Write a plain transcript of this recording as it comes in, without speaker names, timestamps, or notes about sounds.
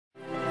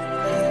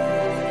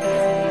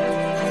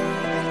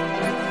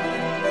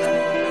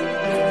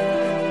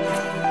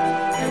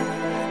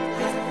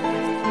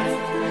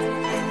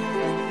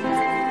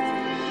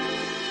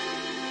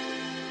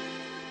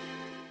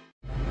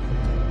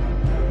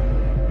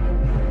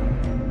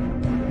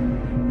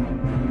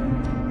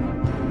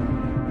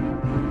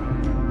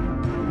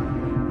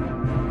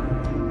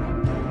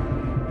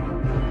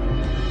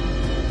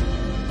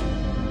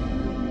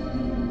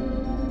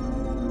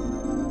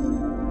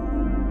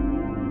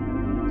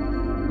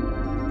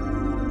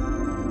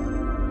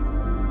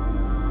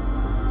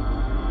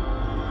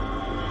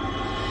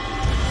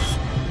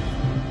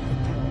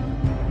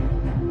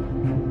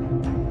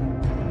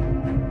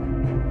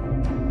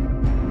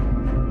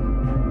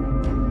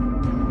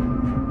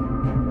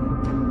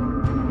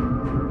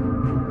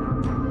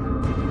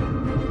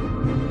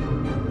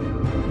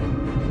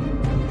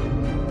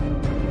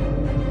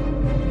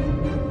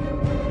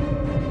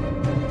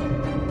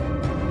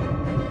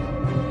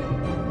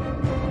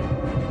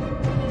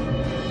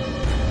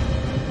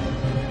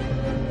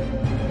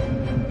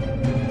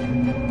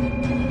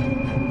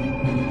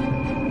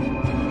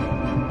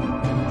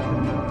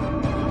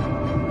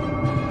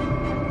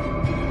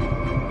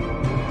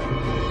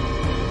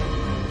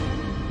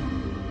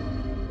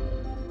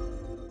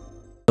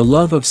The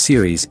love of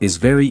series is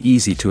very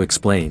easy to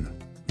explain.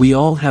 We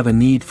all have a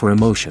need for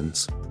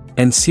emotions.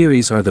 And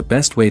series are the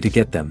best way to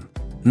get them.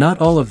 Not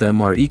all of them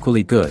are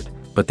equally good,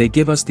 but they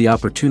give us the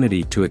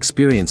opportunity to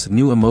experience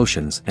new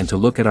emotions and to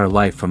look at our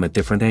life from a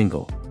different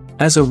angle.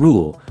 As a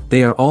rule,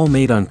 they are all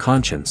made on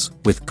conscience,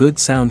 with good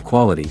sound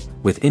quality,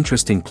 with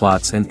interesting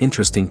plots and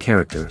interesting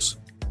characters.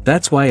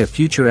 That's why a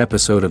future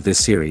episode of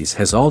this series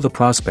has all the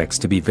prospects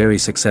to be very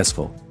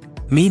successful.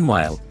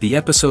 Meanwhile, the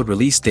episode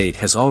release date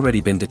has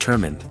already been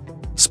determined.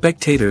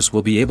 Spectators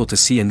will be able to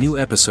see a new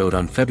episode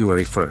on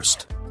February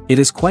 1st. It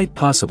is quite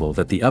possible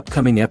that the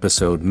upcoming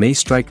episode may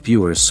strike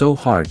viewers so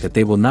hard that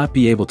they will not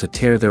be able to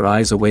tear their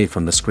eyes away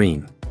from the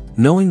screen.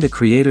 Knowing the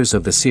creators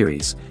of the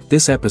series,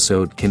 this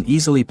episode can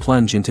easily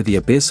plunge into the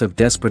abyss of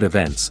desperate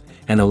events,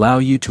 and allow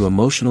you to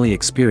emotionally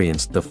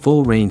experience the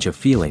full range of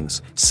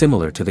feelings,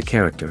 similar to the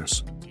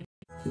characters.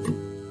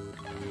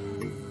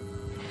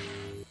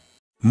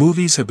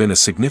 Movies have been a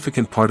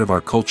significant part of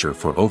our culture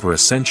for over a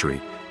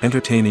century,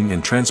 entertaining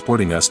and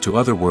transporting us to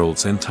other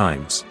worlds and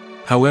times.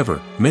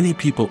 However, many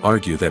people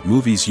argue that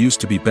movies used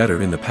to be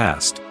better in the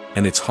past,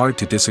 and it's hard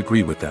to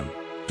disagree with them.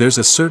 There's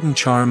a certain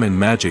charm and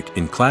magic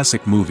in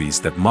classic movies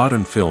that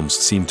modern films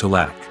seem to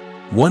lack.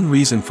 One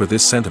reason for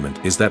this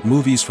sentiment is that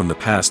movies from the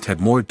past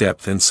had more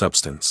depth and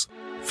substance.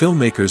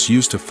 Filmmakers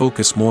used to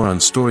focus more on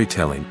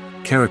storytelling,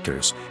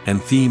 characters, and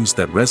themes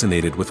that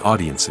resonated with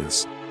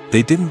audiences.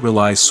 They didn't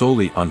rely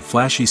solely on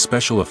flashy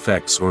special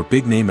effects or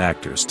big-name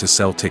actors to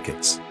sell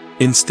tickets.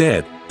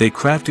 Instead, they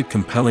crafted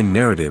compelling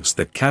narratives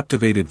that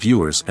captivated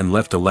viewers and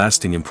left a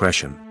lasting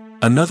impression.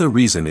 Another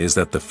reason is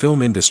that the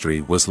film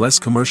industry was less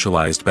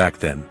commercialized back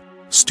then.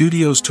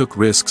 Studios took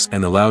risks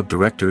and allowed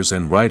directors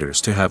and writers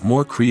to have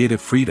more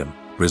creative freedom,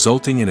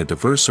 resulting in a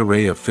diverse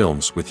array of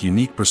films with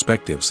unique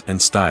perspectives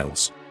and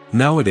styles.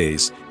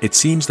 Nowadays, it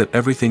seems that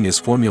everything is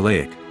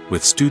formulaic,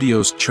 with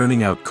studios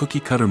churning out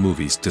cookie-cutter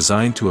movies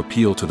designed to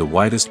appeal to the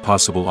widest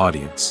possible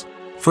audience.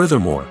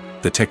 Furthermore,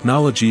 the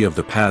technology of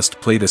the past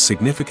played a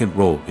significant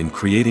role in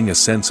creating a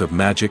sense of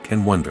magic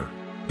and wonder.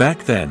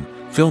 Back then,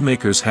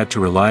 filmmakers had to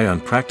rely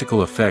on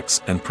practical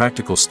effects and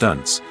practical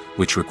stunts,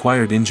 which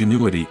required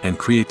ingenuity and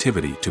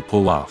creativity to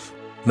pull off.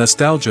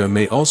 Nostalgia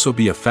may also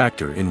be a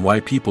factor in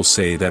why people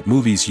say that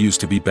movies used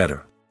to be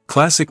better.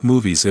 Classic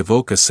movies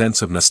evoke a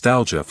sense of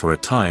nostalgia for a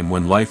time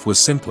when life was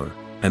simpler,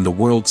 and the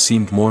world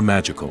seemed more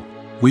magical.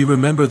 We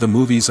remember the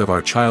movies of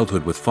our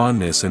childhood with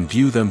fondness and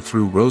view them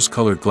through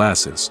rose-colored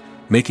glasses,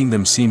 making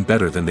them seem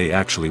better than they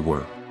actually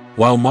were.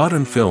 While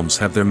modern films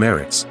have their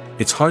merits,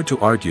 it's hard to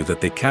argue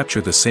that they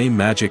capture the same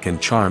magic and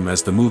charm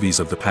as the movies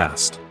of the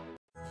past.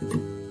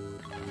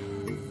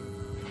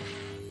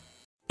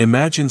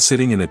 Imagine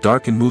sitting in a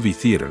darkened movie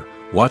theater,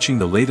 watching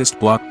the latest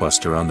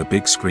blockbuster on the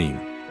big screen.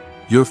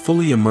 You're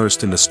fully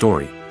immersed in the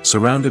story,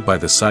 surrounded by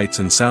the sights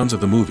and sounds of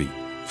the movie,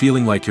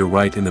 feeling like you're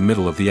right in the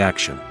middle of the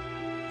action.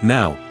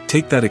 Now,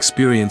 take that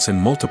experience and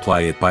multiply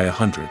it by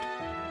 100.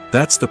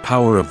 That's the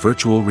power of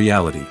virtual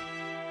reality.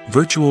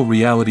 Virtual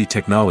reality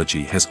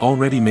technology has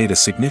already made a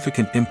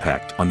significant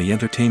impact on the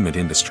entertainment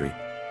industry.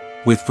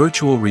 With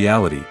virtual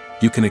reality,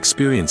 you can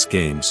experience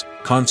games,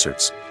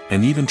 concerts,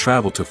 and even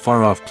travel to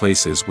far-off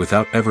places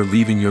without ever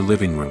leaving your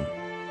living room.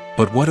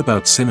 But what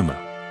about cinema?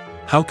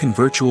 How can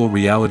virtual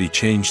reality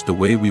change the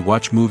way we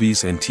watch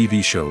movies and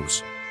TV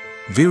shows?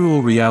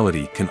 Virtual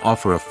reality can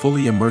offer a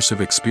fully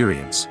immersive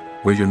experience,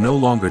 where you're no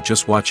longer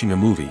just watching a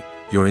movie,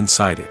 you're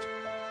inside it.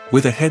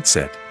 With a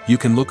headset, you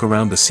can look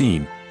around the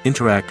scene,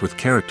 interact with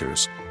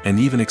characters, and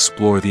even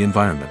explore the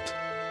environment.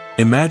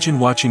 Imagine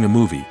watching a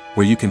movie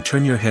where you can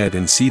turn your head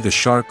and see the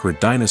shark or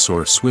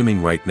dinosaur swimming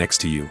right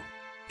next to you.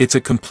 It's a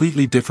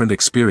completely different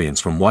experience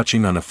from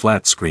watching on a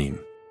flat screen.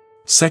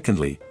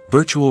 Secondly,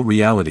 virtual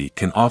reality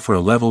can offer a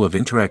level of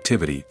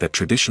interactivity that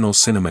traditional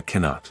cinema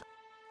cannot.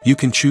 You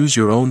can choose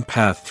your own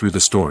path through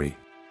the story.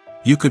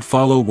 You could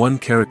follow one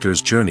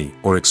character's journey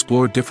or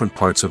explore different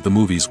parts of the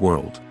movie's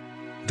world.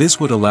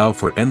 This would allow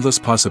for endless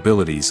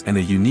possibilities and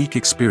a unique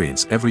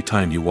experience every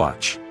time you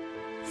watch.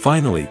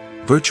 Finally,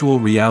 virtual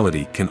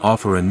reality can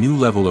offer a new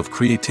level of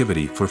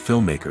creativity for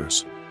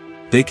filmmakers.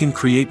 They can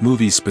create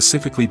movies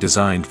specifically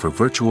designed for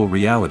virtual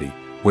reality,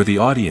 where the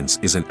audience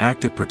is an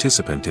active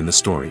participant in the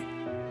story.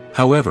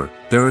 However,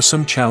 there are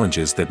some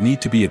challenges that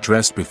need to be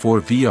addressed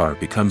before VR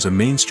becomes a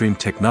mainstream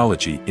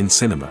technology in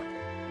cinema.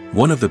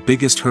 One of the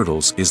biggest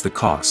hurdles is the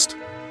cost.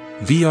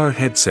 VR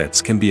headsets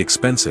can be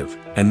expensive,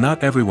 and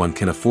not everyone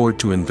can afford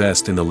to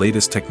invest in the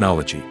latest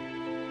technology.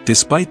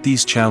 Despite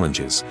these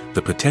challenges,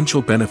 the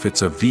potential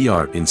benefits of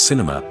VR in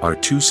cinema are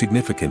too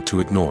significant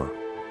to ignore.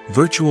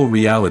 Virtual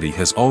reality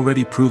has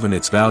already proven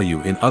its value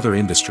in other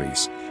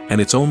industries,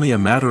 and it's only a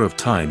matter of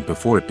time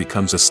before it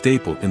becomes a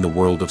staple in the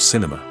world of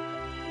cinema.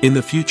 In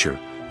the future,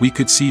 we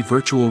could see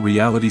virtual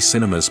reality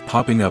cinemas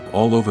popping up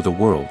all over the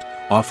world,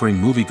 offering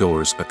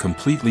moviegoers a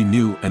completely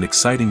new and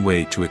exciting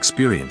way to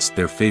experience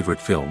their favorite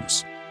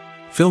films.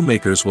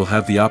 Filmmakers will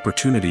have the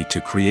opportunity to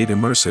create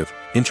immersive,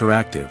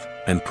 interactive,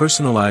 and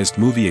personalized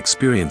movie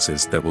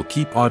experiences that will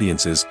keep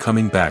audiences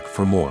coming back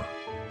for more.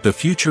 The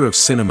future of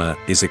cinema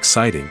is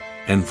exciting,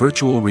 and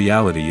virtual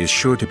reality is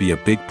sure to be a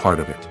big part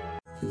of it.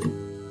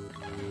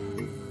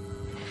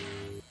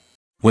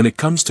 When it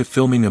comes to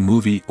filming a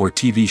movie or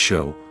TV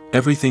show,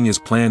 everything is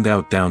planned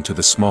out down to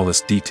the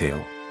smallest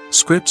detail.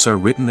 Scripts are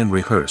written and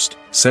rehearsed,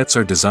 sets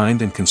are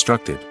designed and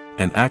constructed,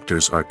 and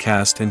actors are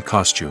cast and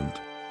costumed.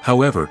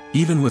 However,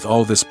 even with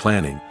all this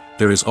planning,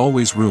 there is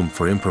always room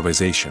for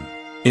improvisation.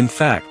 In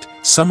fact,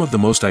 some of the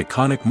most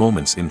iconic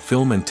moments in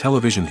film and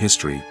television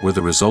history were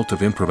the result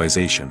of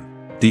improvisation.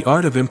 The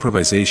art of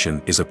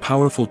improvisation is a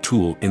powerful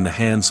tool in the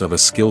hands of a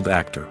skilled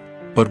actor.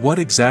 But what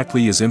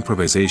exactly is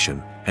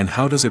improvisation, and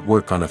how does it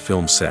work on a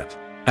film set?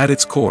 At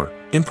its core,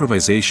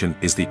 improvisation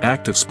is the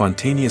act of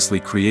spontaneously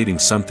creating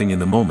something in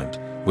the moment,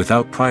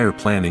 without prior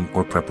planning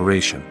or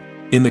preparation.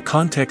 In the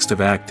context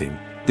of acting,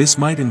 this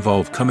might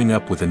involve coming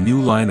up with a new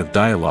line of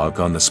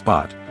dialogue on the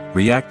spot,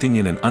 reacting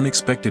in an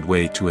unexpected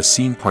way to a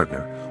scene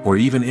partner, or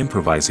even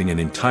improvising an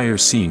entire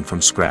scene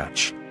from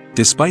scratch.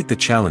 Despite the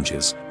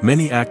challenges,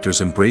 many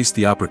actors embrace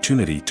the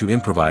opportunity to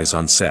improvise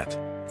on set.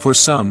 For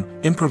some,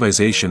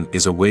 improvisation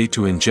is a way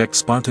to inject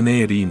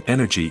spontaneity and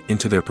energy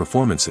into their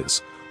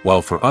performances,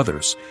 while for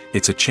others,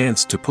 it's a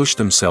chance to push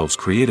themselves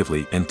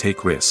creatively and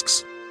take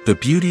risks. The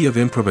beauty of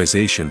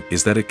improvisation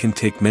is that it can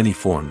take many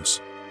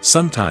forms.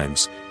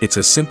 Sometimes, it's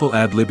a simple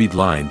ad-libbed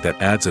line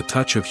that adds a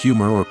touch of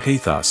humor or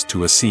pathos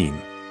to a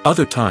scene.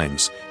 Other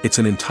times, it's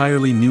an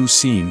entirely new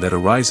scene that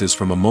arises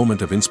from a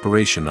moment of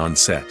inspiration on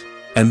set.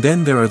 And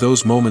then there are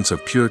those moments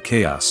of pure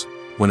chaos,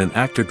 when an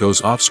actor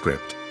goes off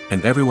script,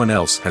 and everyone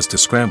else has to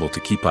scramble to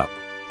keep up.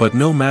 But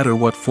no matter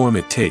what form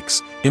it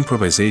takes,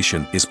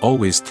 improvisation is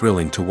always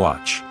thrilling to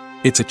watch.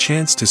 It's a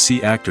chance to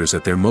see actors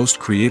at their most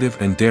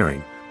creative and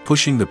daring,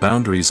 pushing the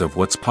boundaries of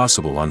what's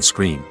possible on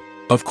screen.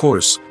 Of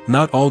course,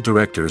 not all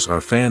directors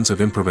are fans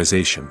of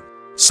improvisation.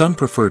 Some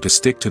prefer to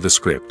stick to the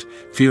script,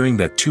 fearing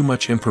that too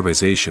much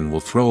improvisation will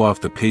throw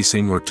off the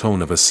pacing or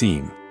tone of a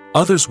scene.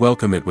 Others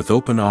welcome it with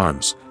open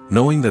arms,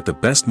 knowing that the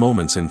best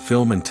moments in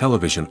film and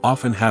television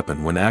often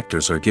happen when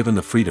actors are given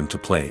the freedom to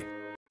play.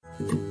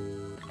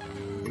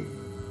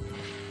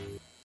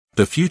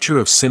 The future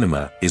of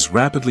cinema is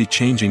rapidly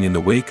changing in the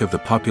wake of the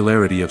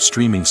popularity of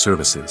streaming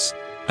services.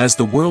 As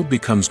the world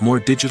becomes more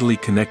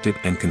digitally connected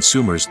and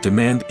consumers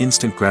demand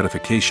instant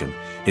gratification,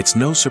 it's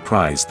no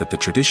surprise that the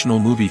traditional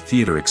movie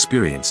theater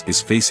experience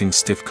is facing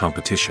stiff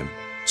competition.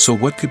 So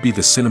what could be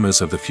the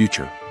cinemas of the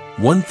future?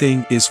 One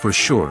thing is for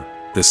sure,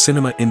 the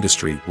cinema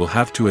industry will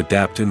have to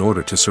adapt in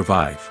order to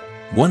survive.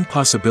 One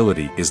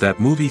possibility is that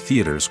movie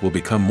theaters will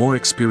become more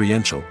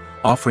experiential,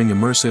 offering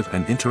immersive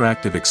and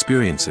interactive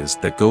experiences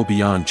that go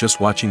beyond just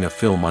watching a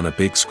film on a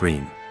big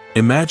screen.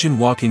 Imagine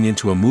walking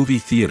into a movie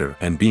theater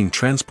and being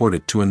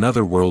transported to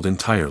another world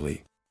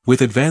entirely.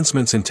 With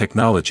advancements in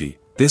technology,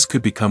 this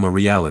could become a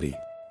reality.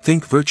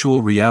 Think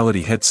virtual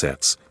reality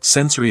headsets,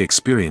 sensory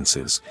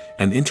experiences,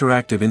 and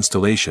interactive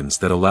installations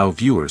that allow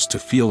viewers to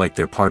feel like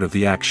they're part of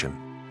the action.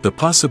 The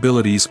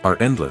possibilities are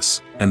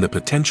endless, and the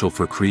potential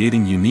for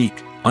creating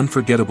unique,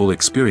 unforgettable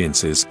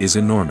experiences is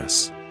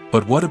enormous.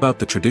 But what about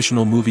the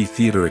traditional movie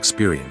theater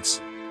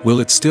experience? Will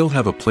it still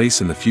have a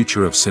place in the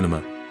future of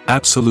cinema?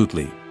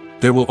 Absolutely.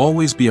 There will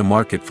always be a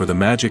market for the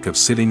magic of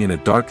sitting in a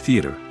dark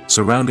theater,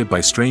 surrounded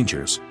by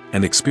strangers,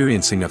 and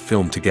experiencing a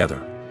film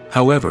together.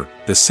 However,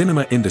 the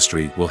cinema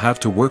industry will have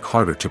to work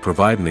harder to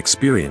provide an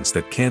experience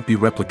that can't be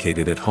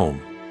replicated at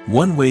home.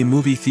 One way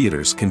movie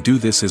theaters can do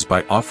this is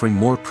by offering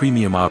more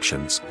premium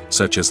options,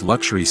 such as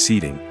luxury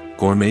seating,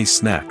 gourmet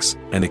snacks,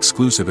 and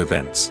exclusive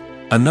events.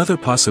 Another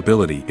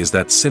possibility is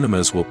that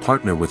cinemas will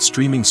partner with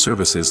streaming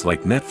services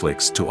like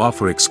Netflix to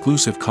offer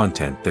exclusive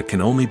content that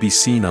can only be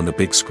seen on the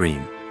big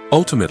screen.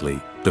 Ultimately,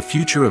 the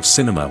future of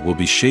cinema will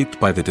be shaped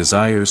by the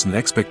desires and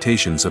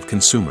expectations of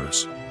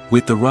consumers.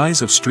 With the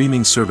rise of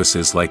streaming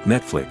services like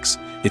Netflix,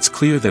 it's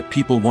clear that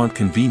people want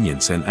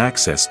convenience and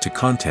access to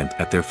content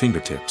at their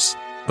fingertips.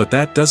 But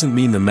that doesn't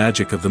mean the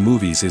magic of the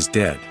movies is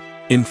dead.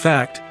 In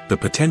fact, the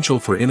potential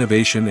for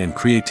innovation and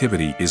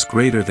creativity is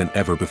greater than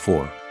ever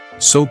before.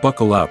 So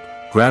buckle up,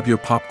 grab your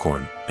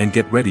popcorn, and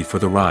get ready for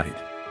the ride.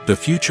 The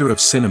future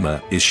of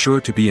cinema is sure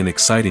to be an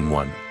exciting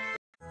one.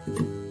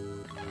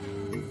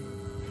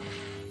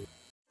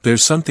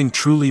 There's something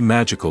truly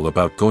magical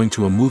about going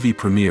to a movie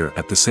premiere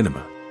at the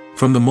cinema.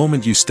 From the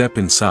moment you step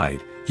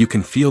inside, you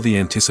can feel the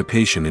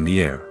anticipation in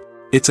the air.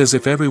 It's as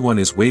if everyone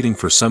is waiting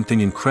for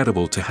something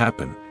incredible to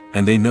happen,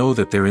 and they know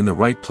that they're in the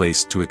right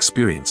place to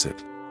experience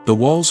it. The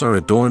walls are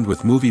adorned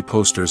with movie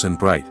posters and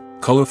bright,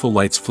 colorful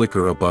lights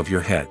flicker above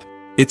your head.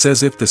 It's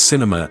as if the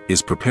cinema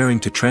is preparing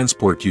to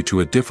transport you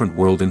to a different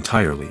world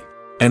entirely.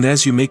 And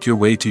as you make your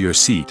way to your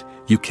seat,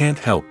 you can't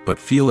help but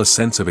feel a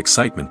sense of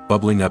excitement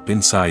bubbling up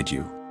inside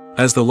you.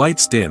 As the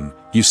lights dim,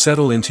 you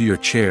settle into your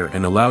chair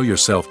and allow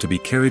yourself to be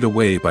carried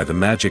away by the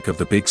magic of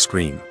the big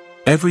screen.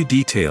 Every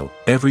detail,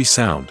 every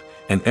sound,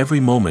 and every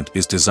moment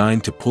is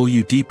designed to pull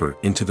you deeper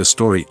into the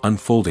story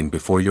unfolding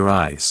before your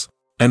eyes.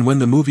 And when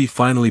the movie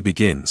finally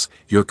begins,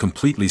 you're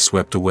completely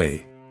swept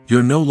away.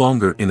 You're no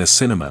longer in a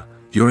cinema,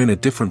 you're in a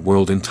different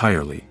world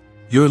entirely.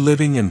 You're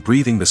living and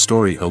breathing the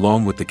story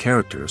along with the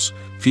characters,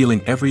 feeling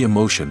every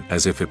emotion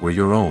as if it were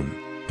your own.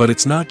 But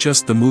it's not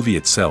just the movie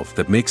itself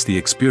that makes the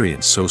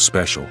experience so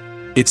special.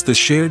 It's the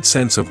shared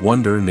sense of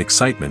wonder and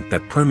excitement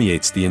that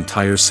permeates the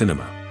entire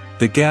cinema.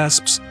 The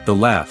gasps, the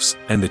laughs,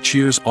 and the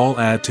cheers all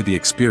add to the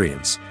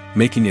experience,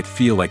 making it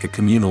feel like a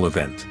communal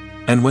event.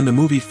 And when the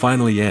movie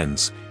finally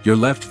ends, you're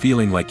left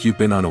feeling like you've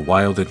been on a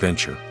wild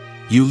adventure.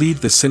 You leave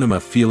the cinema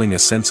feeling a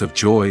sense of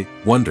joy,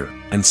 wonder,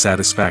 and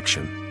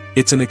satisfaction.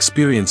 It's an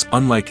experience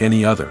unlike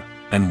any other,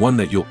 and one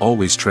that you'll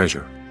always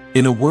treasure.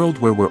 In a world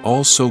where we're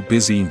all so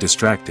busy and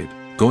distracted,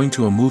 going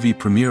to a movie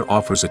premiere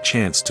offers a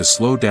chance to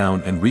slow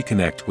down and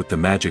reconnect with the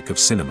magic of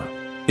cinema.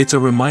 It's a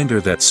reminder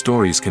that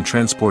stories can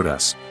transport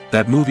us,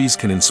 that movies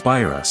can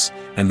inspire us,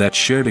 and that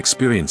shared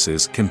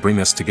experiences can bring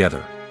us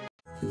together.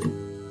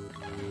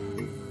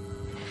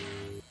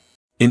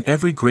 In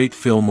every great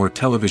film or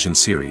television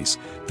series,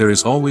 there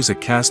is always a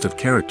cast of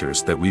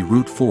characters that we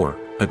root for,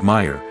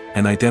 admire,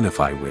 and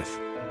identify with.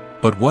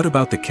 But what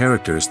about the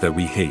characters that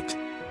we hate?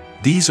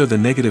 These are the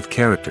negative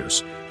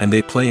characters, and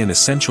they play an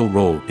essential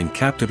role in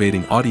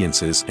captivating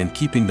audiences and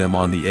keeping them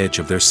on the edge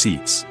of their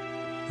seats.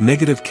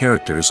 Negative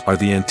characters are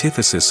the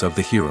antithesis of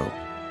the hero.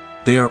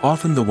 They are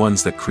often the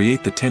ones that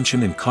create the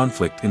tension and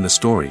conflict in the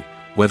story,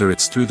 whether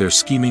it's through their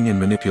scheming and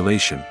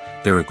manipulation,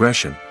 their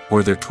aggression,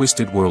 or their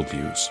twisted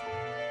worldviews.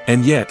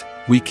 And yet,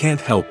 we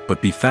can't help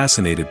but be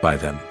fascinated by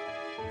them.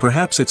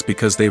 Perhaps it's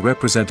because they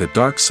represent a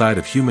dark side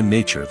of human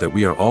nature that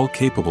we are all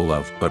capable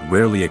of but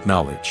rarely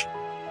acknowledge.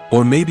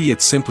 Or maybe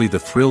it's simply the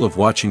thrill of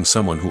watching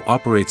someone who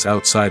operates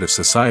outside of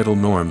societal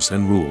norms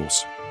and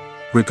rules.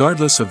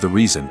 Regardless of the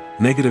reason,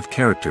 negative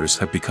characters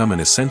have become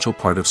an essential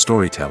part of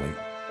storytelling.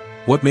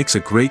 What makes a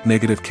great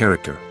negative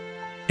character?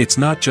 It's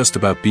not just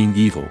about being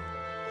evil.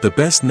 The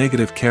best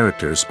negative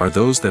characters are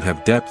those that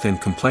have depth and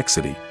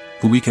complexity,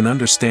 who we can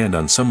understand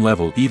on some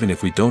level even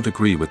if we don't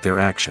agree with their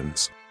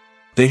actions.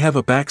 They have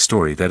a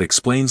backstory that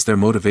explains their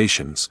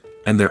motivations,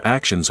 and their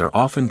actions are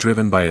often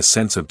driven by a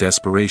sense of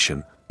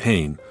desperation,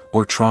 pain,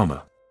 or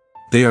trauma.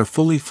 They are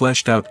fully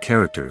fleshed out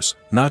characters,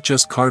 not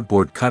just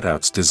cardboard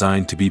cutouts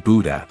designed to be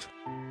booed at.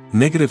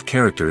 Negative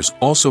characters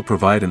also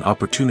provide an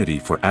opportunity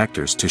for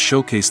actors to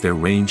showcase their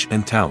range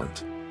and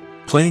talent.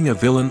 Playing a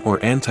villain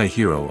or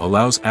anti-hero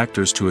allows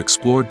actors to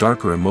explore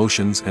darker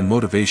emotions and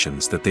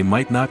motivations that they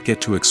might not get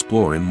to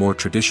explore in more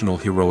traditional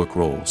heroic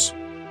roles.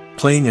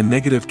 Playing a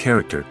negative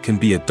character can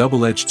be a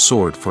double-edged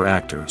sword for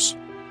actors.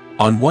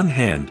 On one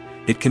hand,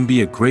 it can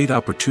be a great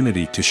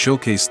opportunity to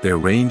showcase their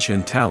range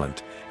and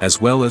talent,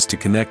 as well as to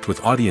connect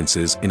with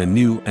audiences in a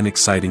new and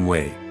exciting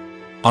way.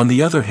 On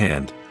the other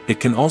hand, it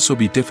can also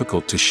be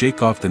difficult to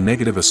shake off the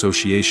negative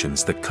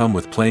associations that come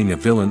with playing a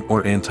villain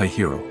or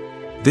anti-hero.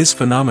 This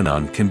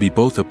phenomenon can be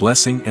both a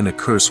blessing and a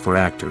curse for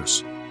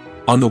actors.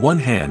 On the one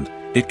hand,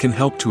 it can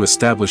help to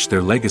establish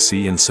their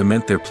legacy and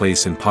cement their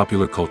place in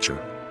popular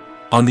culture.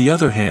 On the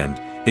other hand,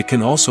 it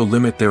can also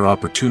limit their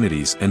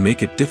opportunities and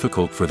make it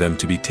difficult for them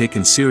to be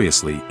taken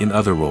seriously in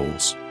other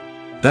roles.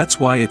 That's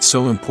why it's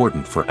so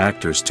important for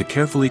actors to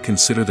carefully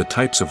consider the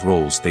types of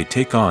roles they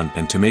take on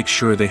and to make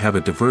sure they have a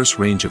diverse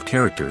range of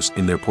characters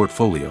in their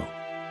portfolio.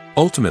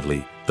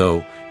 Ultimately,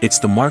 though, it's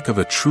the mark of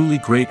a truly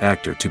great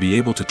actor to be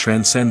able to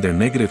transcend their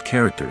negative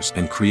characters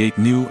and create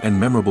new and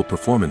memorable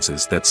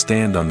performances that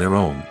stand on their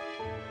own.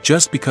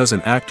 Just because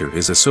an actor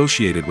is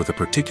associated with a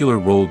particular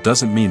role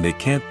doesn't mean they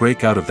can't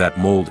break out of that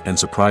mold and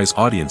surprise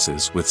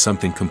audiences with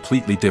something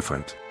completely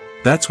different.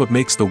 That's what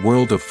makes the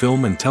world of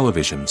film and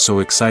television so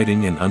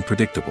exciting and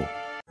unpredictable.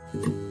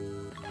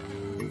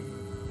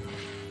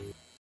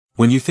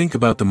 When you think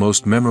about the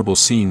most memorable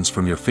scenes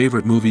from your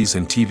favorite movies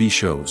and TV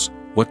shows,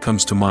 what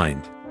comes to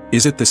mind?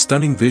 Is it the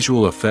stunning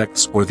visual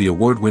effects or the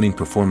award-winning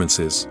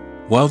performances?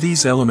 While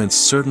these elements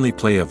certainly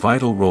play a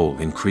vital role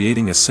in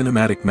creating a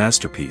cinematic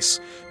masterpiece,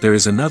 there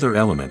is another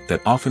element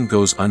that often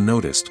goes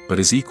unnoticed but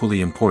is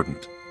equally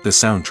important: the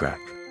soundtrack.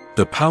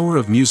 The power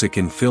of music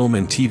in film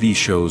and TV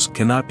shows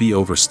cannot be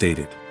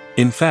overstated.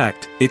 In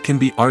fact, it can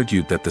be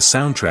argued that the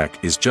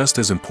soundtrack is just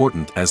as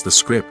important as the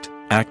script,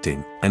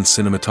 acting, and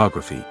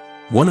cinematography.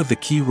 One of the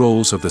key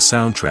roles of the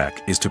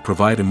soundtrack is to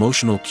provide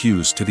emotional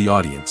cues to the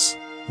audience.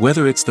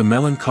 Whether it's the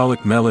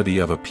melancholic melody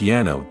of a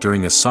piano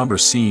during a somber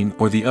scene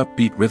or the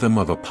upbeat rhythm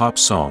of a pop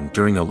song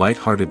during a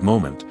light-hearted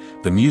moment,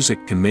 the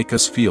music can make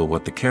us feel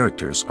what the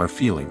characters are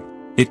feeling.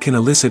 It can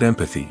elicit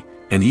empathy,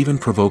 and even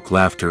provoke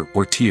laughter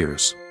or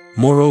tears.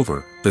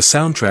 Moreover, the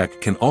soundtrack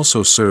can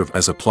also serve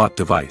as a plot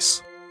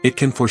device. It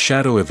can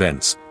foreshadow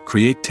events,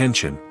 create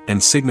tension,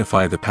 and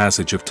signify the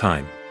passage of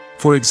time.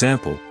 For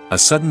example, a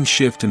sudden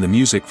shift in the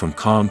music from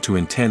calm to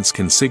intense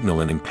can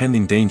signal an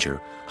impending danger,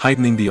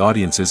 heightening the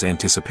audience's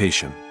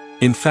anticipation.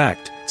 In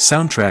fact,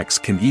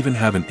 soundtracks can even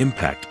have an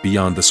impact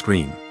beyond the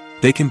screen.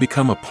 They can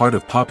become a part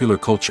of popular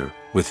culture,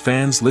 with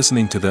fans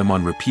listening to them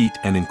on repeat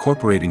and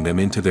incorporating them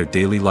into their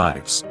daily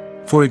lives.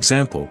 For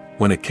example,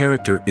 when a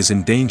character is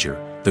in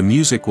danger, the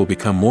music will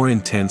become more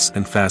intense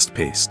and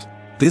fast-paced.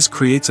 This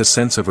creates a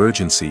sense of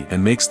urgency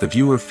and makes the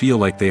viewer feel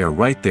like they are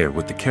right there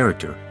with the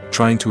character,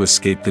 trying to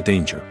escape the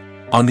danger.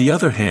 On the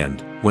other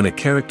hand, when a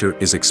character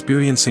is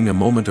experiencing a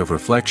moment of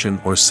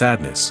reflection or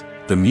sadness,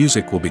 the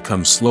music will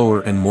become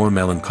slower and more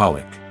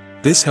melancholic.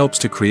 This helps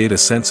to create a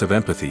sense of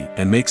empathy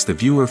and makes the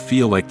viewer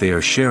feel like they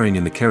are sharing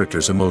in the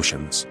character's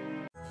emotions.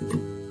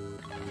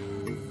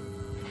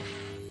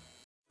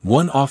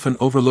 One often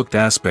overlooked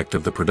aspect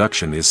of the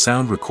production is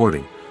sound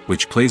recording,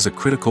 which plays a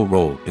critical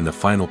role in the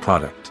final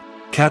product.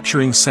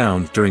 Capturing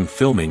sound during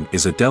filming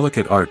is a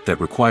delicate art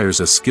that requires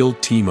a skilled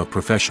team of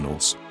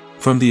professionals.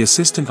 From the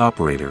assistant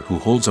operator who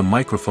holds a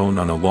microphone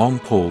on a long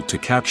pole to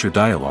capture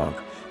dialogue,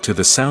 to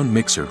the sound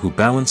mixer who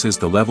balances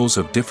the levels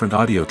of different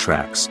audio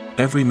tracks,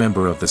 every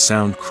member of the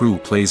sound crew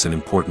plays an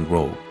important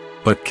role.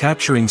 But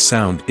capturing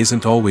sound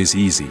isn't always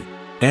easy.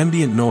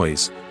 Ambient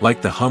noise,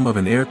 like the hum of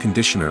an air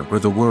conditioner or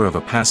the whir of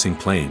a passing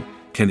plane,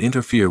 can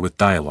interfere with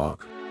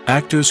dialogue.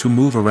 Actors who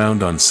move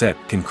around on set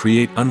can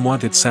create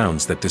unwanted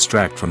sounds that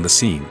distract from the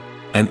scene.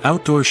 And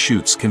outdoor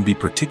shoots can be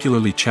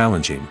particularly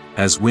challenging,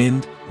 as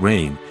wind,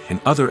 rain,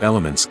 and other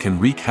elements can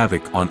wreak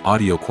havoc on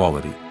audio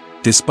quality.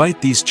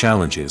 Despite these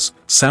challenges,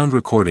 sound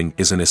recording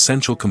is an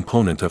essential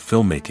component of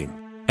filmmaking.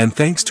 And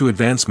thanks to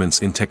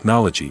advancements in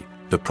technology,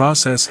 the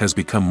process has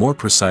become more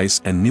precise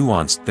and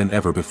nuanced than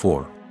ever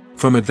before.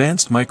 From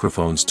advanced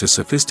microphones to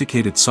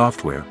sophisticated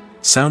software,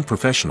 sound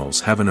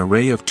professionals have an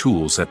array of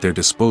tools at their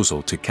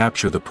disposal to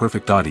capture the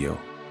perfect audio.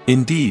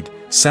 Indeed,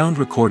 sound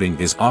recording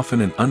is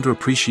often an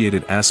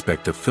underappreciated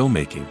aspect of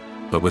filmmaking,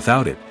 but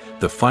without it,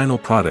 the final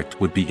product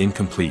would be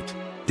incomplete.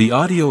 The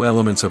audio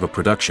elements of a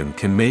production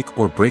can make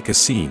or break a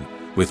scene,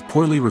 with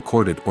poorly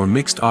recorded or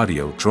mixed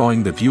audio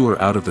drawing the viewer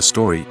out of the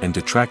story and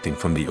detracting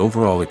from the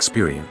overall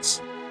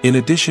experience. In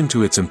addition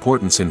to its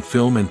importance in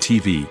film and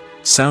TV,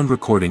 sound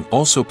recording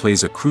also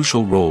plays a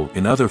crucial role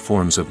in other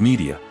forms of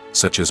media,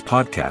 such as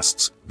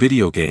podcasts,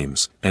 video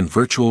games, and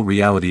virtual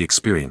reality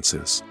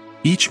experiences.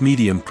 Each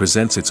medium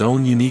presents its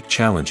own unique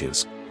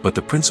challenges, but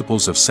the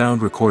principles of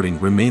sound recording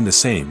remain the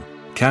same,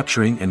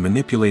 capturing and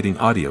manipulating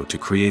audio to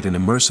create an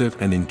immersive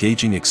and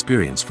engaging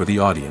experience for the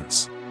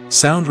audience.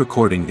 Sound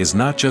recording is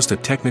not just a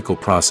technical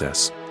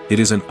process, it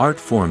is an art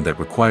form that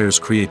requires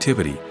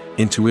creativity,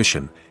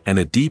 intuition, and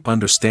a deep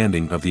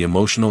understanding of the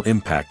emotional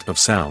impact of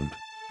sound.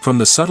 From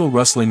the subtle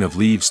rustling of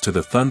leaves to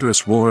the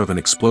thunderous roar of an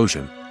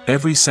explosion,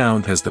 every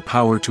sound has the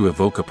power to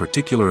evoke a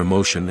particular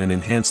emotion and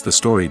enhance the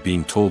story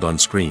being told on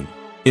screen.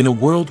 In a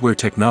world where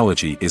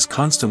technology is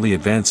constantly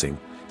advancing,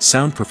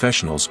 sound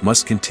professionals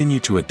must continue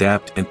to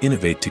adapt and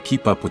innovate to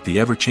keep up with the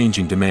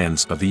ever-changing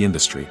demands of the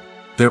industry.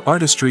 Their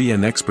artistry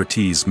and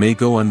expertise may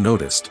go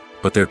unnoticed,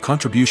 but their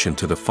contribution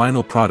to the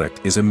final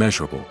product is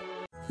immeasurable.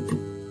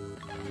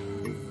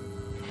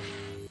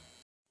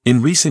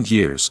 In recent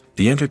years,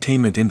 the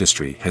entertainment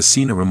industry has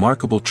seen a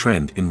remarkable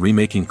trend in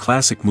remaking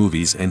classic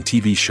movies and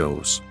TV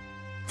shows.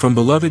 From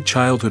beloved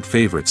childhood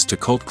favorites to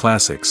cult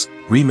classics,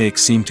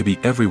 remakes seem to be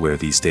everywhere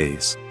these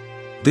days.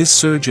 This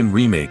surge in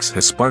remakes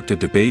has sparked a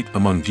debate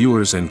among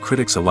viewers and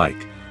critics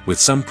alike, with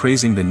some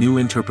praising the new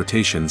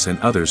interpretations and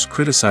others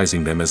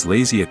criticizing them as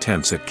lazy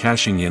attempts at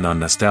cashing in on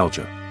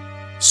nostalgia.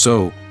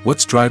 So,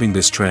 what's driving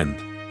this trend?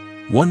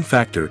 One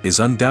factor is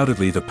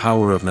undoubtedly the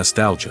power of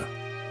nostalgia.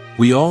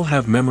 We all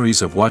have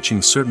memories of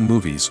watching certain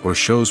movies or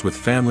shows with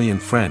family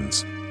and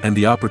friends, and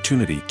the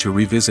opportunity to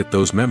revisit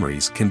those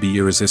memories can be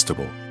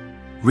irresistible.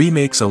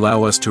 Remakes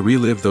allow us to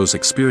relive those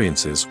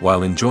experiences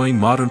while enjoying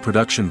modern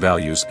production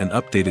values and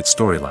updated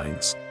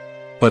storylines.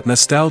 But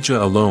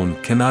nostalgia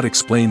alone cannot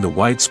explain the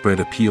widespread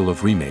appeal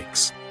of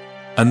remakes.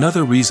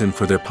 Another reason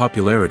for their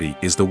popularity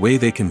is the way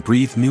they can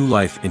breathe new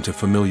life into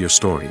familiar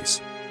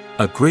stories.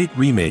 A great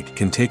remake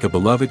can take a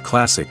beloved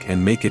classic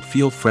and make it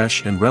feel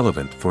fresh and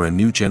relevant for a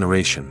new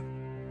generation.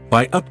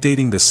 By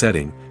updating the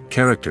setting,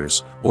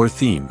 characters, or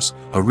themes,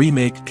 a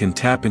remake can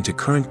tap into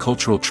current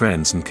cultural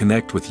trends and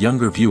connect with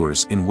younger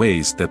viewers in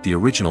ways that the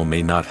original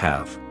may not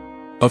have.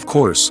 Of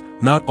course,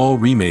 not all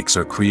remakes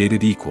are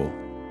created equal.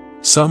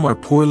 Some are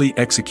poorly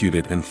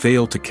executed and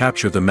fail to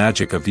capture the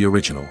magic of the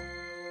original.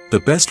 The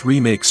best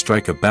remakes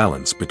strike a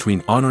balance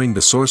between honoring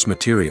the source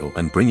material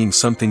and bringing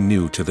something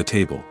new to the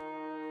table.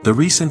 The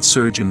recent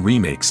surge in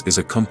remakes is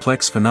a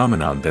complex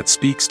phenomenon that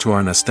speaks to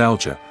our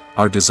nostalgia,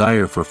 our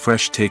desire for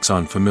fresh takes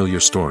on familiar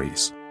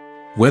stories.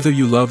 Whether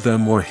you love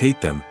them or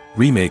hate them,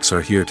 remakes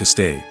are here to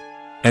stay.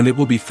 And it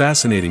will be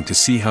fascinating to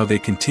see how they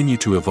continue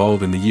to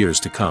evolve in the years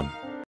to come.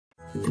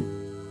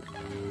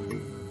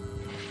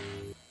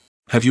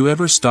 Have you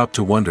ever stopped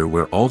to wonder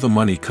where all the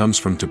money comes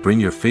from to bring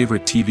your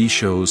favorite TV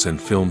shows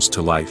and films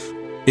to life?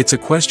 It's a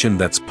question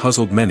that's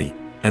puzzled many,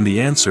 and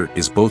the answer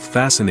is both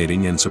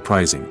fascinating and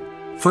surprising.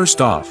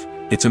 First off,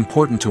 it's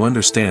important to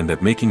understand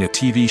that making a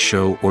TV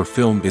show or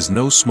film is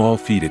no small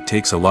feat. It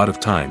takes a lot of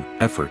time,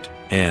 effort,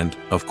 and,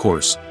 of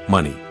course,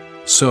 money.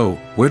 So,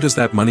 where does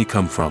that money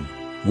come from?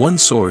 One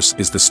source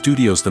is the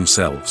studios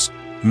themselves.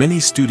 Many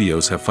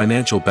studios have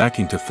financial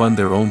backing to fund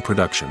their own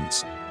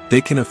productions.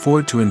 They can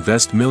afford to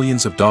invest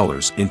millions of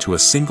dollars into a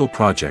single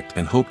project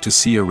and hope to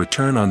see a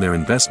return on their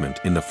investment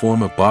in the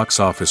form of box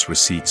office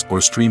receipts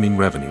or streaming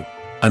revenue.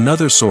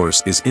 Another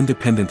source is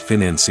independent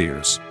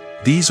financiers.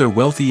 These are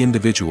wealthy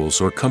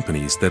individuals or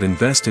companies that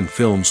invest in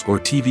films or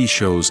TV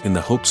shows in the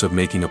hopes of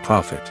making a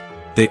profit.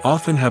 They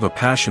often have a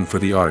passion for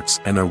the arts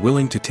and are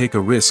willing to take a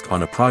risk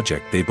on a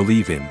project they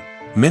believe in.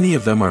 Many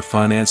of them are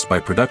financed by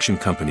production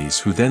companies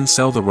who then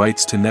sell the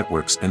rights to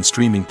networks and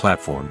streaming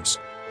platforms.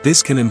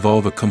 This can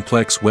involve a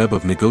complex web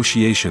of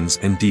negotiations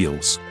and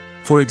deals.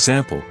 For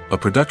example, a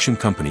production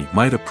company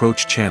might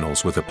approach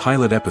channels with a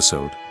pilot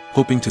episode,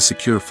 hoping to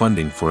secure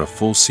funding for a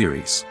full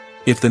series.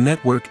 If the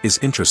network is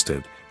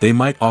interested, they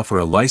might offer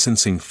a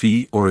licensing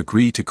fee or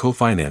agree to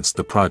co-finance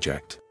the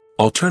project.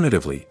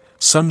 Alternatively,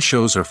 some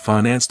shows are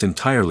financed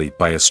entirely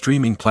by a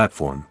streaming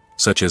platform,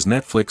 such as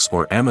Netflix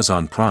or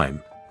Amazon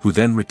Prime, who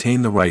then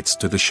retain the rights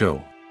to the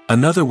show.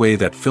 Another way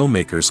that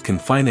filmmakers can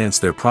finance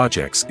their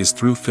projects is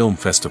through film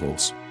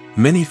festivals.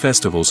 Many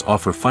festivals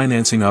offer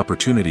financing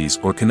opportunities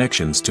or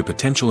connections to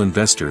potential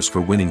investors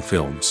for winning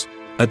films.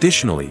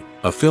 Additionally,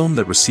 a film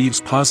that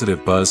receives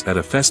positive buzz at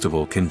a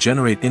festival can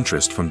generate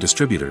interest from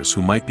distributors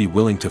who might be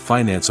willing to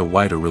finance a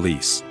wider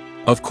release.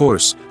 Of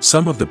course,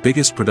 some of the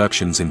biggest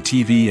productions in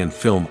TV and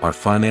film are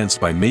financed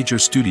by major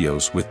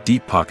studios with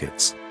deep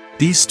pockets.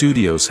 These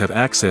studios have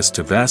access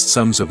to vast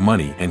sums of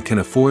money and can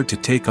afford to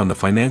take on the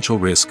financial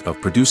risk of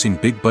producing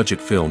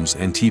big-budget films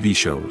and TV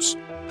shows.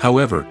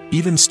 However,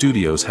 even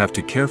studios have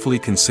to carefully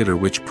consider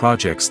which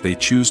projects they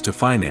choose to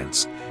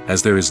finance,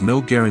 as there is no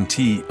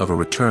guarantee of a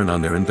return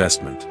on their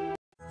investment.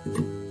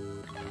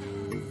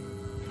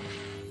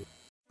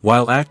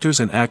 While actors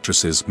and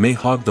actresses may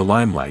hog the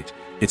limelight,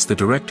 it's the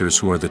directors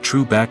who are the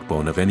true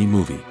backbone of any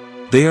movie.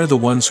 They are the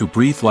ones who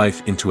breathe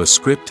life into a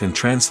script and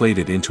translate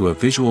it into a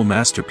visual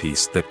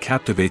masterpiece that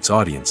captivates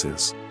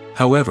audiences.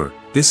 However,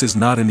 this is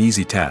not an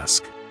easy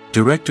task.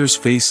 Directors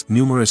face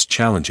numerous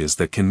challenges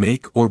that can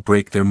make or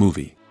break their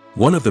movie.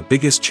 One of the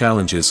biggest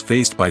challenges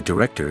faced by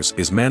directors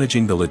is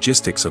managing the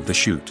logistics of the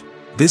shoot.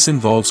 This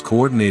involves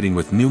coordinating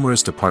with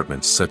numerous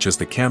departments such as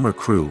the camera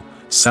crew,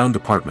 sound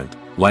department,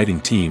 lighting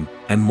team,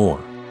 and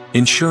more.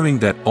 Ensuring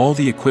that all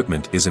the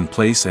equipment is in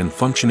place and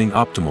functioning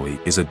optimally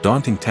is a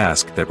daunting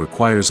task that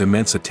requires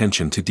immense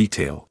attention to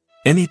detail.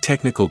 Any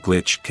technical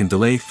glitch can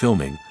delay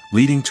filming,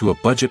 leading to a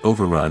budget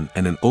overrun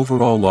and an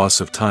overall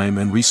loss of time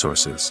and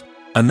resources.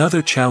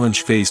 Another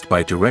challenge faced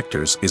by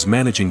directors is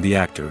managing the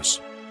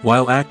actors.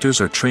 While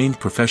actors are trained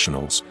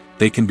professionals,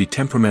 they can be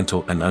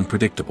temperamental and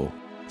unpredictable.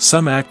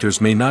 Some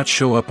actors may not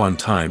show up on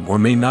time or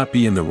may not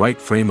be in the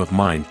right frame of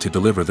mind to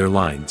deliver their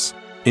lines.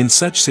 In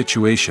such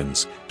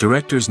situations,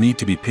 directors need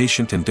to be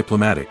patient and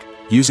diplomatic,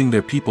 using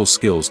their people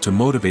skills to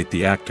motivate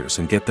the actors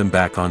and get them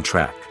back on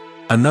track.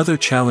 Another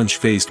challenge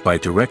faced by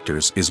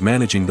directors is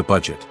managing the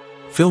budget.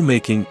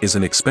 Filmmaking is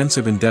an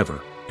expensive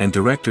endeavor, and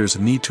directors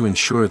need to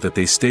ensure that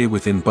they stay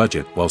within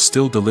budget while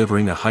still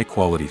delivering a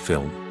high-quality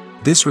film.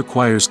 This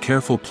requires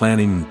careful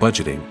planning and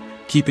budgeting,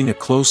 keeping a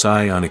close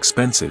eye on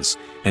expenses,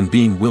 and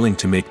being willing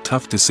to make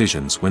tough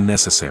decisions when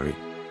necessary.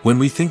 When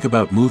we think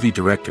about movie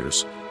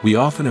directors, we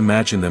often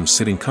imagine them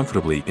sitting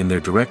comfortably in their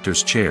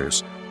director's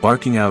chairs,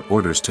 barking out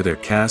orders to their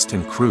cast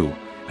and crew,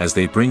 as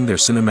they bring their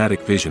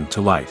cinematic vision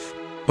to life.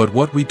 But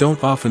what we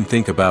don't often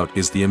think about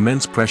is the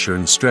immense pressure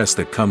and stress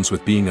that comes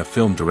with being a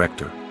film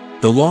director.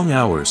 The long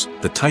hours,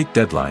 the tight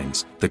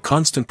deadlines, the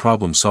constant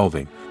problem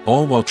solving,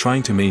 all while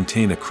trying to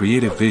maintain a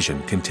creative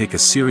vision can take a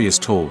serious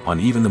toll on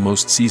even the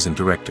most seasoned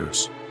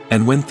directors.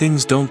 And when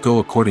things don't go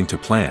according to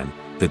plan,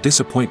 the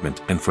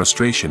disappointment and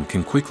frustration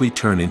can quickly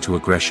turn into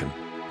aggression.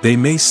 They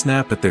may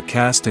snap at their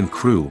cast and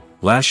crew,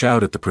 lash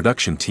out at the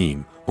production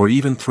team, or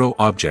even throw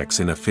objects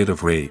in a fit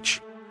of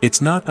rage.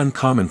 It's not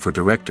uncommon for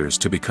directors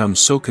to become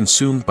so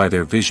consumed by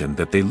their vision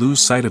that they lose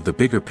sight of the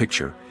bigger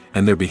picture,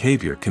 and their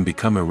behavior can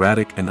become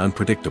erratic and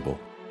unpredictable.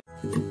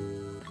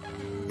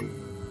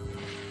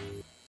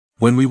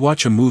 When we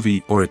watch a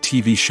movie or a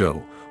TV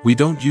show, we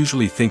don't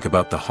usually think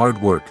about the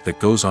hard work that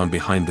goes on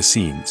behind the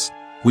scenes.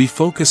 We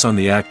focus on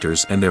the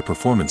actors and their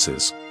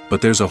performances, but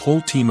there's a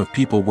whole team of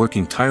people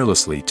working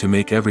tirelessly to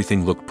make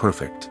everything look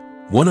perfect.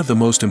 One of the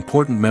most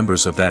important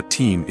members of that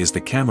team is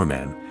the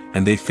cameraman,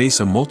 and they face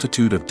a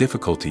multitude of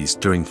difficulties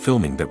during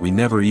filming that we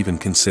never even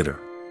consider.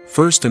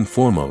 First and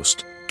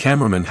foremost,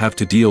 cameramen have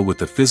to deal with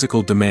the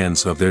physical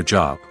demands of their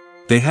job.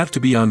 They have to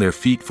be on their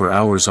feet for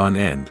hours on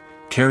end,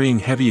 carrying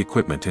heavy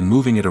equipment and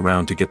moving it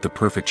around to get the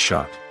perfect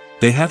shot.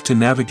 They have to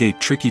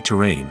navigate tricky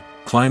terrain,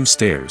 climb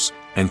stairs,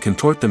 and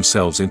contort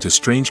themselves into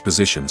strange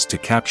positions to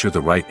capture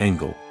the right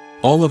angle.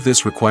 All of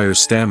this requires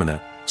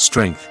stamina,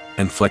 strength,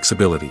 and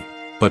flexibility.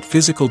 But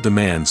physical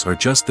demands are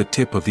just the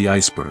tip of the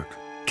iceberg.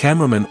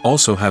 Cameramen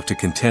also have to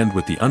contend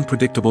with the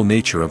unpredictable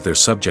nature of their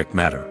subject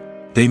matter.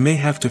 They may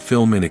have to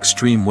film in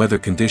extreme weather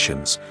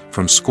conditions,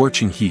 from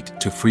scorching heat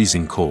to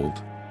freezing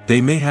cold. They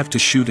may have to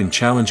shoot in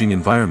challenging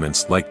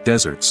environments like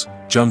deserts,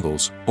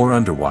 jungles, or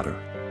underwater.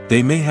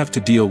 They may have to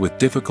deal with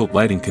difficult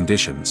lighting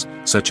conditions,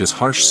 such as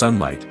harsh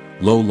sunlight,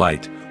 low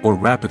light, or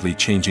rapidly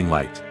changing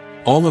light.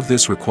 All of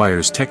this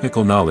requires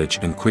technical knowledge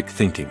and quick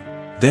thinking.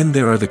 Then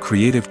there are the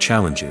creative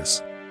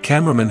challenges.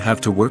 Cameramen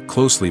have to work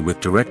closely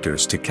with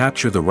directors to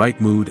capture the right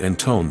mood and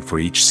tone for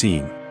each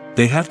scene.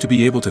 They have to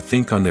be able to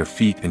think on their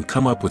feet and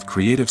come up with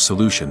creative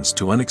solutions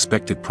to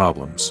unexpected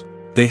problems.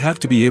 They have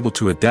to be able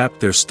to adapt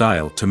their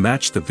style to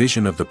match the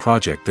vision of the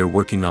project they're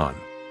working on.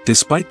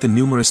 Despite the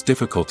numerous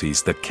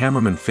difficulties that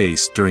cameramen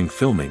face during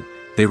filming,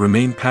 they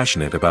remain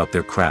passionate about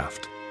their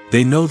craft.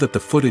 They know that the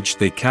footage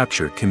they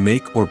capture can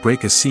make or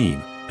break a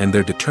scene, and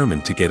they're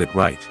determined to get it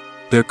right.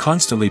 They're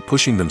constantly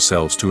pushing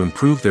themselves to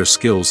improve their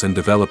skills and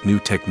develop new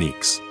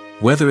techniques.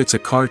 Whether it's a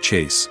car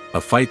chase,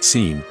 a fight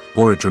scene,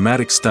 or a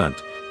dramatic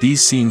stunt,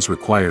 these scenes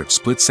require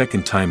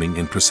split-second timing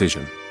and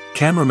precision.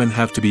 Cameramen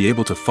have to be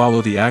able to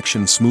follow the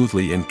action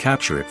smoothly and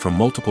capture it from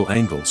multiple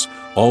angles,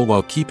 all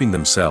while keeping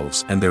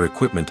themselves and their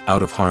equipment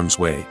out of harm's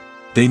way.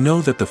 They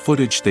know that the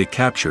footage they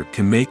capture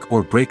can make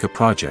or break a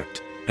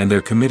project, and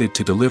they're committed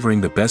to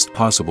delivering the best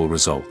possible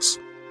results.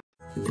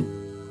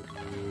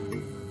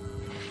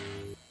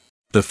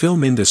 The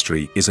film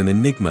industry is an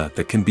enigma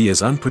that can be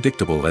as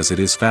unpredictable as it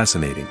is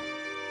fascinating.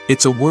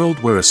 It's a world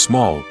where a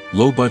small,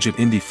 low-budget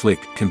indie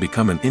flick can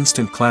become an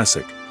instant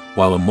classic,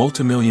 while a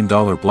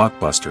multi-million-dollar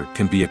blockbuster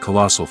can be a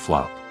colossal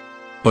flop.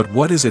 But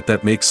what is it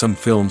that makes some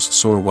films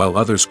soar while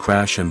others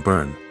crash and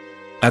burn?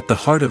 At the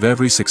heart of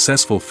every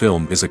successful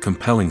film is a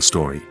compelling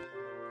story.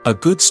 A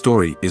good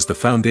story is the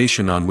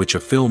foundation on which a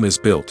film is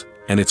built,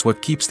 and it's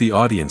what keeps the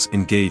audience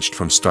engaged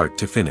from start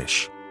to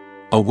finish.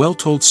 A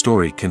well-told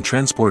story can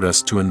transport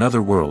us to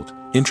another world,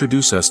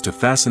 introduce us to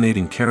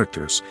fascinating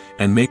characters,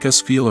 and make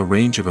us feel a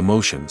range of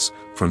emotions,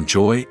 from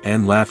joy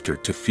and laughter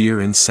to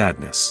fear and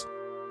sadness.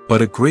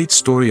 But a great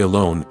story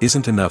alone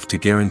isn't enough to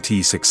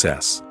guarantee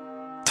success.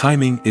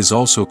 Timing is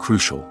also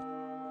crucial.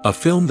 A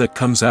film that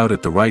comes out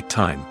at the right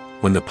time,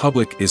 when the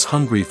public is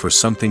hungry for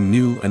something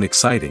new and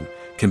exciting,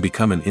 can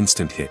become an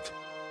instant hit.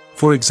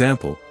 For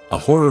example, a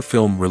horror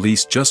film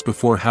released just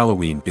before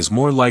Halloween is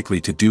more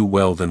likely to do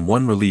well than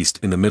one released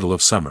in the middle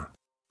of summer.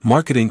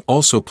 Marketing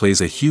also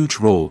plays a huge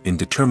role in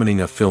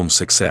determining a film's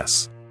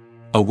success.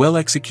 A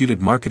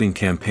well-executed marketing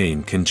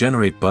campaign can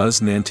generate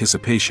buzz and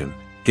anticipation,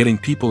 getting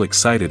people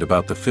excited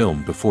about the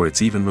film before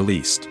it's even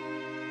released.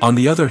 On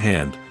the other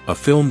hand, a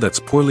film that's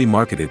poorly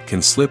marketed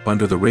can slip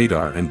under the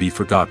radar and be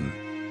forgotten.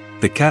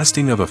 The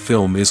casting of a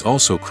film is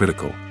also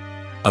critical.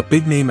 A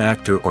big-name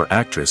actor or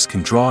actress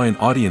can draw in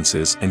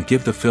audiences and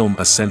give the film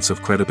a sense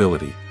of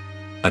credibility.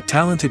 A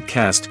talented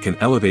cast can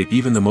elevate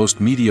even the most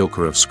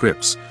mediocre of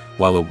scripts,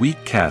 while a weak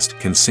cast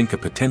can sink a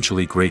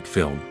potentially great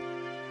film.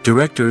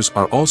 Directors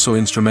are also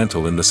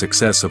instrumental in the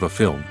success of a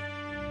film.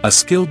 A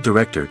skilled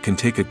director can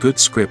take a good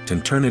script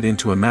and turn it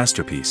into a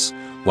masterpiece,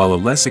 while a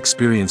less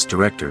experienced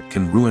director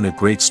can ruin a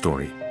great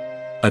story.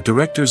 A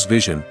director's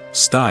vision,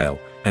 style,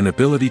 and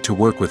ability to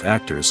work with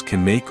actors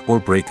can make or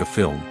break a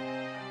film.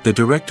 The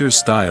director's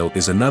style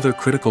is another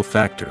critical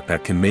factor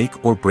that can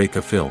make or break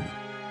a film.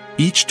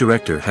 Each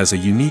director has a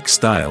unique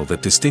style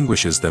that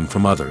distinguishes them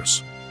from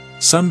others.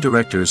 Some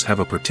directors have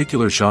a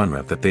particular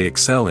genre that they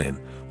excel in,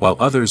 while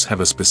others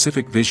have a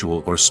specific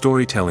visual or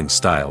storytelling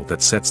style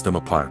that sets them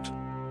apart.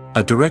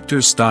 A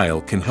director's style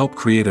can help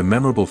create a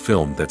memorable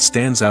film that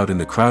stands out in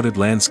the crowded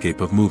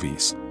landscape of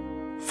movies.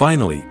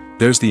 Finally,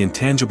 there's the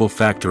intangible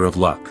factor of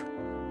luck.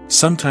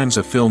 Sometimes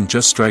a film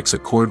just strikes a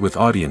chord with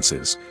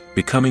audiences,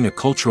 becoming a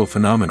cultural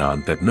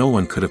phenomenon that no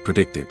one could have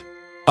predicted.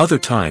 Other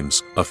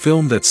times, a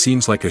film that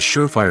seems like a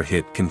surefire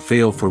hit can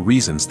fail for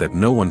reasons that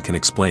no one can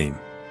explain.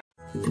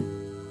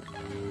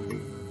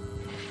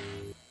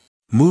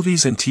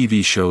 Movies and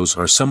TV shows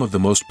are some of the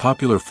most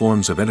popular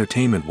forms of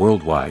entertainment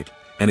worldwide,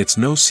 and it's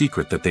no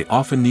secret that they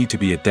often need to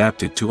be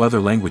adapted to other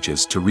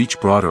languages to reach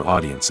broader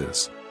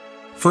audiences.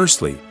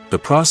 Firstly, the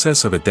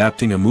process of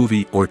adapting a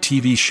movie or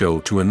TV show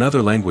to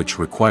another language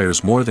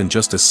requires more than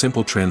just a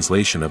simple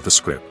translation of the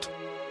script.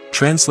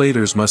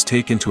 Translators must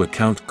take into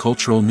account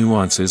cultural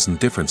nuances and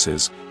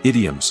differences,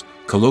 idioms,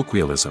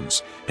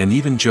 colloquialisms, and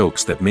even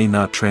jokes that may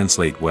not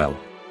translate well.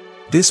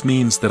 This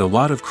means that a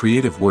lot of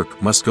creative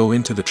work must go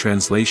into the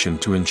translation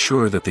to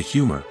ensure that the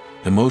humor,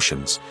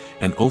 emotions,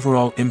 and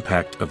overall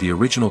impact of the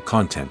original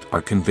content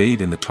are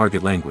conveyed in the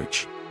target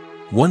language.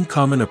 One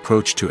common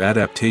approach to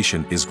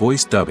adaptation is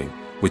voice dubbing,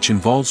 which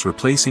involves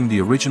replacing the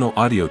original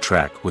audio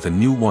track with a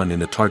new one in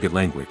the target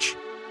language.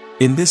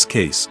 In this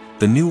case,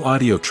 the new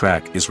audio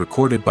track is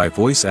recorded by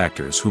voice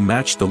actors who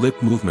match the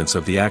lip movements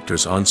of the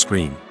actors on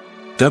screen.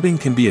 Dubbing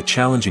can be a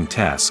challenging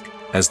task,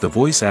 as the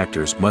voice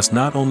actors must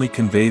not only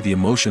convey the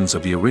emotions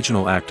of the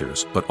original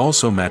actors but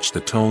also match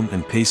the tone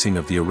and pacing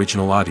of the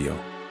original audio.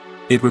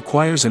 It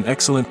requires an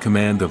excellent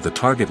command of the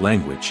target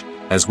language,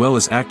 as well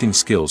as acting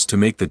skills to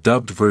make the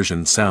dubbed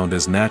version sound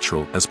as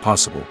natural as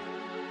possible.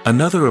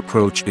 Another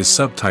approach is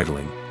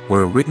subtitling,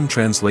 where a written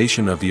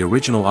translation of the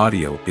original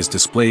audio is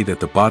displayed at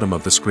the bottom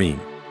of the screen.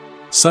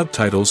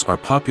 Subtitles are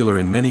popular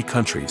in many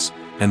countries,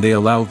 and they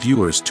allow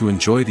viewers to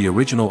enjoy the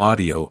original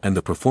audio and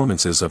the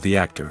performances of the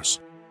actors.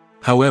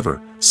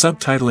 However,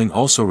 subtitling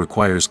also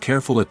requires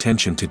careful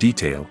attention to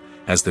detail,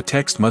 as the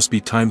text must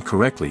be timed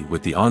correctly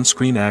with the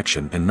on-screen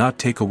action and not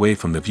take away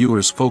from the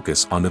viewer's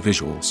focus on the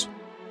visuals.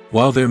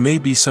 While there may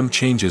be some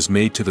changes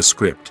made to the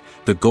script,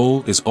 the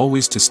goal is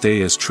always to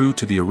stay as true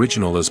to the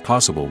original as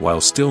possible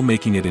while still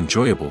making it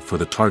enjoyable for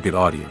the target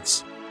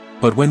audience.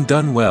 But when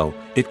done well,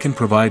 it can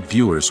provide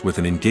viewers with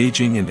an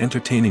engaging and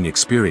entertaining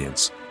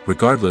experience,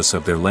 regardless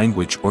of their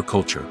language or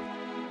culture.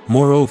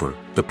 Moreover,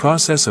 the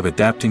process of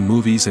adapting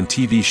movies and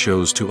TV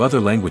shows to other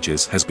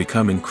languages has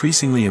become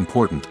increasingly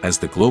important as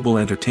the global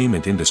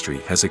entertainment industry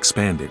has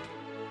expanded.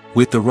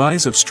 With the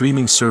rise of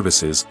streaming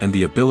services and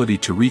the ability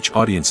to reach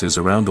audiences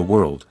around the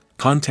world,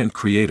 content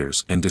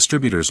creators and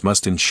distributors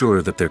must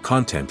ensure that their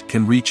content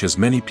can reach as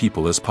many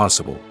people as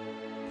possible.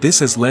 This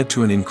has led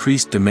to an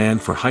increased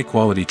demand for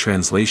high-quality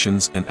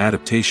translations and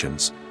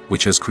adaptations,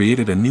 which has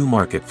created a new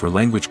market for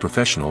language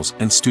professionals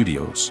and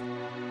studios.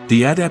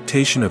 The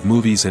adaptation of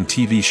movies and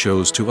TV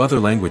shows to other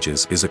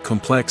languages is a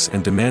complex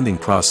and demanding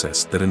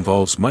process that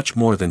involves much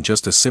more than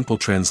just a simple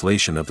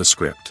translation of the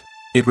script.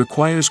 It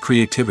requires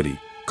creativity,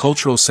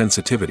 cultural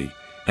sensitivity,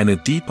 and a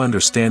deep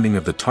understanding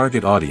of the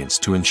target audience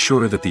to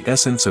ensure that the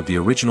essence of the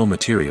original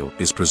material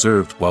is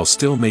preserved while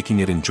still making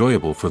it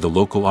enjoyable for the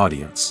local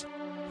audience.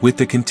 With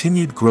the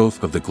continued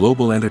growth of the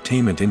global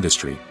entertainment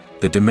industry,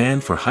 the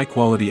demand for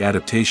high-quality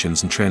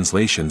adaptations and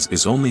translations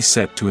is only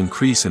set to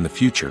increase in the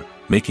future,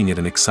 making it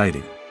an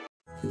exciting.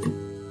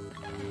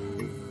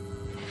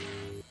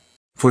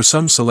 For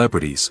some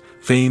celebrities,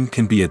 fame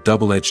can be a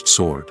double-edged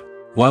sword.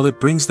 While it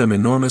brings them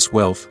enormous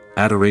wealth,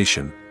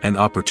 adoration, and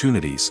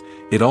opportunities,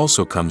 it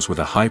also comes with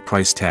a high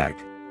price tag.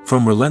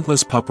 From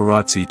relentless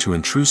paparazzi to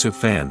intrusive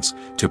fans,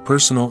 to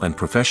personal and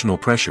professional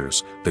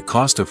pressures, the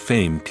cost of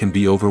fame can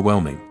be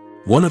overwhelming.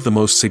 One of the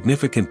most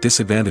significant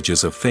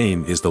disadvantages of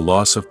fame is the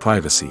loss of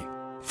privacy.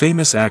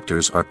 Famous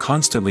actors are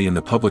constantly in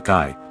the public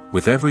eye,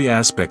 with every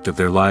aspect of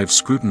their lives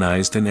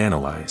scrutinized and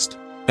analyzed.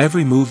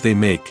 Every move they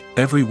make,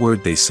 every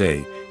word they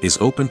say, is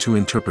open to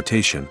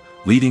interpretation,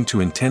 leading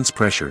to intense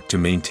pressure to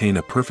maintain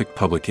a perfect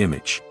public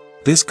image.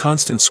 This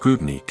constant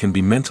scrutiny can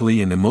be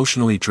mentally and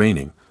emotionally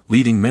draining,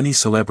 leading many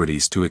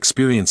celebrities to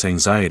experience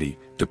anxiety,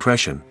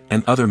 depression,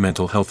 and other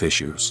mental health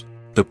issues.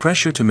 The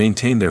pressure to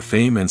maintain their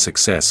fame and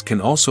success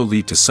can also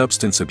lead to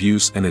substance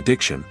abuse and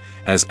addiction,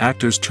 as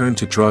actors turn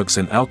to drugs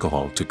and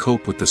alcohol to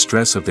cope with the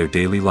stress of their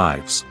daily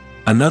lives.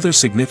 Another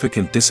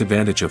significant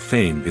disadvantage of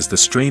fame is the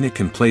strain it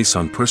can place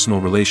on personal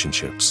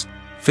relationships.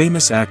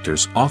 Famous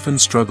actors often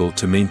struggle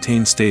to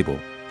maintain stable,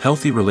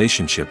 healthy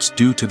relationships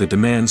due to the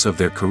demands of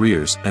their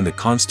careers and the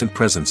constant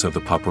presence of the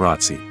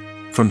paparazzi.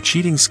 From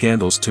cheating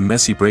scandals to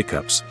messy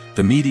breakups,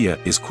 the media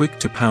is quick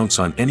to pounce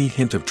on any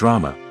hint of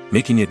drama,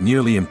 making it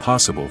nearly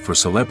impossible for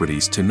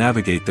celebrities to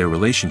navigate their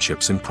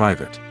relationships in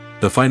private.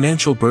 The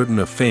financial burden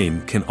of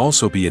fame can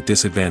also be a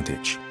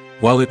disadvantage.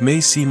 While it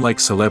may seem like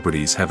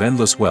celebrities have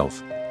endless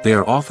wealth, they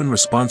are often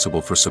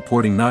responsible for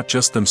supporting not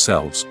just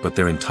themselves but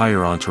their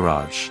entire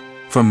entourage.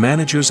 From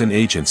managers and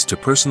agents to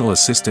personal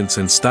assistants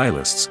and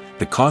stylists,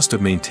 the cost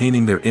of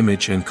maintaining their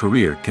image and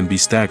career can be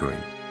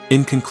staggering.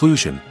 In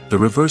conclusion, the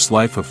reverse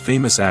life of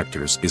famous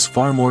actors is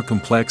far more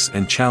complex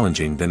and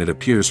challenging than it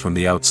appears from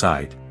the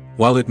outside.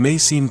 While it may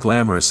seem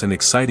glamorous and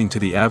exciting to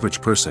the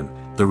average person,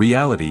 the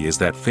reality is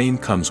that fame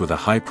comes with a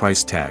high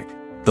price tag.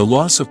 The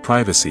loss of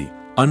privacy,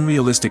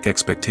 unrealistic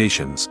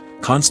expectations,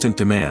 constant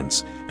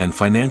demands, and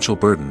financial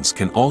burdens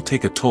can all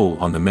take a toll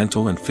on the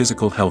mental and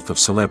physical health of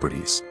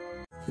celebrities.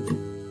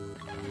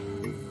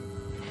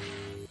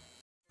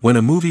 When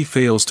a movie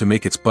fails to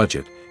make its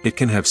budget, it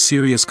can have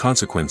serious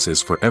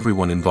consequences for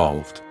everyone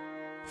involved.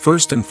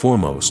 First and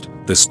foremost,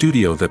 the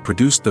studio that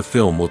produced the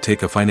film will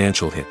take a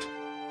financial hit.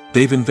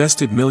 They've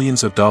invested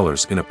millions of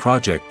dollars in a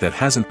project that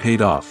hasn't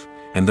paid off,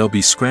 and they'll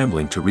be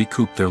scrambling to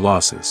recoup their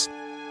losses.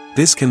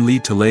 This can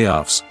lead to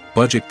layoffs,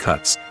 budget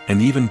cuts,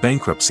 and even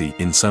bankruptcy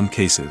in some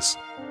cases.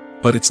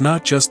 But it's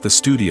not just the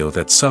studio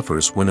that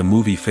suffers when a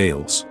movie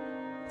fails.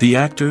 The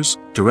actors,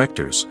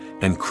 directors,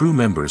 and crew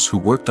members who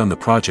worked on the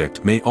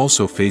project may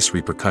also face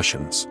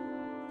repercussions.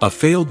 A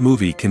failed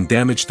movie can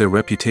damage their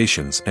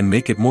reputations and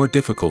make it more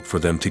difficult for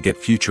them to get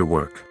future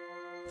work.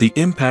 The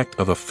impact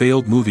of a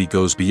failed movie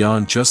goes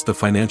beyond just the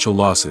financial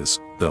losses,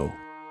 though.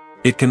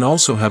 It can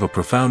also have a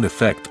profound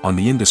effect on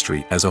the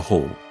industry as a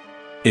whole.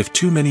 If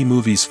too many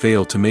movies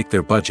fail to make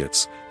their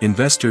budgets,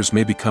 investors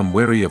may become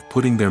wary of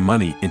putting their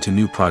money into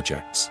new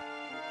projects.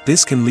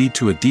 This can lead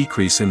to a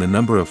decrease in the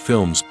number of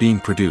films being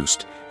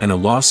produced, and a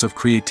loss of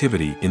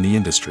creativity in the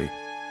industry.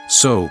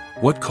 So,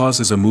 what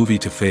causes a movie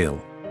to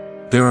fail?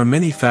 There are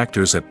many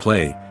factors at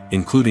play,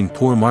 including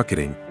poor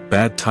marketing,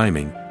 bad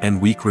timing,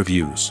 and weak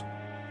reviews.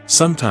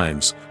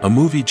 Sometimes, a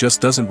movie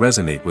just doesn't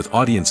resonate with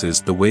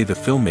audiences the way the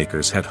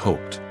filmmakers had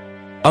hoped.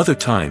 Other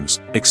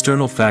times,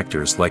 external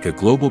factors like a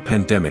global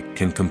pandemic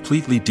can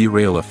completely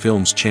derail a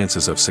film's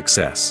chances of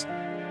success.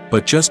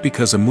 But just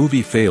because a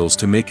movie fails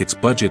to make its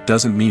budget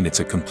doesn't mean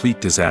it's a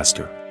complete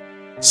disaster.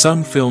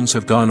 Some films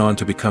have gone on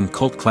to become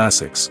cult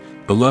classics,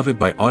 beloved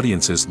by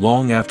audiences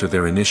long after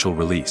their initial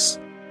release.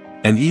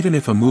 And even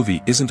if a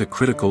movie isn't a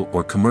critical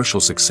or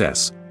commercial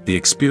success, the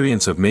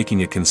experience of making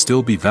it can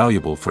still be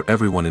valuable for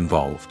everyone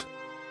involved.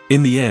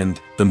 In the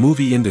end, the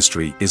movie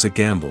industry is a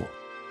gamble.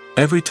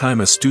 Every time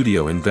a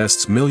studio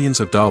invests millions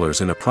of dollars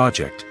in a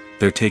project,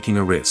 they're taking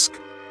a risk.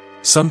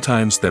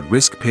 Sometimes that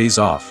risk pays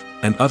off,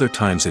 and other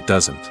times it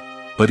doesn't.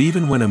 But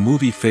even when a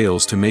movie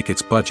fails to make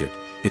its budget,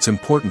 it's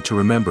important to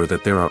remember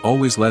that there are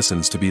always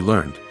lessons to be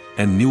learned,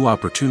 and new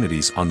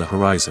opportunities on the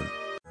horizon.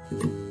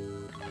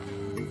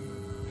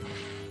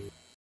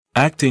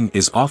 Acting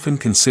is often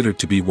considered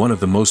to be one of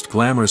the most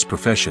glamorous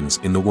professions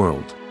in the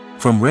world.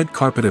 From red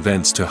carpet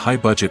events to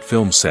high-budget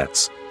film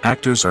sets,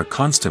 actors are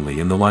constantly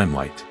in the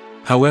limelight.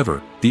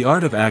 However, the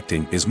art of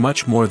acting is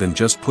much more than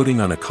just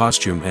putting on a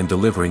costume and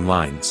delivering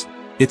lines.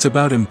 It's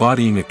about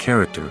embodying a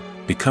character,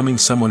 becoming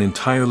someone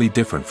entirely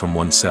different from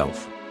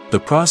oneself. The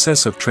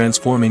process of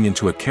transforming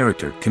into a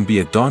character can be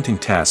a daunting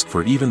task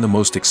for even the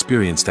most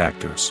experienced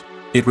actors.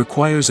 It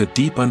requires a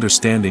deep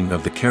understanding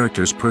of the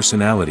character's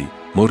personality,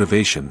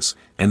 motivations,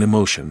 and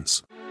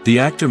emotions. The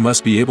actor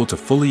must be able to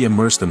fully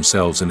immerse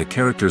themselves in the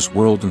character's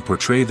world and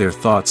portray their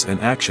thoughts and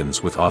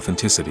actions with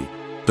authenticity.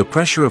 The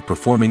pressure of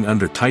performing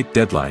under tight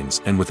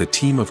deadlines and with a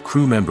team of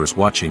crew members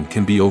watching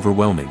can be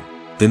overwhelming.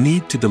 The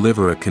need to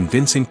deliver a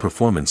convincing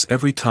performance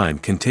every time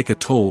can take a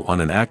toll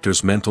on an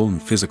actor's mental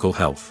and physical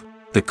health.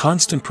 The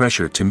constant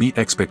pressure to meet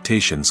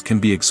expectations can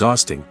be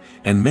exhausting,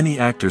 and many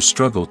actors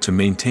struggle to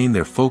maintain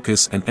their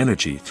focus and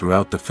energy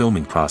throughout the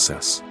filming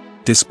process.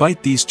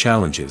 Despite these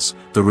challenges,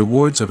 the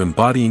rewards of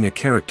embodying a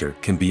character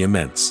can be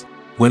immense.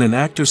 When an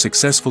actor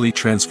successfully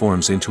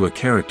transforms into a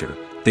character,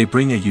 they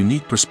bring a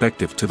unique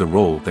perspective to the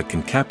role that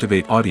can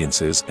captivate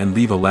audiences and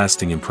leave a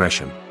lasting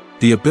impression.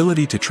 The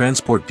ability to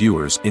transport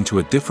viewers into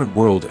a different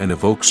world and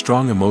evoke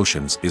strong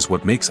emotions is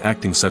what makes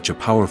acting such a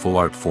powerful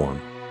art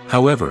form.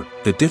 However,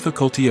 the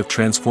difficulty of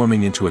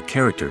transforming into a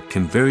character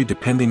can vary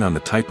depending on the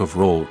type of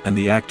role and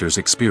the actor's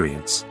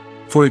experience.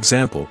 For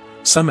example,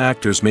 some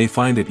actors may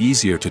find it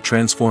easier to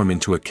transform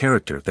into a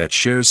character that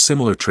shares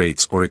similar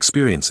traits or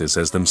experiences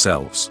as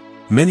themselves.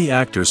 Many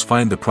actors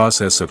find the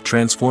process of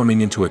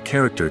transforming into a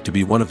character to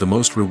be one of the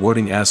most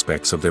rewarding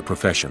aspects of their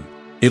profession.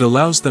 It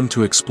allows them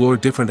to explore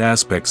different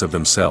aspects of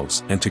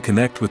themselves and to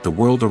connect with the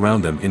world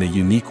around them in a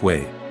unique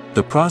way.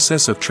 The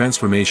process of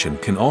transformation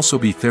can also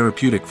be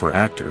therapeutic for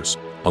actors,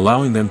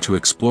 allowing them to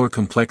explore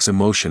complex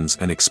emotions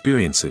and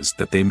experiences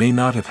that they may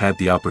not have had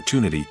the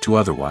opportunity to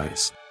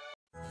otherwise.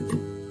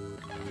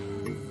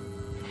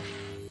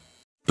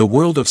 The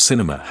world of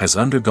cinema has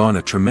undergone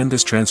a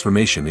tremendous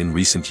transformation in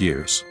recent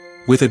years.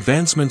 With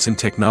advancements in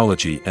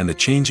technology and the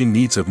changing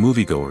needs of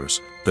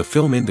moviegoers, the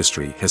film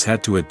industry has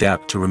had to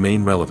adapt to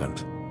remain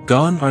relevant.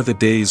 Gone are the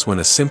days when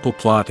a simple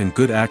plot and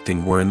good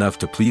acting were enough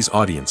to please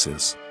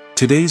audiences.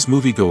 Today's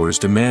moviegoers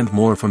demand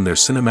more from their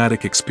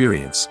cinematic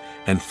experience,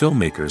 and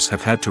filmmakers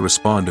have had to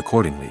respond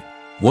accordingly.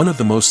 One of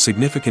the most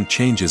significant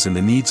changes in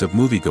the needs of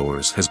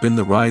moviegoers has been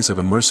the rise of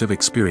immersive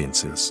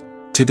experiences.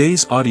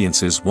 Today's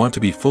audiences want to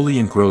be fully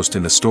engrossed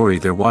in the story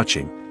they're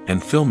watching,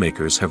 and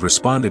filmmakers have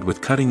responded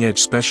with cutting-edge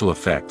special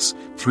effects,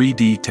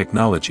 3D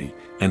technology,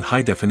 and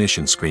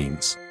high-definition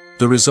screens.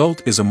 The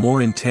result is a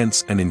more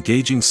intense and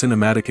engaging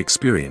cinematic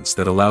experience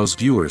that allows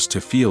viewers to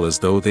feel as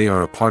though they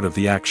are a part of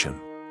the action.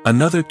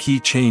 Another key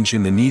change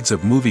in the needs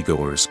of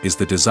moviegoers is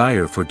the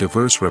desire for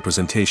diverse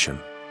representation.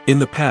 In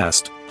the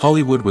past,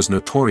 Hollywood was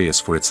notorious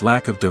for its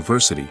lack of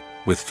diversity,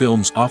 with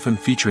films often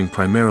featuring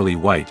primarily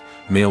white,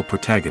 male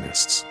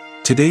protagonists.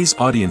 Today's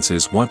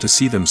audiences want to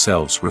see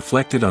themselves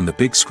reflected on the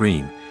big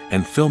screen,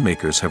 and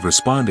filmmakers have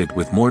responded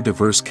with more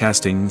diverse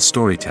casting and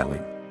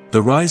storytelling.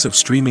 The rise of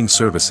streaming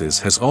services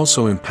has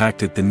also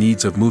impacted the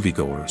needs of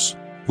moviegoers.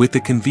 With the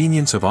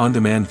convenience of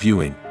on-demand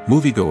viewing,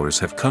 moviegoers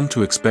have come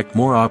to expect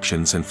more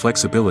options and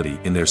flexibility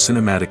in their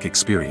cinematic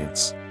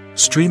experience.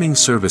 Streaming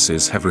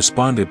services have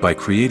responded by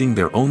creating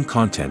their own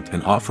content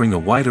and offering a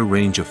wider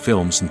range of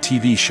films and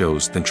TV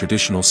shows than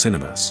traditional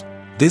cinemas.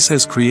 This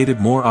has created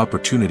more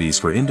opportunities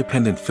for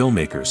independent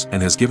filmmakers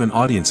and has given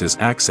audiences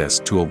access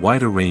to a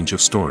wider range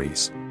of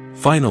stories.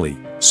 Finally,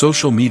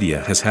 social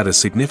media has had a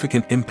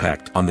significant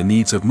impact on the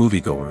needs of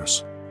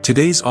moviegoers.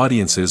 Today's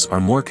audiences are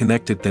more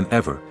connected than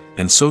ever,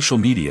 and social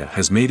media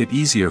has made it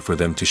easier for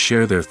them to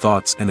share their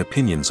thoughts and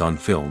opinions on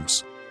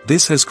films.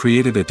 This has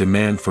created a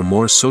demand for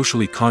more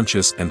socially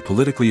conscious and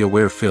politically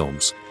aware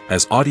films,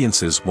 as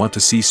audiences want to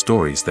see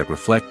stories that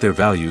reflect their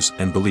values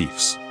and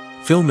beliefs.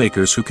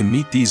 Filmmakers who can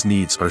meet these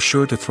needs are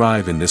sure to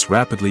thrive in this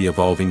rapidly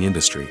evolving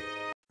industry.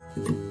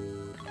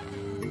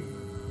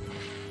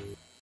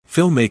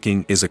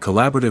 Filmmaking is a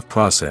collaborative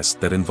process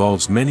that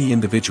involves many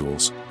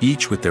individuals,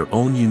 each with their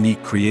own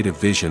unique creative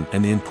vision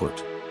and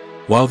input.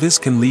 While this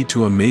can lead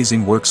to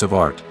amazing works of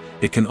art,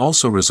 it can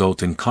also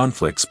result in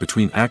conflicts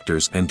between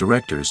actors and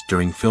directors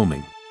during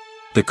filming.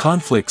 The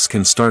conflicts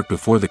can start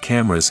before the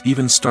cameras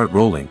even start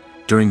rolling,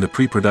 during the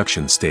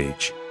pre-production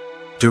stage.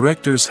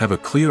 Directors have a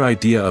clear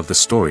idea of the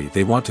story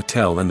they want to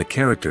tell and the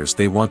characters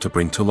they want to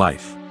bring to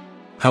life.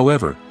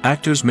 However,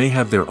 actors may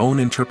have their own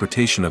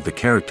interpretation of the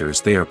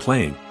characters they are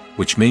playing,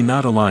 which may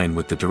not align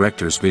with the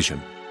director's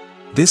vision.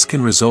 This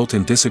can result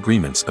in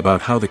disagreements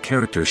about how the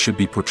character should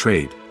be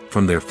portrayed,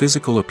 from their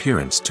physical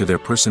appearance to their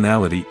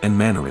personality and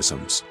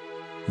mannerisms.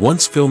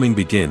 Once filming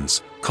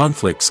begins,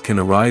 conflicts can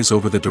arise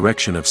over the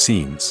direction of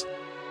scenes.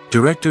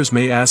 Directors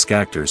may ask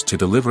actors to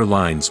deliver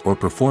lines or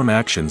perform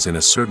actions in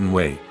a certain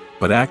way,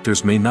 but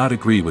actors may not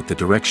agree with the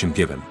direction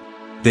given.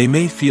 They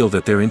may feel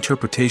that their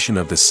interpretation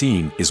of the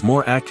scene is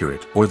more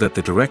accurate or that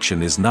the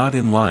direction is not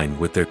in line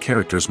with their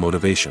character's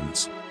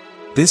motivations.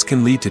 This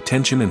can lead to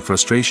tension and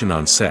frustration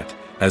on set,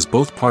 as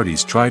both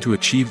parties try to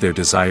achieve their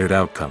desired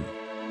outcome.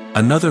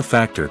 Another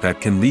factor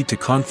that can lead to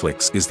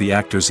conflicts is the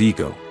actor's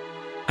ego.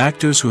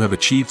 Actors who have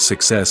achieved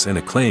success and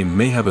acclaim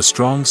may have a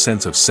strong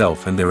sense of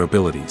self and their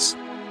abilities.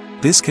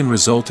 This can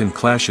result in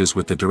clashes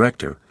with the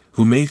director,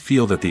 who may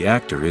feel that the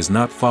actor is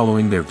not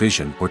following their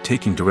vision or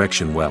taking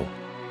direction well.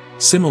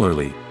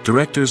 Similarly,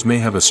 directors may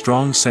have a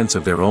strong sense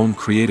of their own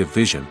creative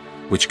vision,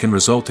 which can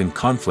result in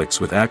conflicts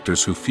with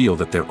actors who feel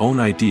that their own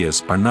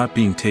ideas are not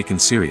being taken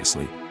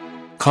seriously.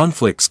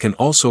 Conflicts can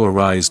also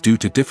arise due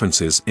to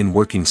differences in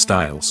working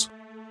styles.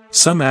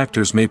 Some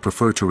actors may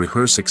prefer to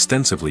rehearse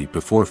extensively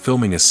before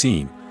filming a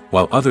scene,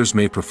 while others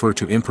may prefer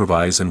to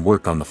improvise and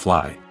work on the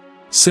fly.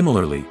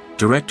 Similarly,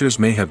 directors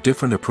may have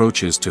different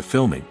approaches to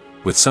filming,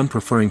 with some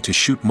preferring to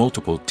shoot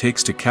multiple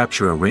takes to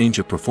capture a range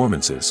of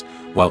performances,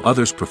 while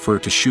others prefer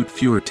to shoot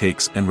fewer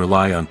takes and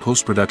rely on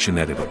post-production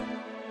editing.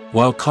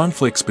 While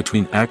conflicts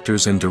between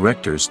actors and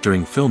directors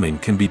during filming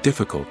can be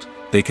difficult,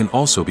 they can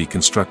also be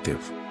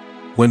constructive.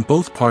 When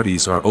both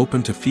parties are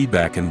open to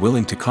feedback and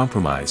willing to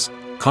compromise,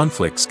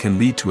 conflicts can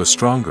lead to a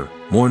stronger,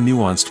 more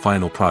nuanced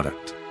final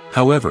product.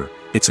 However,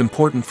 it's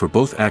important for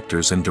both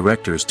actors and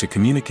directors to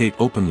communicate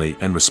openly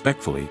and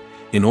respectfully,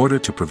 in order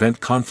to prevent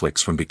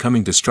conflicts from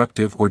becoming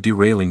destructive or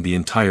derailing the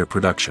entire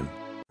production.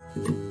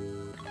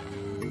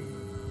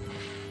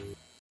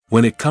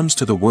 When it comes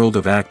to the world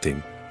of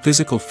acting,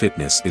 physical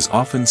fitness is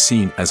often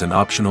seen as an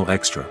optional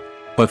extra.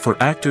 But for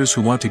actors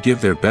who want to give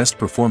their best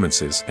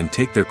performances and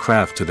take their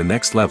craft to the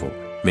next level,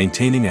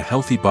 maintaining a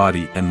healthy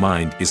body and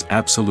mind is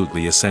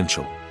absolutely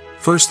essential.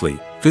 Firstly,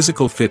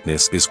 physical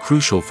fitness is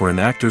crucial for an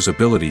actor's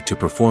ability to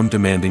perform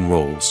demanding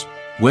roles.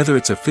 Whether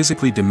it's a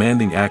physically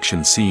demanding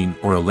action scene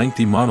or a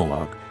lengthy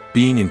monologue,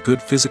 being in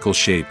good physical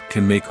shape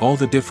can make all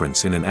the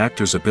difference in an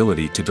actor's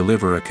ability to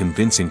deliver a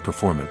convincing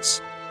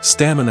performance.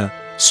 Stamina,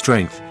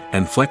 strength,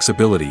 and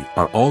flexibility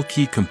are all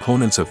key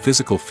components of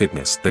physical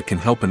fitness that can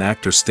help an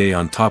actor stay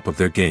on top of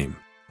their game.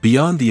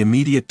 Beyond the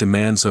immediate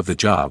demands of the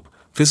job,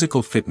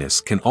 physical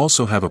fitness can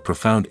also have a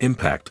profound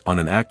impact on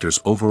an actor's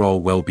overall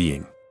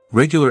well-being.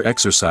 Regular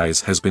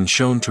exercise has been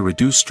shown to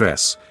reduce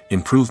stress,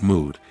 improve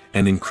mood,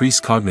 and increase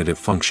cognitive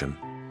function.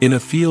 In a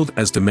field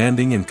as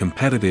demanding and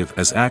competitive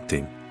as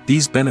acting,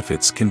 these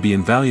benefits can be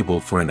invaluable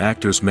for an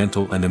actor's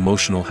mental and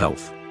emotional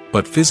health.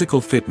 But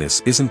physical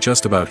fitness isn't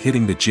just about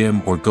hitting the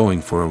gym or going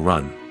for a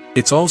run.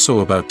 It's also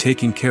about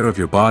taking care of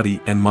your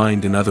body and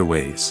mind in other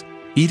ways.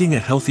 Eating a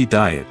healthy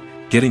diet,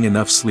 getting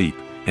enough sleep,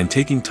 and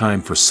taking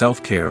time for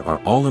self-care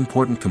are all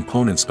important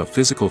components of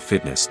physical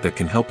fitness that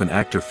can help an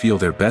actor feel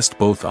their best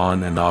both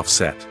on and off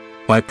set.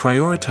 By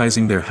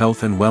prioritizing their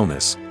health and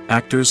wellness,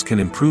 actors can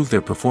improve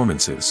their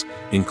performances,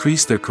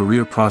 increase their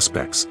career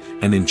prospects,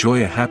 and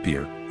enjoy a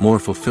happier, more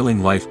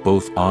fulfilling life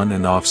both on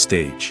and off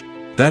stage.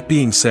 That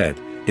being said,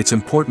 it's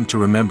important to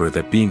remember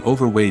that being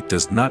overweight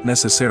does not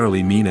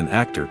necessarily mean an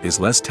actor is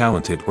less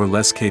talented or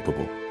less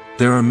capable.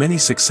 There are many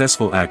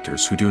successful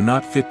actors who do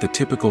not fit the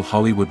typical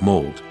Hollywood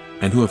mold,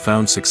 and who have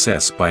found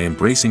success by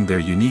embracing their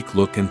unique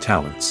look and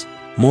talents.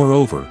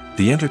 Moreover,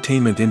 the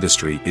entertainment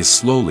industry is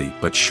slowly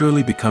but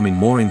surely becoming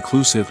more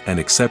inclusive and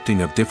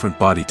accepting of different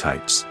body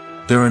types.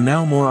 There are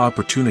now more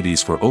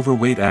opportunities for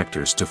overweight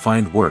actors to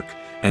find work,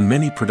 and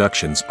many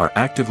productions are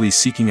actively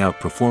seeking out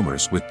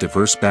performers with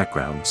diverse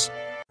backgrounds.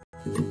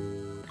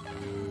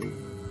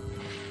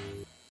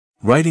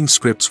 Writing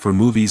scripts for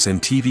movies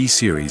and TV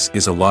series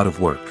is a lot of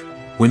work.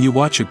 When you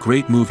watch a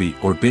great movie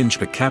or binge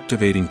a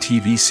captivating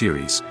TV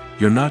series,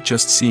 you're not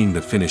just seeing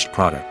the finished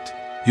product.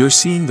 You're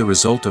seeing the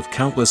result of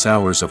countless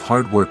hours of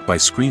hard work by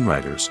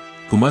screenwriters,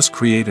 who must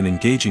create an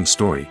engaging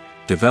story,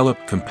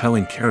 develop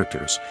compelling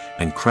characters,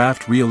 and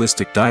craft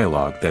realistic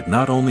dialogue that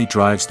not only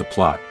drives the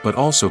plot but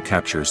also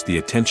captures the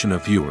attention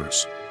of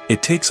viewers.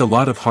 It takes a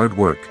lot of hard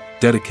work,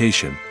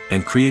 dedication,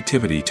 and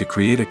creativity to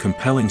create a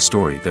compelling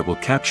story that will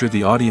capture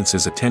the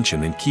audience's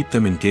attention and keep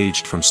them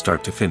engaged from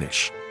start to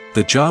finish.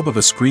 The job of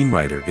a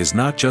screenwriter is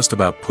not just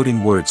about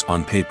putting words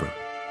on paper.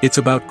 It's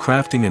about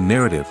crafting a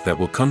narrative that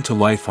will come to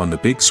life on the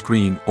big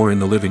screen or in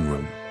the living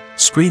room.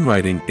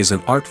 Screenwriting is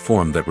an art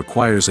form that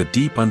requires a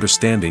deep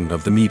understanding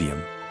of the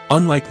medium.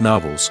 Unlike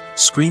novels,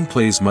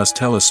 screenplays must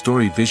tell a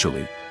story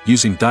visually,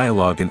 using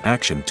dialogue and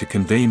action to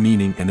convey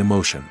meaning and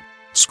emotion.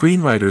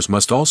 Screenwriters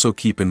must also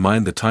keep in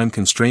mind the time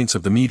constraints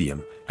of the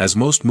medium, as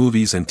most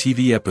movies and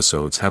TV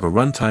episodes have a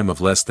runtime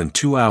of less than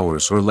 2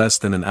 hours or less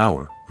than an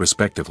hour,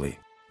 respectively.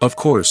 Of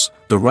course,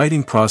 the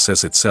writing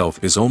process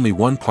itself is only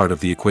one part of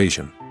the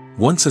equation.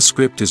 Once a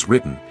script is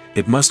written,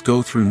 it must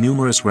go through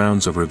numerous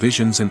rounds of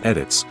revisions and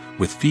edits,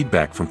 with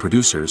feedback from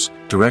producers,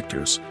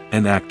 directors,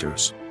 and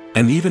actors.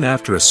 And even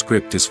after a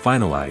script is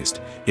finalized,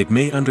 it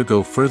may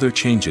undergo further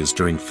changes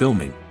during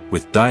filming,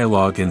 with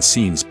dialogue and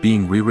scenes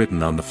being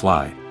rewritten on the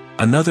fly.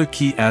 Another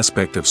key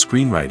aspect of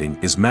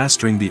screenwriting is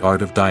mastering the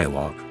art of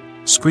dialogue.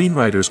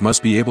 Screenwriters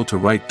must be able to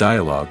write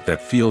dialogue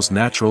that feels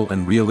natural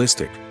and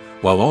realistic,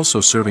 while also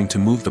serving to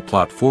move the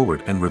plot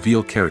forward and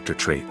reveal character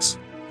traits.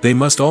 They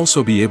must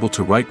also be able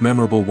to write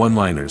memorable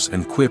one-liners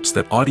and quips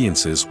that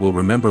audiences will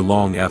remember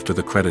long after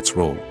the credits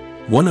roll.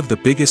 One of the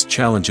biggest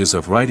challenges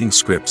of writing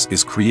scripts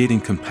is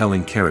creating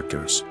compelling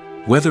characters.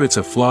 Whether it's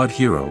a flawed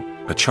hero,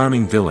 a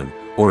charming villain,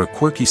 or a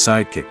quirky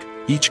sidekick,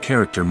 each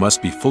character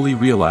must be fully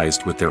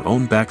realized with their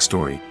own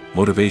backstory,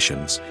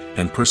 motivations,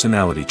 and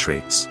personality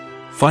traits.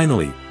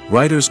 Finally,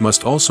 writers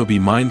must also be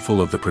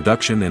mindful of the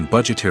production and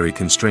budgetary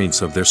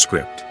constraints of their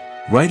script.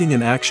 Writing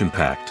an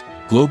action-packed,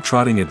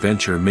 globe-trotting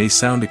adventure may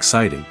sound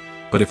exciting,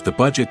 but if the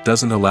budget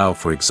doesn't allow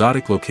for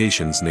exotic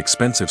locations and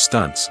expensive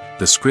stunts,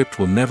 the script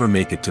will never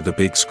make it to the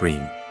big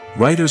screen.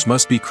 Writers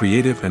must be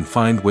creative and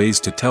find ways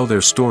to tell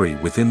their story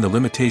within the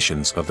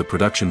limitations of the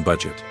production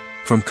budget.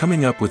 From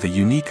coming up with a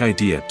unique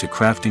idea to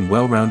crafting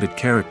well-rounded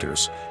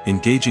characters,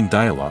 engaging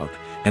dialogue,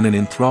 and an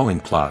enthralling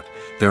plot,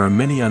 there are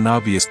many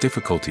unobvious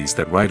difficulties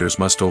that writers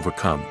must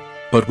overcome.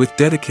 But with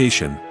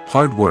dedication,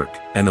 hard work,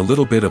 and a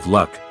little bit of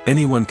luck,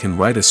 anyone can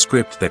write a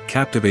script that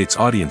captivates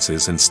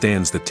audiences and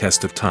stands the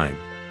test of time.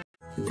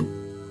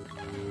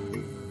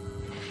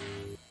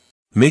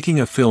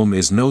 Making a film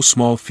is no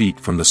small feat.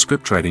 From the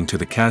scriptwriting to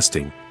the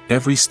casting,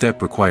 every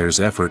step requires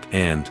effort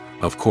and,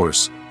 of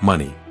course,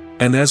 money.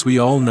 And as we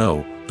all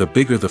know, the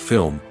bigger the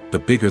film, the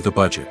bigger the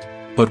budget.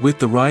 But with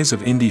the rise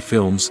of indie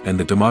films and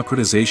the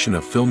democratization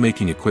of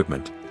filmmaking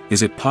equipment,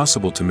 is it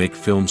possible to make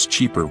films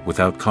cheaper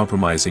without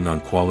compromising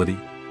on quality?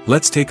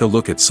 Let's take a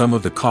look at some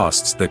of the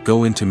costs that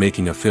go into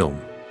making a film.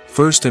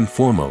 First and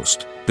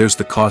foremost, there's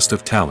the cost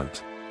of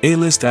talent.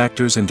 A-list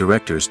actors and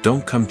directors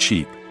don't come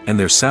cheap, and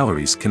their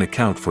salaries can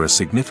account for a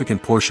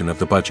significant portion of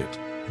the budget.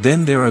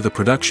 Then there are the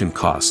production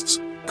costs,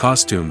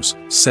 costumes,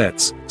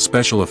 sets,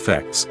 special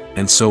effects,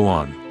 and so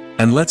on.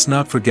 And let's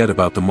not forget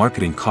about the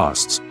marketing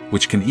costs,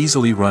 which can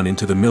easily run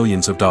into the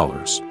millions of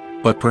dollars.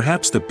 But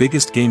perhaps the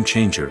biggest game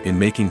changer in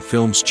making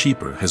films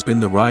cheaper has been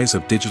the rise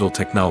of digital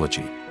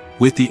technology.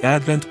 With the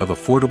advent of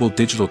affordable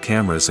digital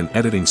cameras and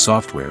editing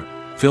software,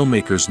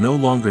 filmmakers no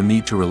longer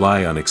need to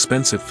rely on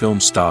expensive film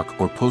stock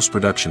or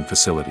post-production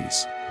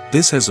facilities.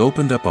 This has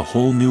opened up a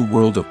whole new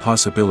world of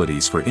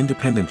possibilities for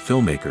independent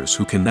filmmakers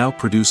who can now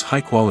produce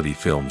high-quality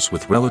films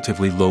with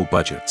relatively low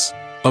budgets.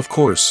 Of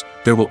course,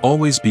 there will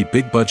always be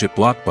big-budget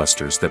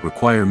blockbusters that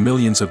require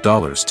millions of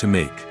dollars to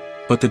make.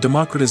 But the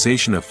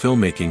democratization of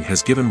filmmaking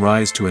has given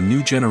rise to a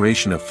new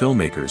generation of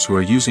filmmakers who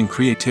are using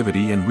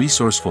creativity and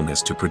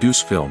resourcefulness to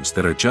produce films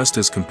that are just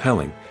as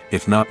compelling,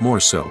 if not more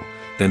so,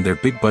 than their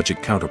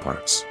big-budget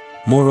counterparts.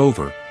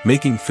 Moreover,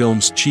 making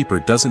films cheaper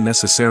doesn't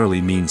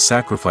necessarily mean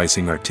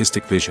sacrificing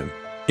artistic vision.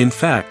 In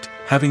fact,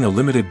 having a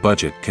limited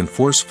budget can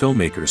force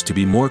filmmakers to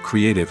be more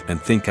creative and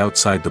think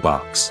outside the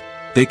box.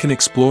 They can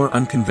explore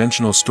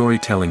unconventional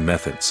storytelling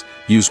methods,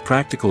 use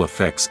practical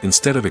effects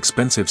instead of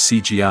expensive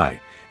CGI,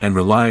 and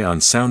rely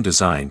on sound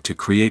design to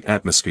create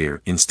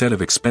atmosphere instead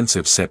of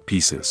expensive set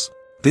pieces.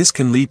 This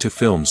can lead to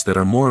films that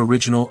are more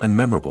original and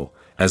memorable,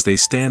 as they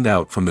stand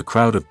out from the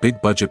crowd of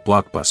big-budget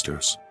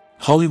blockbusters.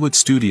 Hollywood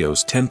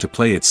studios tend to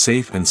play it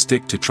safe and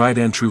stick to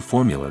tried-and-true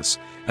formulas,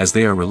 as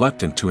they are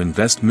reluctant to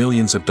invest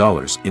millions of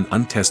dollars in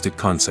untested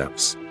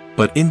concepts.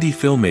 But indie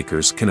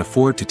filmmakers can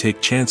afford to take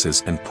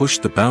chances and push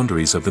the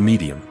boundaries of the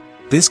medium.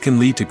 This can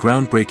lead to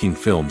groundbreaking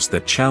films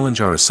that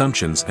challenge our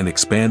assumptions and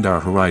expand our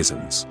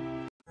horizons.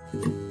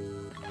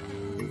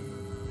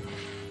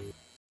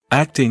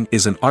 Acting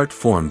is an art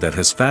form that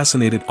has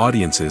fascinated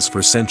audiences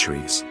for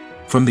centuries.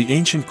 From the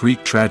ancient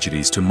Greek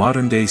tragedies to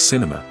modern-day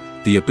cinema,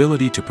 the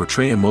ability to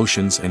portray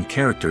emotions and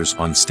characters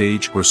on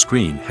stage or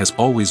screen has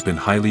always been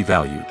highly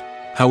valued.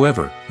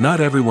 However, not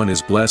everyone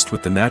is blessed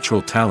with the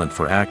natural talent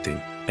for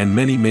acting, and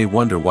many may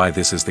wonder why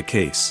this is the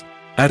case.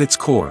 At its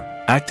core,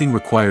 acting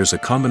requires a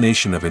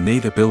combination of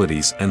innate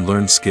abilities and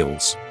learned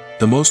skills.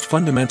 The most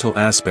fundamental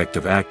aspect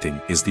of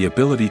acting is the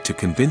ability to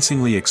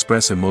convincingly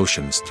express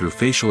emotions through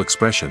facial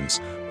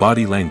expressions,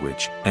 body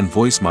language, and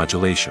voice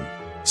modulation.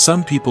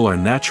 Some people are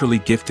naturally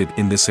gifted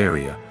in this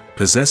area,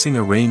 possessing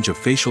a range of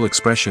facial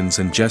expressions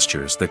and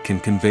gestures that can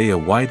convey a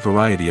wide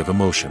variety of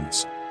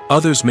emotions.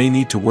 Others may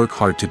need to work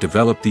hard to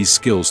develop these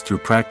skills through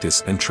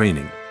practice and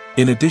training.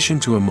 In addition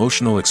to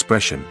emotional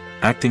expression,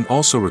 acting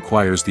also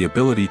requires the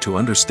ability to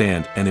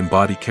understand and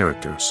embody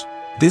characters.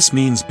 This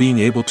means being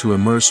able to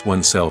immerse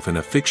oneself in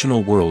a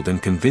fictional world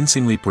and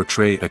convincingly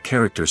portray a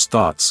character's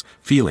thoughts,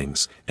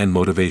 feelings, and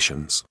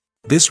motivations.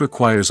 This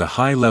requires a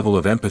high level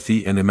of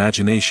empathy and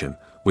imagination,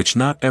 which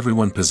not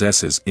everyone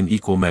possesses in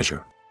equal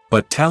measure.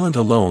 But talent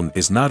alone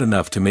is not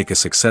enough to make a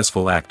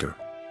successful actor.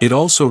 It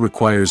also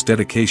requires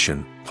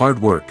dedication, hard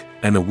work,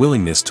 and a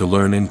willingness to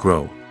learn and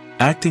grow.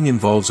 Acting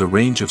involves a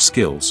range of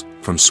skills,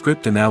 from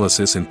script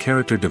analysis and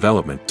character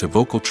development to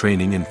vocal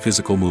training and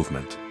physical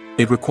movement.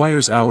 It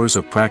requires hours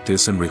of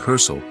practice and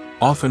rehearsal,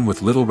 often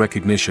with little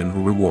recognition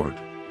or reward.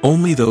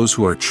 Only those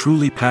who are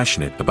truly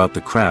passionate about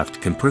the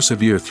craft can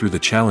persevere through the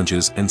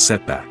challenges and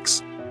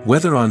setbacks.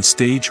 Whether on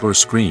stage or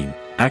screen,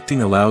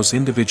 acting allows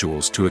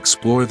individuals to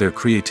explore their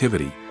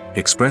creativity,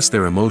 express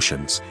their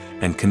emotions,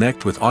 and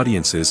connect with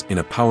audiences in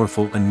a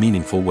powerful and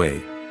meaningful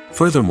way.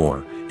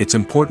 Furthermore, it's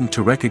important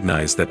to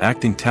recognize that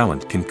acting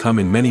talent can come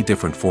in many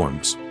different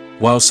forms.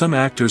 While some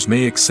actors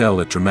may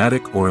excel at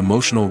dramatic or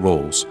emotional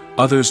roles,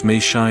 others may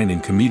shine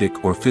in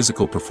comedic or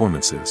physical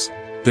performances.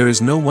 There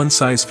is no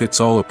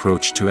one-size-fits-all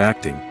approach to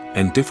acting,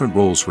 and different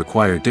roles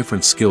require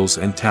different skills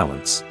and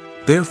talents.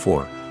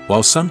 Therefore,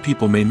 while some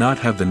people may not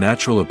have the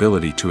natural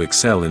ability to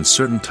excel in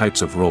certain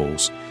types of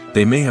roles,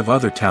 they may have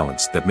other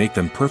talents that make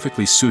them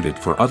perfectly suited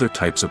for other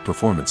types of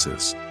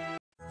performances.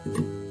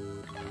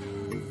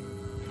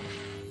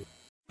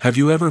 Have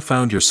you ever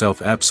found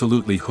yourself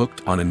absolutely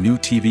hooked on a new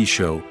TV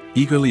show,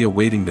 eagerly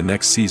awaiting the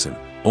next season,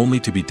 only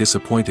to be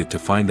disappointed to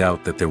find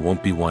out that there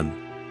won't be one?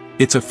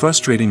 It's a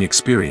frustrating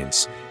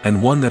experience,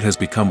 and one that has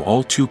become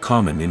all too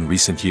common in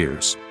recent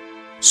years.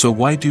 So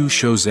why do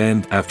shows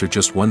end after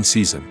just one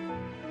season?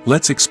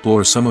 Let's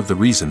explore some of the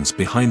reasons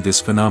behind this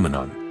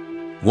phenomenon.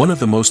 One of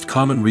the most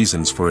common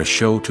reasons for a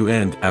show to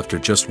end after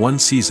just one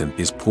season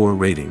is poor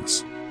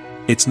ratings.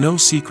 It's no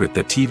secret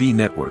that TV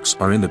networks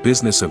are in the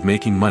business of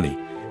making money,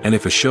 and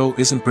if a show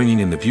isn't bringing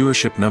in the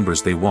viewership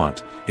numbers they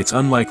want, it's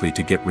unlikely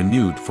to get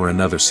renewed for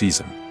another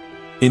season.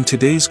 In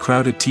today's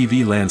crowded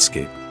TV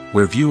landscape,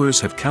 where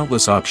viewers have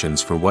countless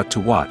options for what to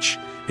watch,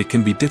 it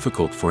can be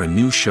difficult for a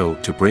new show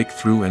to break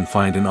through and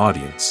find an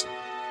audience.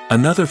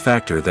 Another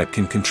factor that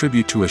can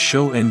contribute to a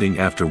show ending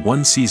after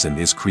one season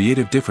is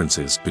creative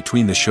differences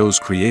between the show's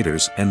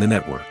creators and the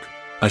network.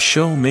 A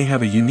show may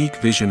have a unique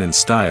vision and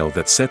style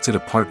that sets it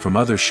apart from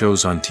other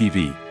shows on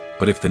TV,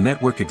 but if the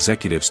network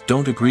executives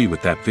don't agree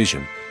with that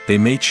vision, they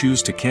may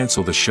choose to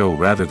cancel the show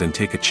rather than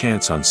take a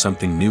chance on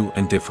something new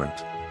and different.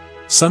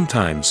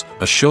 Sometimes,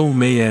 a show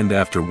may end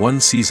after one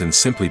season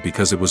simply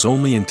because it was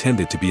only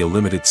intended to be a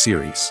limited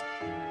series.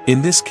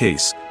 In this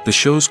case, the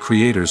show's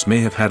creators may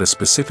have had a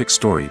specific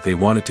story they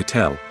wanted to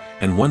tell,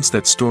 and once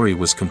that story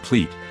was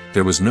complete,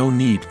 there was no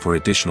need for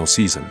additional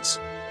seasons.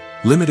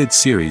 Limited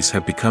series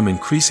have become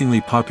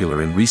increasingly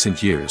popular in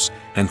recent years,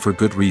 and for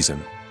good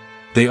reason.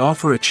 They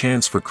offer a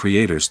chance for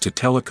creators to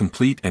tell a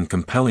complete and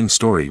compelling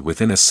story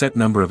within a set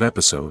number of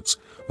episodes,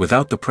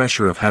 without the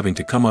pressure of having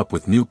to come up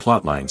with new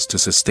plotlines to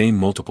sustain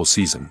multiple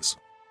seasons.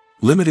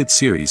 Limited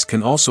series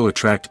can also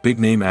attract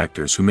big-name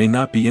actors who may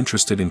not be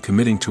interested in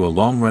committing to a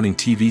long-running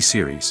TV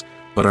series,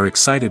 but are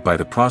excited by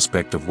the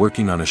prospect of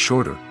working on a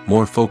shorter,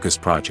 more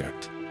focused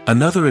project.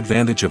 Another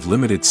advantage of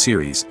limited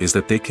series is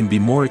that they can be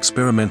more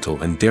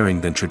experimental and daring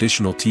than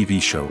traditional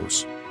TV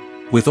shows.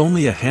 With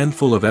only a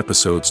handful of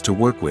episodes to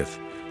work with,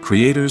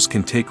 creators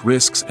can take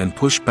risks and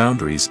push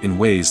boundaries in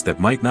ways that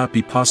might not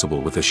be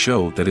possible with a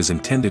show that is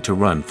intended to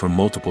run for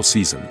multiple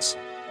seasons.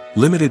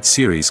 Limited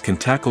series can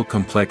tackle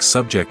complex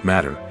subject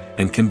matter,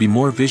 and can be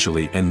more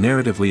visually and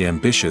narratively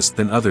ambitious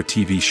than other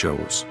TV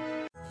shows.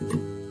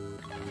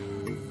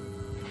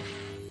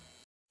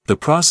 The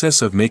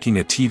process of making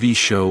a TV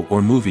show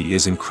or movie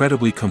is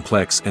incredibly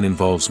complex and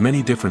involves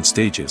many different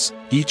stages,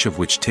 each of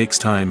which takes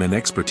time and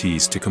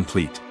expertise to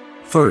complete.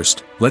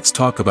 First, let's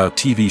talk about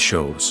TV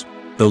shows.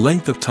 The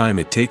length of time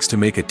it takes to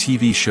make a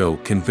TV show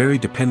can vary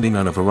depending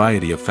on a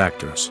variety of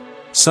factors.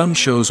 Some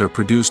shows are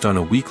produced on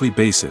a weekly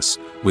basis,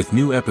 with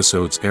new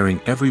episodes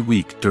airing every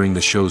week during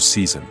the show's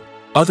season.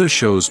 Other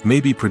shows may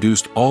be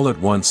produced all at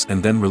once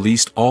and then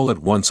released all at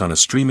once on a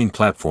streaming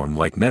platform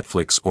like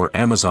Netflix or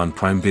Amazon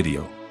Prime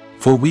Video.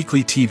 For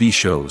weekly TV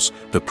shows,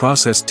 the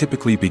process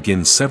typically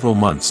begins several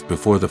months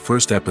before the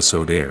first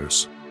episode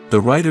airs.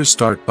 The writers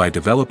start by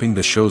developing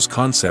the show's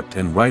concept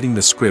and writing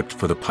the script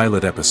for the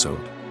pilot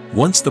episode.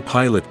 Once the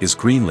pilot is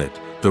greenlit,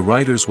 the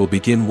writers will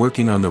begin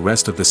working on the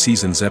rest of the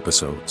season's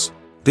episodes.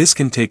 This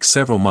can take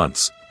several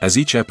months, as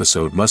each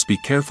episode must be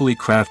carefully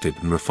crafted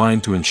and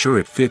refined to ensure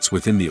it fits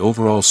within the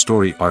overall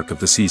story arc of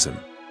the season.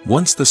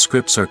 Once the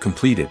scripts are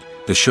completed,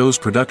 the show's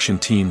production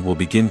team will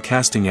begin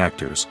casting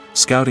actors,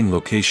 scouting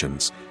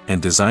locations, and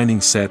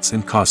designing sets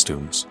and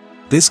costumes.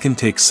 This can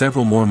take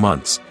several more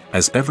months,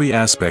 as every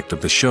aspect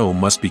of the show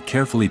must be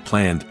carefully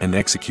planned and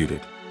executed.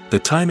 The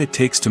time it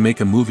takes to make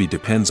a movie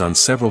depends on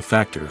several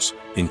factors,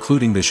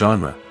 including the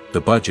genre,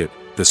 the budget,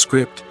 the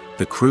script,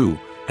 the crew,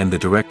 and the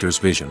director's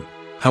vision.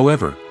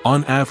 However,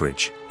 on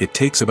average, it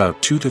takes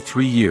about 2 to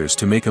 3 years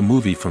to make a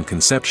movie from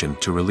conception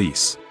to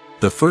release.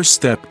 The first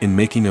step in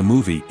making a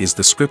movie is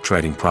the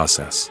scriptwriting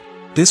process.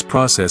 This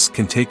process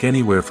can take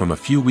anywhere from a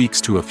few weeks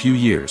to a few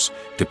years,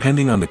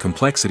 depending on the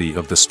complexity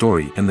of the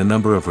story and the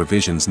number of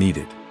revisions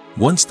needed.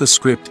 Once the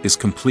script is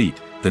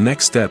complete, the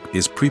next step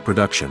is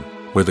pre-production,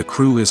 where the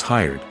crew is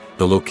hired,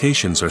 the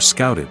locations are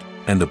scouted,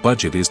 and the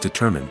budget is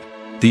determined.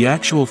 The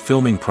actual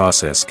filming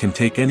process can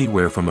take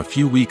anywhere from a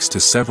few weeks to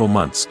several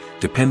months,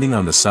 depending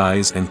on the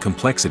size and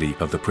complexity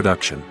of the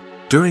production.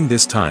 During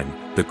this time,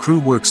 the crew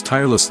works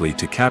tirelessly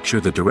to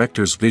capture the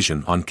director's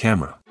vision on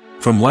camera.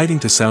 From lighting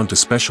to sound to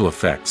special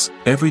effects,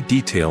 every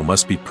detail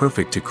must be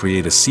perfect to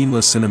create a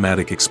seamless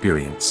cinematic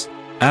experience.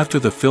 After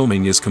the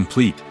filming is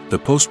complete, the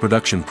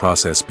post-production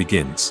process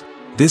begins.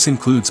 This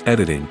includes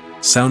editing,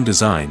 sound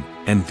design,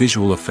 and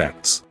visual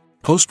effects.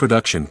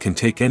 Post-production can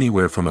take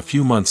anywhere from a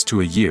few months to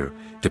a year,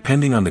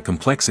 depending on the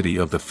complexity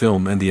of the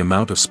film and the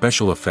amount of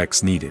special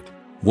effects needed.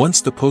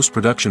 Once the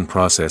post-production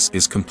process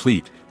is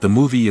complete, the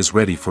movie is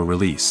ready for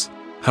release.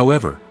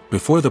 However,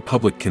 before the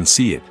public can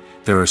see it,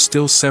 there are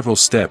still several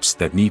steps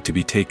that need to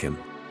be taken.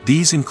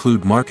 These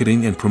include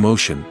marketing and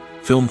promotion,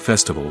 film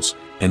festivals,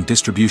 and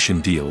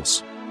distribution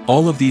deals.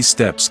 All of these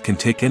steps can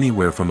take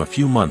anywhere from a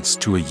few months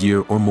to a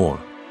year or more.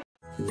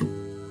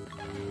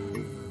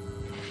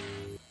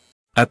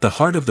 At the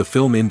heart of the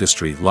film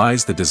industry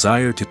lies the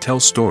desire to tell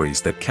stories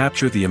that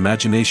capture the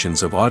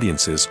imaginations of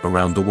audiences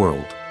around the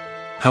world.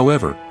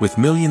 However, with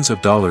millions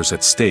of dollars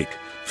at stake,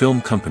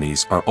 film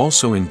companies are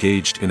also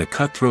engaged in a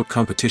cutthroat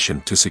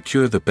competition to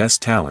secure the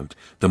best talent,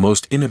 the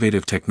most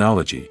innovative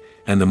technology,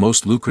 and the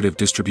most lucrative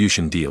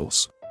distribution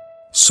deals.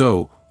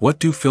 So, what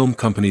do film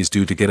companies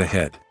do to get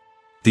ahead?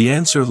 The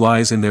answer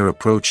lies in their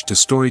approach to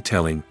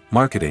storytelling,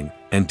 marketing,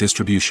 and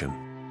distribution.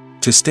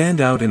 To stand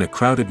out in a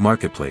crowded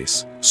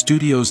marketplace,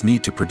 studios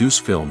need to produce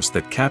films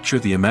that capture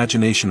the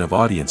imagination of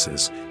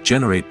audiences,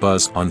 generate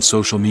buzz on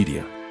social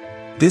media.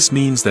 This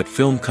means that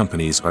film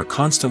companies are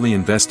constantly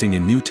investing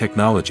in new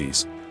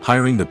technologies,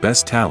 hiring the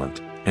best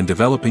talent, and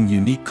developing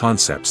unique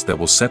concepts that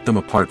will set them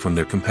apart from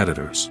their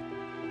competitors.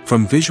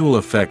 From visual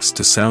effects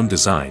to sound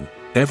design,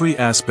 every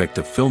aspect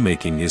of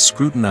filmmaking is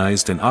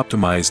scrutinized and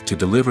optimized to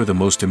deliver the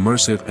most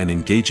immersive and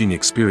engaging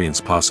experience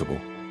possible.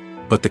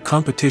 But the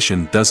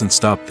competition doesn't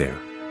stop there.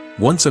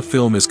 Once a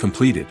film is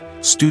completed,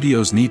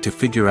 studios need to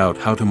figure out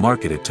how to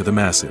market it to the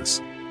masses.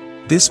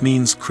 This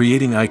means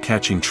creating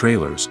eye-catching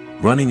trailers,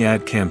 running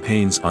ad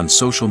campaigns on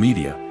social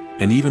media,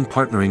 and even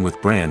partnering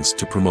with brands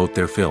to promote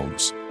their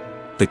films.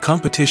 The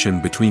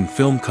competition between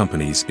film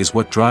companies is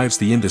what drives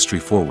the industry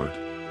forward.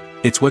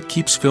 It's what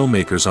keeps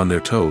filmmakers on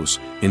their toes,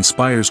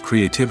 inspires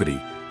creativity,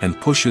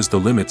 and pushes the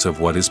limits of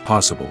what is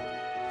possible.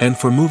 And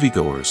for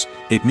moviegoers,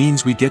 it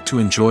means we get to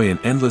enjoy an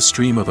endless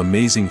stream of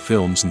amazing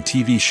films and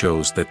TV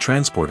shows that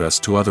transport us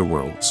to other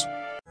worlds.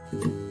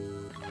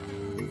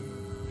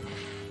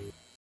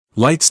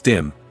 Lights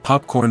dim,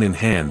 popcorn in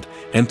hand,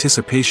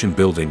 anticipation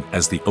building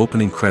as the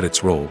opening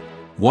credits roll.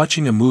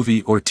 Watching a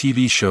movie or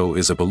TV show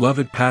is a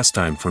beloved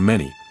pastime for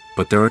many,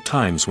 but there are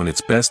times when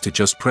it's best to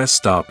just press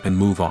stop and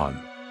move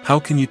on. How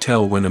can you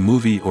tell when a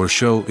movie or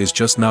show is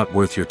just not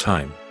worth your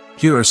time?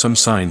 Here are some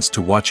signs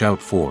to watch out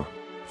for.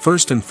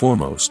 First and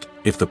foremost,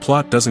 if the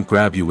plot doesn't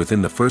grab you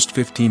within the first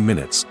 15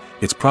 minutes,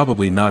 it's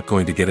probably not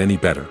going to get any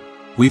better.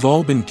 We've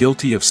all been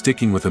guilty of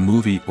sticking with a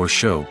movie or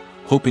show,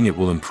 hoping it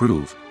will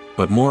improve,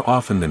 but more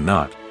often than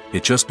not,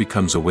 it just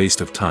becomes a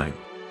waste of time.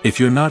 If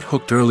you're not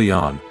hooked early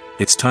on,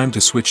 it's time to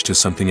switch to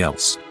something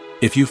else.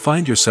 If you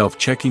find yourself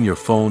checking your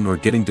phone or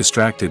getting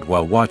distracted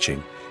while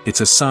watching, it's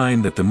a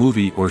sign that the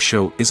movie or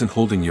show isn't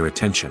holding your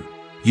attention.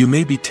 You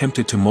may be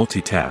tempted to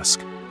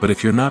multitask, but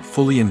if you're not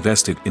fully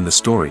invested in the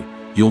story,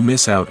 you'll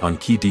miss out on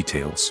key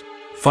details.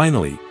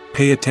 Finally,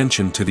 pay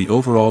attention to the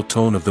overall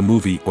tone of the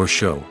movie or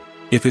show.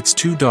 If it's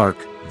too dark,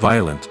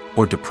 violent,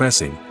 or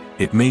depressing,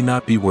 it may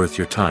not be worth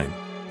your time.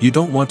 You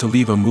don't want to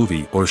leave a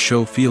movie or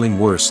show feeling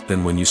worse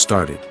than when you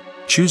started.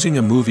 Choosing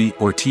a movie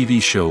or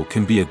TV show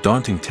can be a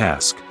daunting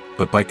task,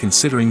 but by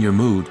considering your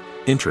mood,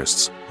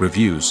 interests,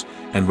 reviews,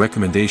 and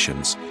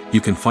recommendations,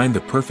 you can find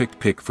the perfect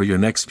pick for your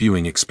next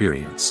viewing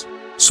experience.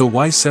 So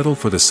why settle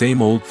for the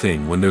same old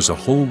thing when there's a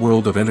whole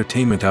world of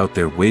entertainment out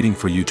there waiting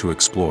for you to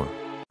explore?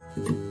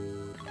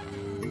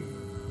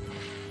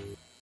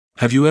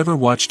 Have you ever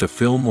watched a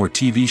film or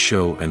TV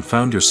show and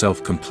found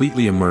yourself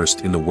completely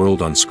immersed in the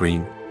world on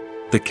screen?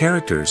 The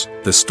characters,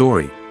 the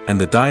story,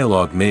 and the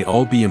dialogue may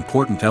all be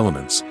important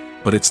elements,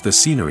 but it's the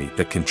scenery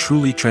that can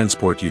truly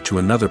transport you to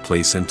another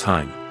place and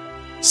time.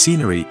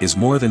 Scenery is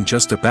more than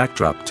just a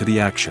backdrop to the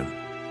action.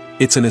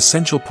 It's an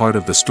essential part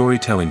of the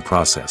storytelling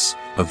process,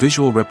 a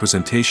visual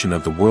representation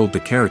of the world the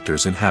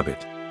characters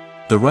inhabit.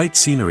 The right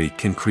scenery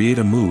can create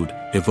a mood,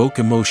 evoke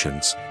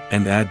emotions,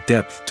 and add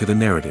depth to the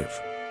narrative.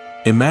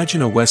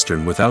 Imagine a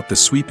Western without the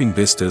sweeping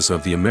vistas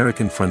of the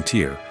American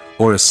frontier,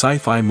 or a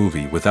sci-fi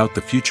movie without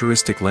the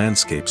futuristic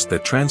landscapes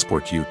that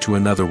transport you to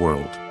another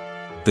world.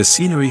 The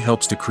scenery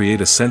helps to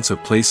create a sense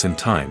of place and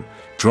time,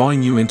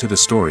 drawing you into the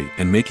story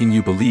and making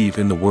you believe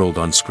in the world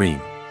on screen.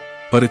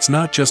 But it's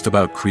not just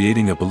about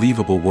creating a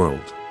believable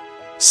world.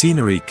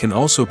 Scenery can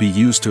also be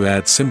used to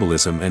add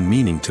symbolism and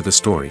meaning to the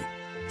story.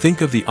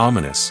 Think of the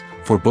ominous,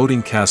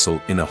 foreboding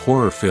castle in a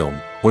horror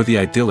film, or the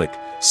idyllic,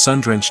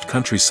 sun-drenched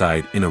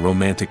countryside in a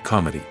romantic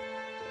comedy.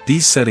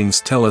 These settings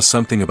tell us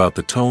something about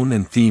the tone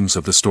and themes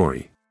of the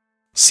story.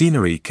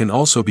 Scenery can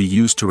also be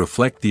used to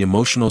reflect the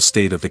emotional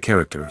state of the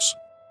characters.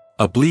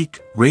 A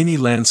bleak, rainy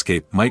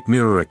landscape might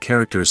mirror a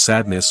character's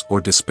sadness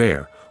or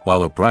despair,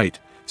 while a bright,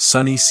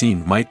 sunny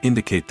scene might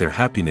indicate their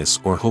happiness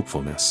or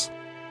hopefulness.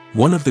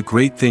 One of the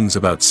great things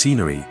about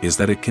scenery is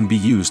that it can be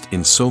used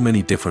in so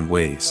many different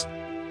ways.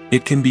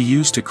 It can be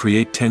used to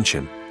create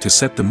tension, to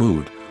set the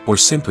mood, or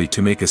simply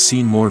to make a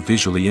scene more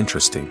visually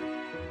interesting.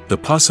 The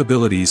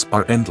possibilities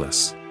are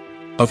endless.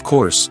 Of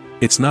course,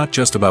 it's not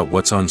just about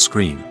what's on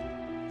screen.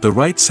 The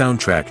right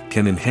soundtrack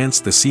can enhance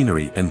the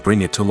scenery and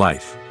bring it to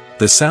life.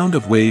 The sound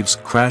of waves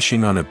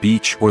crashing on a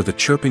beach or the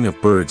chirping of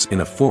birds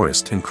in a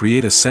forest can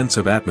create a sense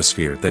of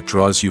atmosphere that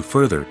draws you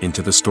further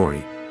into the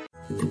story.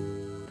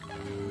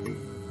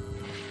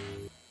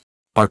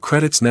 Are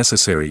credits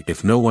necessary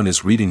if no one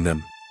is reading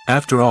them?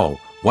 After all,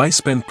 why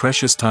spend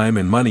precious time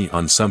and money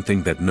on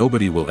something that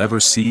nobody will ever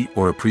see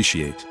or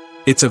appreciate?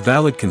 It's a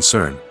valid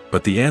concern,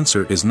 but the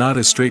answer is not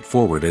as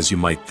straightforward as you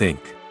might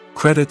think.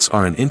 Credits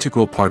are an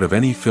integral part of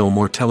any film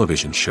or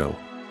television show.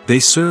 They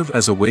serve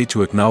as a way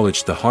to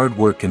acknowledge the hard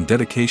work and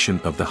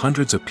dedication of the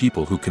hundreds of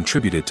people who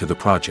contributed to the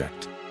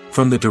project.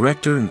 From the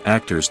director and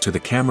actors to the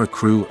camera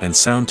crew and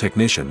sound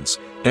technicians,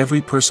 every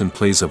person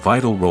plays a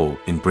vital role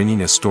in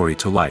bringing a story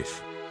to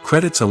life.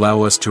 Credits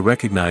allow us to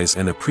recognize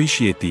and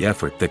appreciate the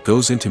effort that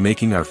goes into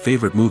making our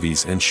favorite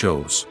movies and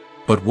shows.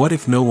 But what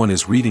if no one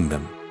is reading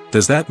them?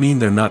 Does that mean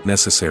they're not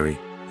necessary?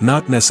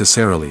 Not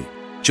necessarily.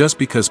 Just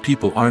because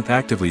people aren't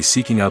actively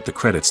seeking out the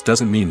credits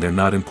doesn't mean they're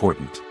not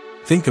important.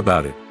 Think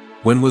about it.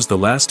 When was the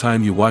last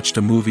time you watched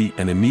a movie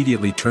and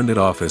immediately turned it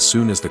off as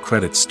soon as the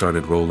credits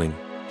started rolling?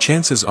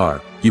 Chances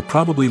are, you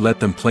probably let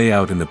them play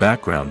out in the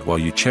background while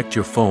you checked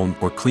your phone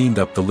or cleaned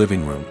up the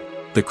living room.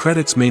 The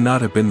credits may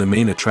not have been the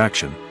main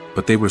attraction,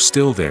 but they were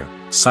still there,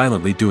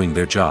 silently doing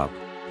their job.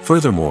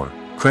 Furthermore,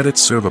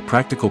 credits serve a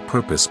practical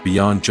purpose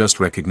beyond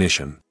just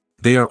recognition.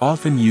 They are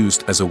often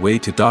used as a way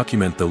to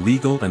document the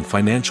legal and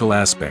financial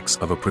aspects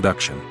of a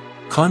production.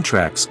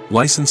 Contracts,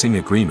 licensing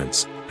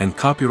agreements, and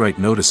copyright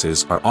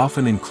notices are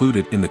often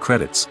included in the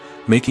credits,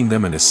 making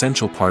them an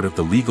essential part of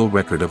the legal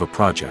record of a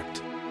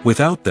project.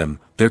 Without them,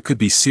 there could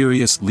be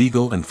serious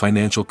legal and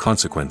financial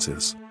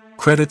consequences.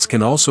 Credits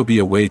can also be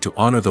a way to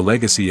honor the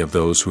legacy of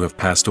those who have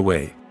passed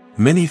away.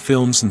 Many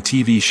films and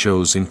TV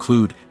shows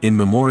include, in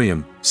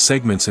memoriam,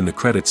 segments in the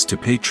credits to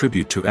pay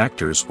tribute to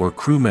actors or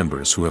crew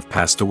members who have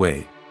passed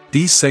away.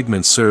 These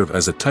segments serve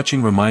as a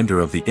touching reminder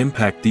of the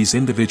impact these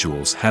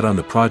individuals had on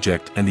the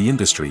project and the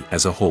industry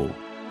as a whole.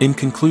 In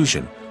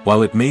conclusion,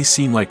 while it may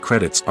seem like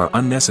credits are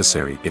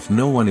unnecessary if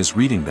no one is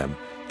reading them,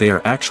 they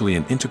are actually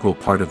an integral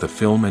part of the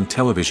film and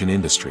television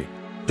industry.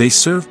 They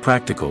serve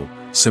practical,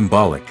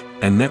 symbolic,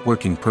 and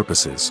networking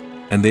purposes,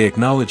 and they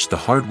acknowledge the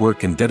hard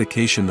work and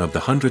dedication of the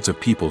hundreds of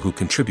people who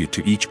contribute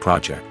to each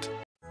project.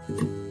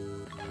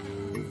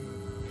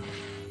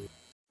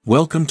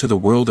 Welcome to the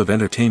world of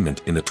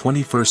entertainment in the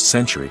 21st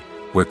century,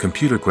 where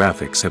computer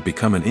graphics have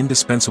become an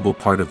indispensable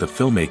part of the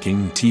filmmaking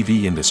and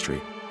TV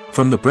industry.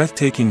 From the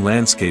breathtaking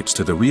landscapes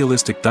to the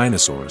realistic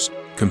dinosaurs,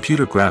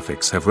 computer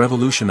graphics have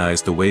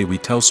revolutionized the way we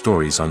tell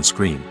stories on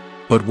screen.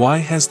 But why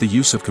has the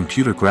use of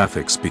computer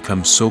graphics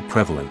become so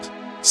prevalent?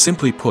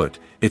 Simply put,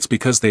 it's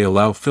because they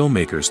allow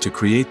filmmakers to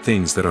create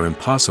things that are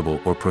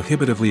impossible or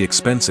prohibitively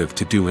expensive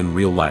to do in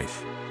real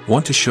life.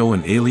 Want to show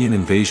an alien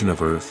invasion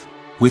of Earth?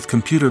 With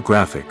computer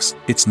graphics,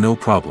 it's no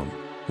problem.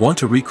 Want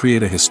to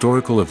recreate a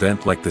historical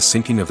event like the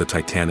sinking of the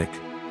Titanic?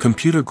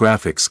 Computer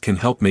graphics can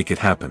help make it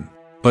happen.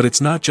 But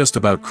it's not just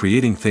about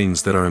creating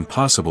things that are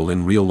impossible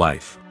in real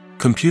life.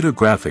 Computer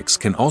graphics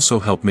can also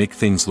help make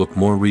things look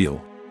more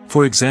real.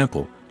 For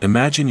example,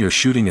 imagine you're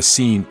shooting a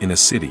scene in a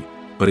city,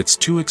 but it's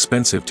too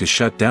expensive to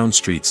shut down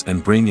streets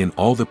and bring in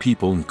all the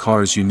people and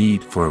cars you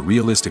need for a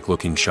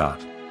realistic-looking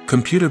shot.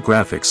 Computer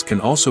graphics can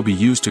also be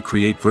used to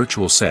create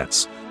virtual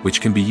sets,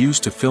 which can be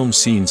used to film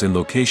scenes in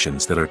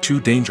locations that are too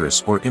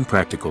dangerous or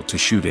impractical to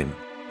shoot in.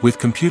 With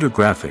computer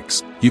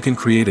graphics, you can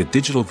create a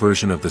digital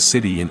version of the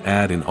city and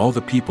add in all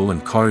the people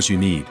and cars you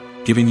need,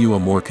 giving you a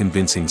more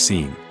convincing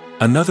scene.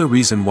 Another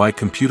reason why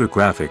computer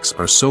graphics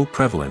are so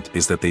prevalent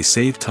is that they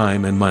save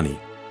time and money.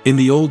 In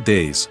the old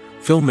days,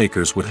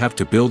 filmmakers would have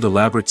to build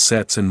elaborate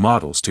sets and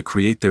models to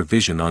create their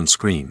vision on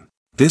screen.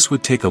 This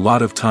would take a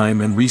lot of time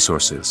and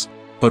resources.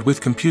 But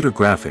with computer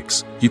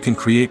graphics, you can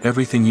create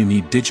everything you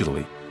need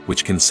digitally,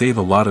 which can save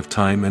a lot of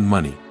time and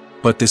money.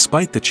 But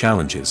despite the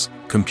challenges,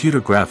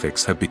 computer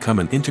graphics have become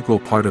an integral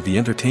part of the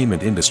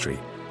entertainment industry,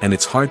 and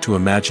it's hard to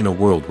imagine a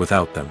world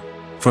without them.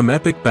 From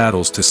epic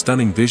battles to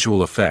stunning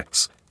visual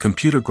effects,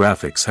 computer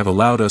graphics have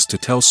allowed us to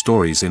tell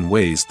stories in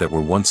ways that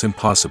were once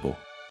impossible.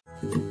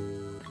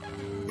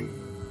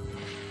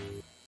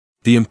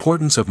 The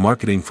importance of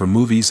marketing for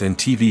movies and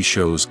TV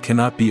shows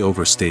cannot be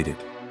overstated.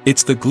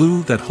 It's the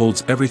glue that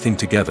holds everything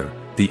together,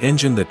 the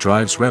engine that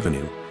drives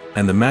revenue,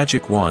 and the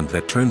magic wand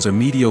that turns a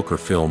mediocre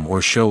film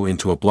or show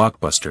into a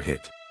blockbuster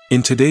hit.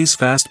 In today's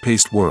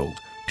fast-paced world,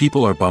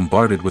 people are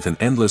bombarded with an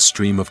endless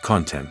stream of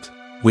content.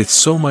 With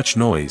so much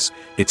noise,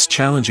 it's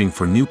challenging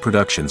for new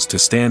productions to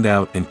stand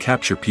out and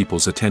capture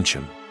people's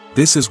attention.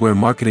 This is where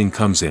marketing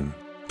comes in.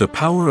 The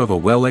power of a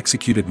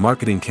well-executed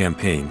marketing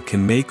campaign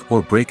can make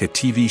or break a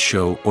TV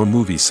show or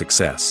movie's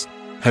success.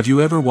 Have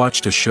you ever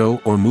watched a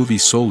show or movie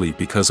solely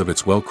because of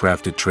its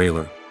well-crafted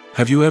trailer?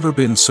 Have you ever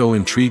been so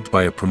intrigued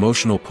by a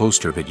promotional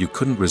poster that you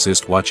couldn't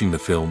resist watching the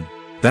film?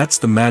 That's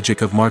the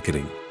magic of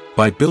marketing.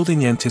 By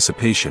building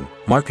anticipation,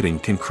 marketing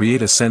can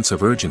create a sense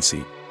of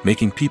urgency,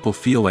 making people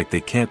feel like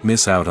they can't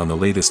miss out on the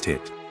latest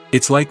hit.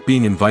 It's like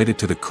being invited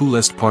to the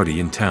coolest party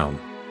in town.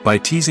 By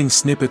teasing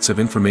snippets of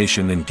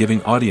information and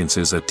giving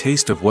audiences a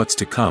taste of what's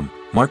to come,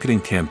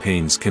 marketing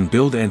campaigns can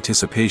build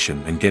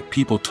anticipation and get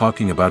people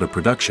talking about a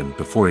production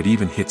before it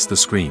even hits the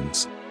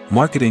screens.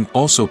 Marketing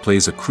also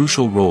plays a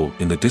crucial role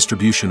in the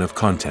distribution of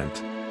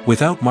content.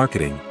 Without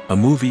marketing, a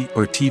movie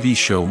or TV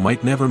show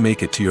might never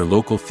make it to your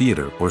local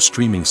theater or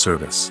streaming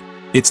service.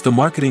 It's the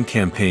marketing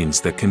campaigns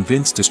that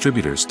convince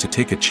distributors to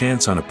take a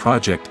chance on a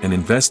project and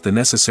invest the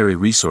necessary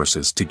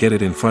resources to get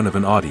it in front of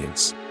an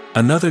audience.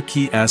 Another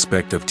key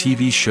aspect of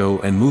TV show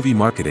and movie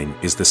marketing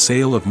is the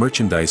sale of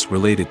merchandise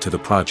related to the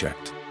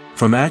project.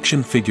 From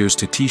action figures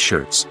to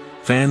t-shirts,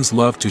 fans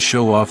love to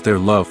show off their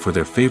love for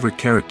their favorite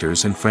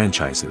characters and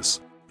franchises.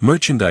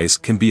 Merchandise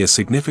can be a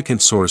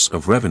significant source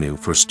of revenue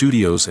for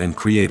studios and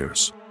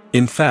creators.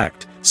 In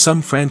fact,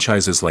 some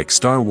franchises like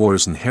Star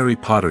Wars and Harry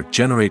Potter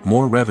generate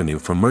more revenue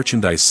from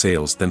merchandise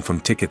sales than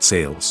from ticket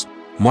sales.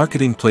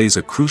 Marketing plays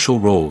a crucial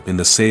role in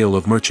the sale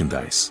of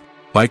merchandise.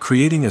 By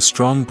creating a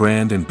strong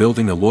brand and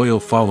building a loyal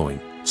following,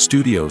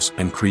 studios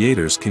and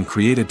creators can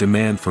create a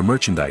demand for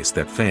merchandise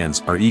that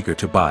fans are eager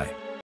to buy.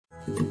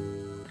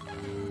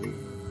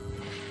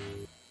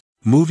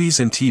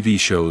 Movies and TV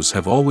shows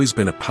have always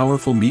been a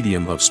powerful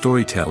medium of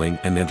storytelling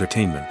and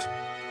entertainment.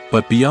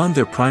 But beyond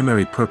their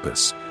primary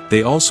purpose,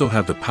 they also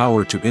have the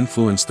power to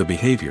influence the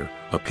behavior,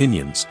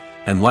 opinions,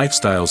 and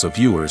lifestyles of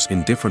viewers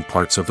in different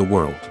parts of the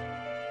world.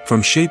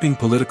 From shaping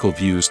political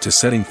views to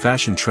setting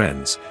fashion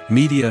trends,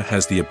 media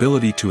has the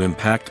ability to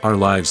impact our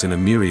lives in a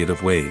myriad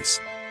of ways.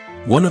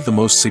 One of the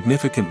most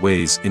significant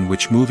ways in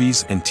which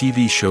movies and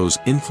TV shows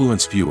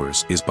influence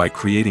viewers is by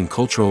creating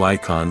cultural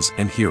icons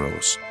and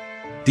heroes.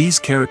 These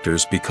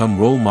characters become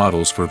role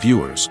models for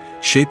viewers,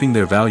 shaping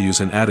their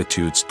values and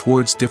attitudes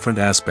towards different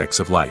aspects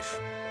of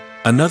life.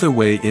 Another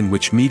way in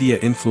which media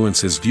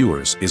influences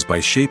viewers is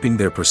by shaping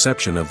their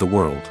perception of the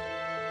world.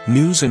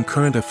 News and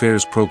current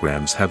affairs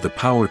programs have the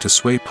power to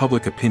sway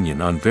public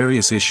opinion on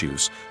various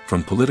issues,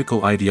 from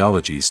political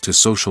ideologies to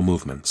social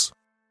movements.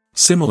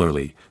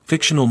 Similarly,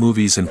 fictional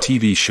movies and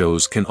TV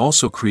shows can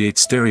also create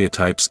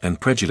stereotypes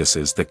and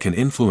prejudices that can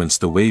influence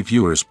the way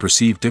viewers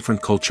perceive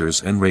different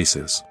cultures and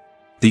races.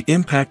 The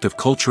impact of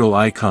cultural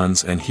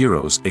icons and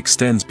heroes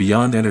extends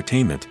beyond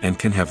entertainment and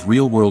can have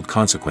real-world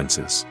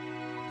consequences.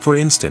 For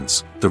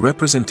instance, the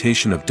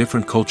representation of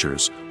different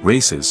cultures,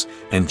 races,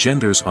 and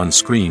genders on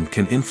screen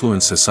can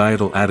influence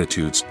societal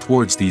attitudes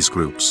towards these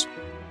groups.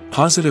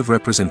 Positive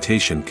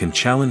representation can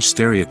challenge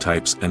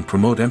stereotypes and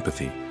promote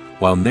empathy,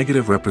 while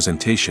negative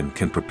representation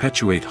can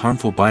perpetuate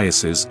harmful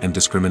biases and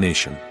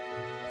discrimination.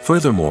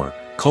 Furthermore,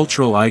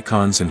 cultural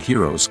icons and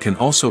heroes can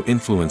also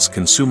influence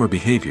consumer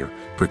behavior,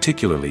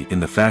 particularly in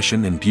the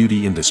fashion and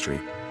beauty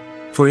industry.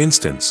 For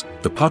instance,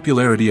 the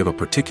popularity of a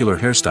particular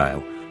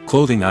hairstyle,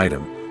 clothing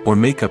item, or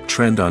makeup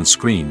trend on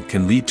screen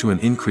can lead to an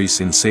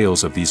increase in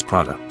sales of these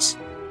products.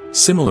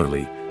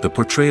 Similarly, the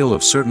portrayal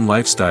of certain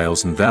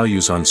lifestyles and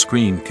values on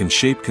screen can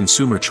shape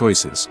consumer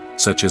choices,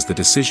 such as the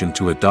decision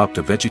to adopt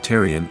a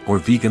vegetarian or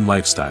vegan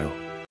lifestyle.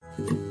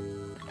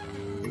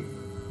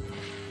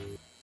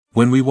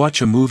 When we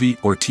watch a movie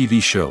or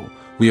TV show,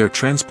 we are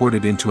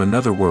transported into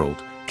another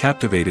world,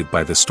 captivated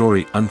by the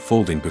story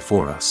unfolding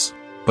before us.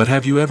 But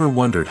have you ever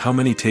wondered how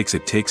many takes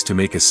it takes to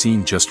make a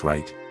scene just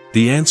right?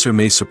 The answer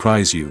may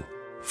surprise you.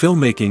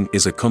 Filmmaking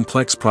is a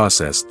complex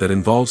process that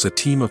involves a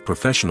team of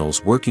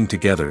professionals working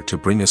together to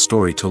bring a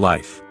story to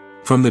life.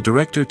 From the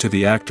director to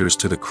the actors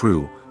to the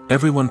crew,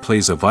 everyone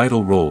plays a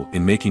vital role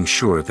in making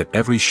sure that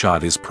every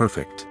shot is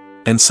perfect.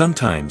 And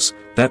sometimes,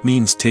 that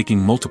means taking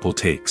multiple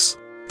takes.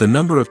 The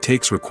number of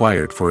takes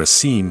required for a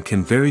scene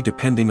can vary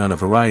depending on a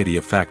variety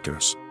of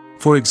factors.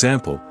 For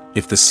example,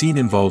 if the scene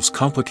involves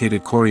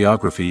complicated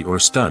choreography or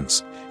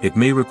stunts, it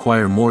may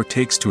require more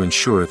takes to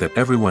ensure that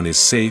everyone is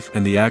safe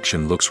and the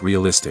action looks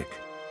realistic.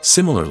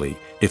 Similarly,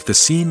 if the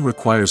scene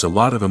requires a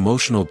lot of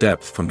emotional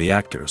depth from the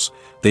actors,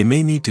 they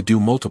may need to do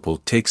multiple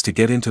takes to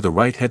get into the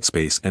right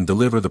headspace and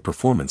deliver the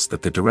performance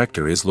that the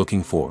director is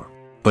looking for.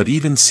 But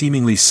even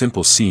seemingly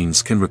simple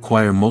scenes can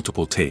require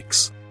multiple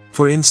takes.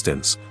 For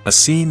instance, a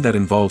scene that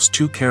involves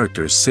two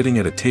characters sitting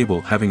at a table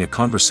having a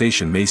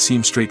conversation may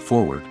seem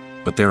straightforward,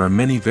 but there are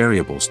many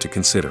variables to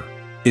consider.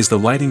 Is the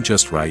lighting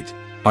just right?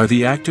 Are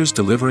the actors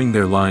delivering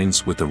their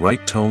lines with the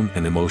right tone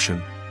and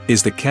emotion?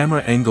 Is the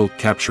camera angle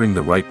capturing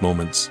the right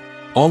moments?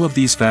 All of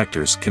these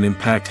factors can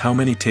impact how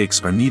many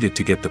takes are needed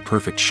to get the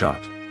perfect shot.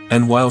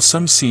 And while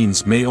some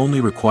scenes may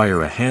only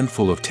require a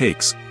handful of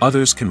takes,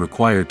 others can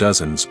require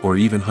dozens or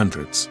even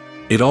hundreds.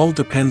 It all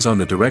depends on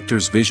the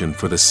director's vision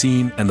for the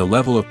scene and the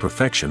level of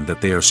perfection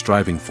that they are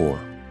striving for.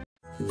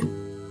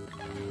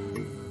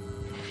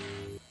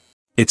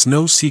 It's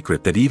no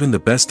secret that even the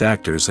best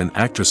actors and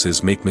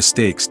actresses make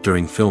mistakes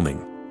during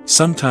filming.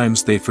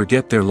 Sometimes they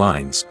forget their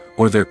lines,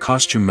 or their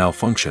costume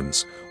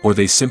malfunctions, or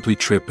they simply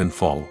trip and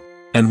fall.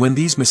 And when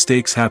these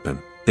mistakes happen,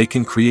 they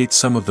can create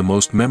some of the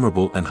most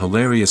memorable and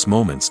hilarious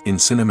moments in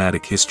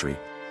cinematic history.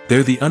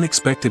 They're the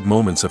unexpected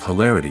moments of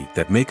hilarity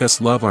that make us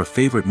love our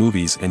favorite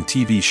movies and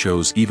TV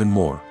shows even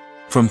more.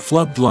 From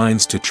flubbed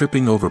lines to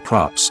tripping over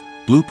props,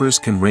 bloopers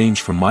can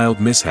range from mild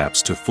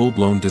mishaps to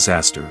full-blown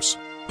disasters.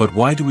 But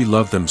why do we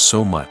love them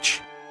so much?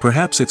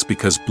 Perhaps it's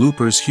because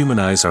bloopers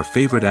humanize our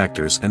favorite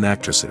actors and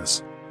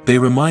actresses. They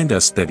remind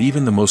us that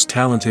even the most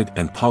talented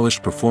and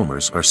polished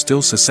performers are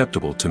still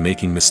susceptible to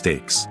making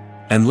mistakes.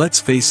 And let's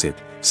face it,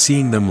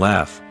 seeing them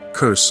laugh,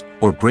 curse,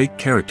 or break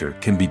character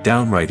can be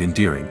downright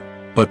endearing.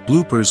 But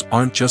bloopers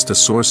aren't just a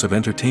source of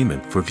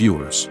entertainment for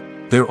viewers.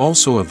 They're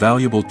also a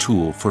valuable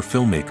tool for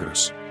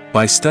filmmakers.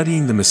 By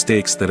studying the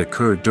mistakes that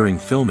occurred during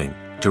filming,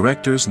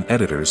 directors and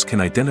editors can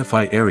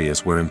identify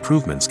areas where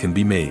improvements can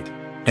be made.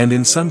 And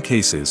in some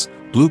cases,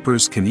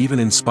 bloopers can even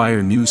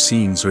inspire new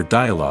scenes or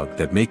dialogue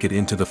that make it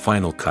into the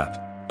final cut.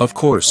 Of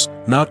course,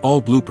 not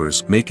all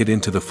bloopers make it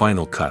into the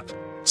final cut.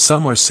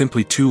 Some are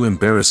simply too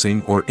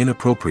embarrassing or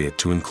inappropriate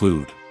to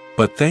include.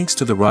 But thanks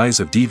to the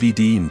rise of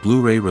DVD and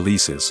Blu-ray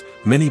releases,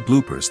 many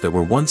bloopers that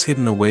were once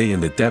hidden away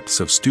in the depths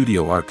of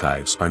studio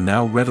archives are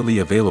now readily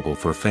available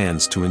for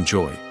fans to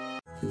enjoy.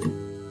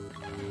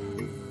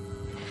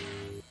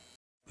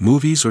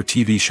 Movies or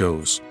TV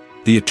shows?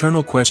 The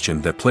eternal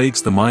question that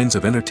plagues the minds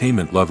of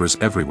entertainment lovers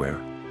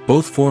everywhere.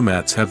 Both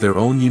formats have their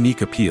own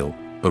unique appeal,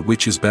 but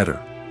which is better?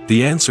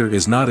 The answer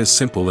is not as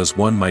simple as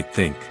one might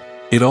think.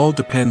 It all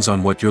depends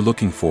on what you're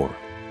looking for.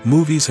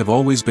 Movies have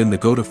always been the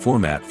go-to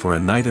format for a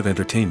night of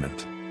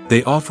entertainment.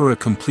 They offer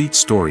a complete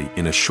story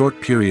in a short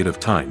period of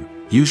time,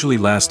 usually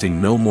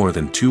lasting no more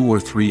than 2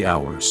 or 3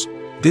 hours.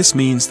 This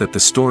means that the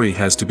story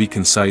has to be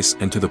concise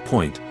and to the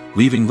point,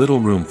 leaving little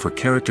room for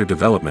character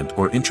development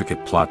or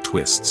intricate plot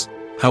twists.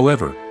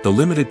 However, the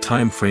limited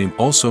time frame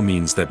also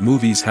means that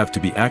movies have to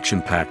be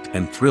action-packed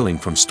and thrilling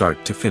from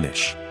start to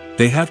finish.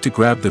 They have to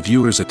grab the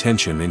viewer's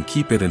attention and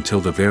keep it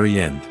until the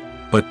very end.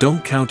 But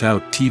don't count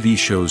out TV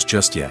shows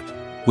just yet.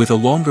 With a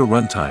longer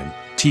runtime,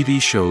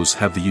 TV shows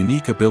have the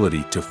unique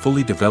ability to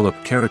fully develop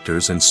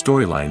characters and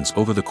storylines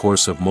over the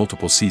course of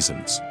multiple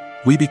seasons.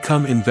 We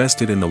become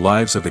invested in the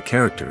lives of the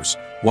characters,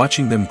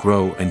 watching them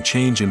grow and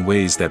change in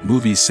ways that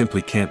movies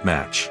simply can't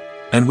match.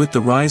 And with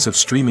the rise of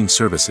streaming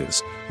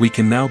services, we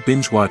can now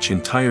binge-watch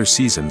entire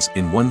seasons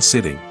in one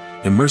sitting,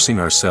 immersing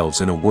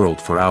ourselves in a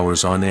world for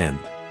hours on end.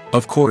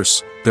 Of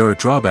course, there are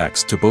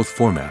drawbacks to both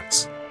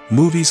formats.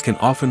 Movies can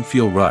often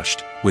feel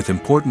rushed, with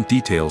important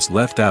details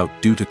left out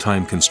due to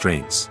time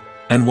constraints.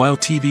 And while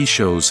TV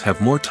shows have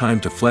more time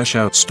to flesh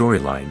out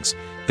storylines,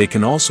 they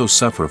can also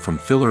suffer from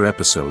filler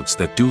episodes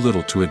that do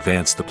little to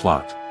advance the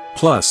plot.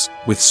 Plus,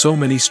 with so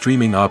many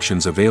streaming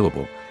options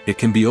available, it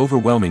can be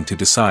overwhelming to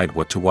decide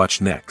what to watch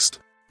next.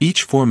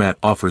 Each format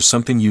offers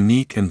something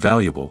unique and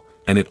valuable,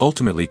 and it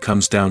ultimately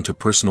comes down to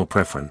personal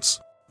preference.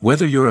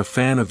 Whether you're a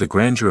fan of the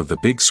grandeur of the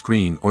big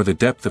screen or the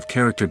depth of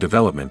character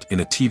development in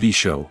a TV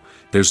show,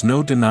 there's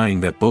no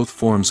denying that both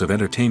forms of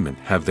entertainment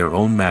have their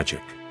own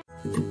magic.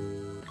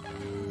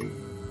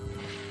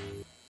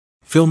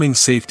 Filming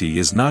safety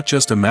is not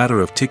just a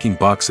matter of ticking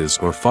boxes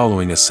or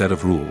following a set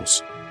of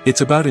rules. It's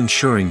about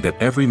ensuring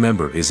that every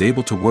member is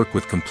able to work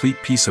with complete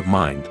peace of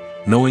mind,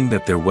 knowing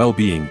that their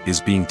well-being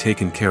is being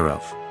taken care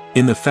of.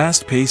 In the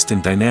fast-paced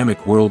and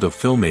dynamic world of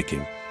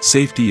filmmaking,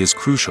 safety is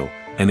crucial,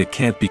 and it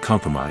can't be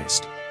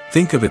compromised.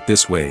 Think of it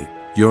this way: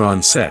 you're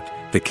on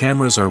set, the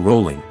cameras are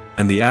rolling,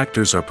 and the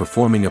actors are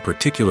performing a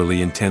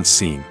particularly intense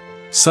scene.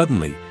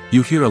 Suddenly,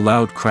 you hear a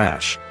loud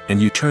crash,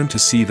 and you turn to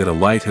see that a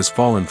light has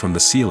fallen from the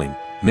ceiling,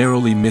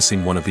 narrowly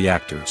missing one of the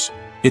actors.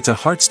 It's a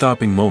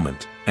heart-stopping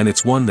moment, and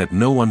it's one that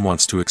no one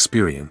wants to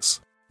experience.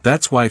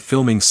 That's why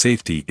filming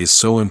safety is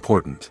so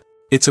important.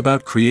 It's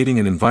about creating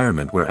an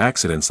environment where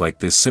accidents like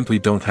this simply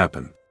don't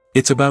happen.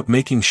 It's about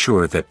making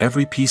sure that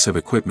every piece of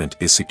equipment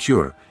is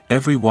secure,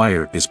 every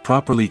wire is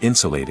properly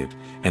insulated,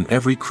 and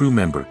every crew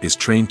member is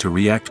trained to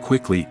react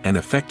quickly and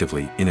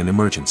effectively in an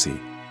emergency.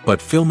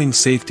 But filming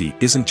safety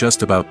isn't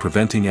just about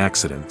preventing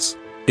accidents.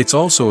 It's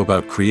also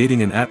about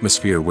creating an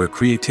atmosphere where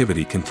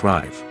creativity can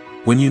thrive.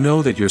 When you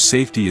know that your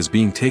safety is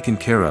being taken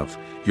care of,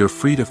 you're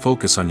free to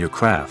focus on your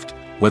craft,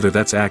 whether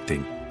that's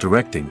acting,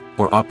 directing,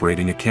 or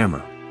operating a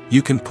camera.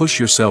 You can push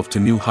yourself to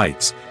new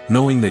heights,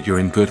 knowing that you're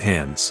in good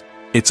hands.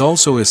 It's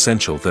also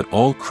essential that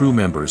all crew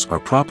members are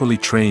properly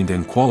trained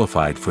and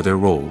qualified for their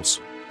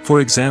roles.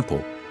 For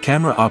example,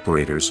 camera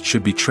operators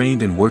should be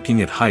trained in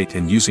working at height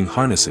and using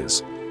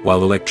harnesses,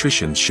 while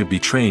electricians should be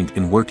trained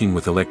in working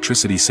with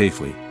electricity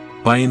safely.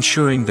 By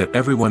ensuring that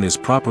everyone is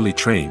properly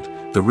trained,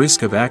 the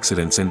risk of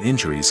accidents and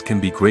injuries can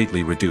be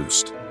greatly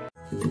reduced.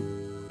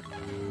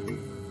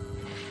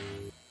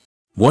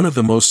 One of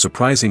the most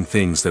surprising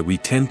things that we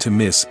tend to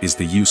miss is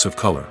the use of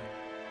color.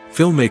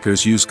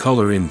 Filmmakers use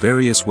color in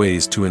various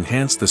ways to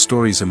enhance the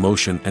story's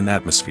emotion and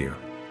atmosphere.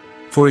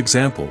 For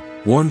example,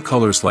 warm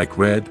colors like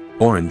red,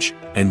 orange,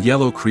 and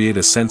yellow create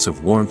a sense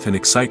of warmth and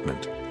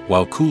excitement,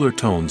 while cooler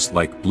tones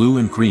like blue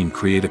and green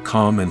create a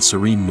calm and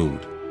serene mood.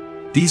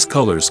 These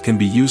colors can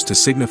be used to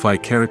signify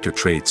character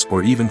traits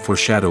or even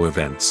foreshadow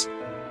events.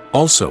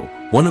 Also,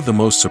 one of the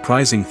most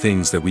surprising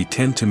things that we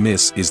tend to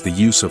miss is the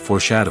use of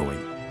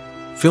foreshadowing.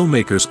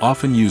 Filmmakers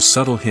often use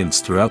subtle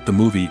hints throughout the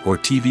movie or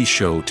TV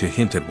show to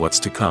hint at what's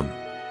to come.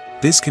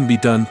 This can be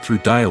done through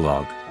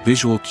dialogue,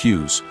 visual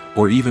cues,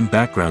 or even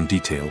background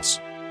details.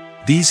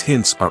 These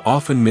hints are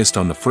often missed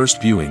on the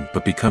first viewing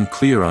but become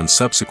clear on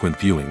subsequent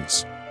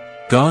viewings.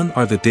 Gone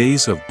are the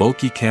days of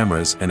bulky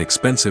cameras and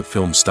expensive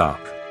film stock.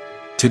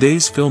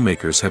 Today's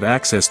filmmakers have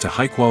access to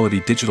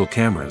high-quality digital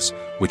cameras,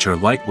 which are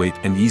lightweight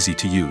and easy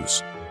to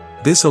use.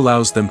 This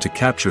allows them to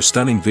capture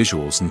stunning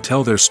visuals and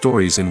tell their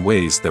stories in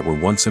ways that were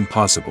once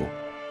impossible.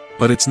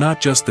 But it's not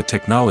just the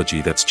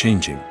technology that's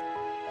changing.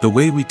 The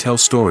way we tell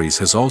stories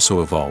has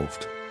also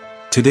evolved.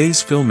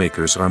 Today's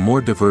filmmakers are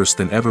more diverse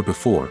than ever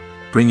before,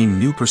 bringing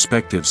new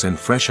perspectives and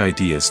fresh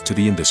ideas to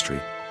the industry.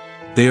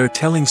 They are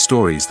telling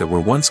stories that were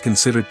once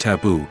considered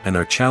taboo and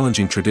are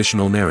challenging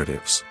traditional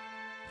narratives.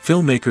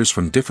 Filmmakers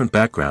from different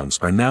backgrounds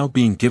are now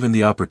being given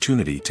the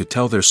opportunity to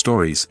tell their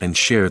stories and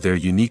share their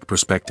unique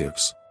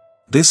perspectives.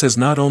 This has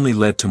not only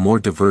led to more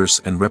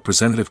diverse and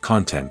representative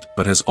content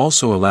but has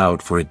also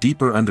allowed for a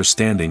deeper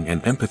understanding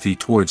and empathy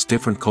towards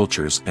different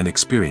cultures and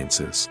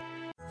experiences.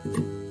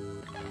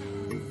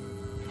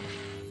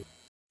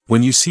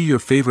 When you see your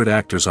favorite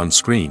actors on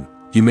screen,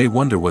 you may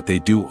wonder what they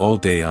do all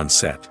day on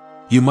set.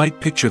 You might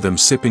picture them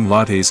sipping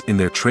lattes in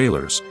their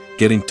trailers,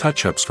 getting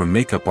touch-ups from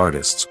makeup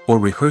artists, or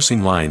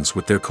rehearsing lines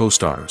with their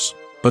co-stars.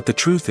 But the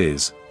truth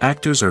is,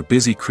 actors are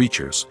busy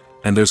creatures,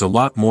 and there's a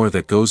lot more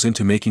that goes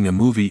into making a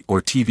movie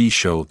or TV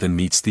show than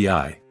meets the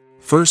eye.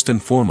 First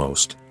and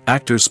foremost,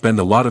 actors spend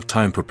a lot of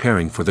time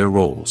preparing for their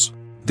roles.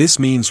 This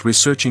means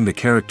researching the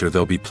character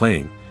they'll be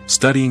playing,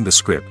 studying the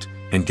script,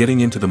 and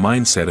getting into the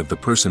mindset of the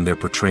person they're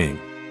portraying.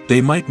 They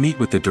might meet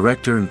with the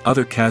director and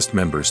other cast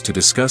members to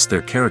discuss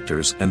their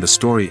characters and the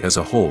story as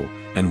a whole,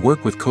 and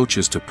work with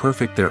coaches to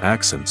perfect their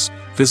accents,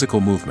 physical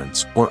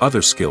movements, or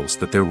other skills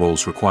that their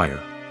roles require.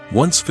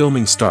 Once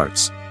filming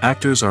starts,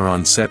 actors are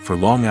on set for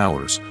long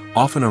hours,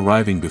 often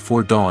arriving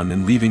before dawn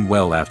and leaving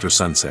well after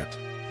sunset.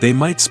 They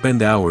might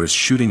spend hours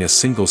shooting a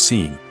single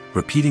scene,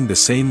 repeating the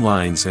same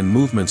lines and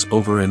movements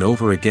over and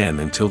over again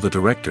until the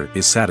director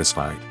is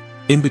satisfied.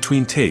 In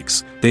between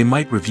takes, they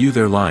might review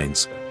their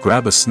lines,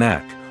 grab a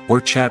snack, or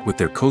chat with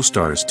their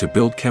co-stars to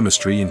build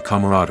chemistry and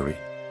camaraderie.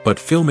 But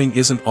filming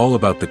isn't all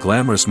about the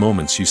glamorous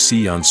moments you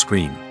see on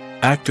screen.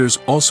 Actors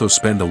also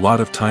spend a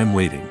lot of time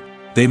waiting.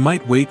 They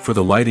might wait for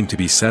the lighting to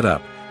be set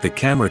up, the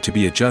camera to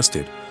be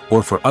adjusted,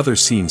 or for other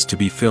scenes to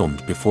be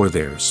filmed before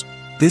theirs.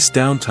 This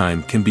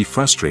downtime can be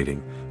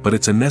frustrating, but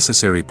it's a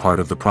necessary part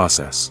of the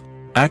process.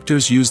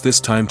 Actors use this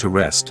time to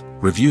rest,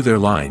 review their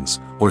lines,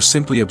 or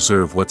simply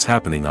observe what's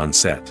happening on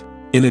set.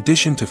 In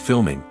addition to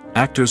filming,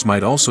 actors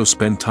might also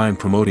spend time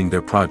promoting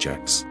their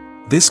projects.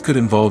 This could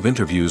involve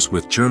interviews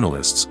with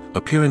journalists,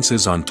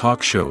 appearances on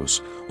talk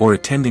shows, or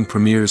attending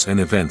premieres and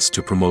events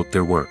to promote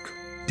their work.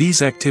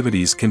 These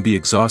activities can be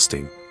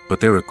exhausting, but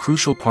they're a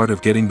crucial part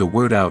of getting the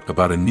word out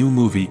about a new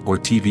movie or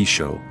TV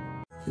show.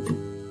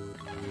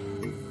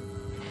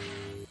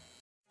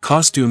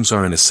 Costumes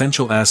are an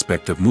essential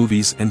aspect of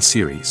movies and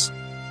series.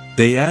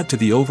 They add to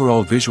the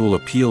overall visual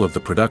appeal of the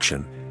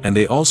production, and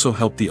they also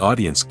help the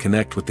audience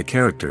connect with the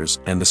characters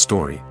and the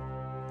story.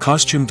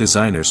 Costume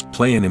designers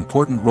play an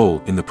important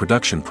role in the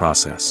production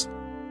process.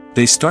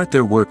 They start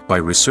their work by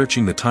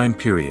researching the time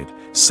period,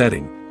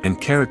 setting, and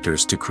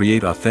characters to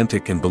create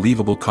authentic and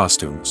believable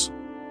costumes.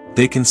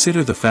 They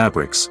consider the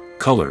fabrics,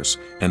 colors,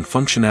 and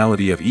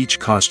functionality of each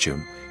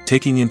costume,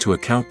 taking into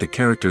account the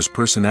character's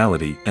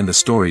personality and the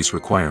story's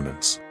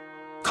requirements.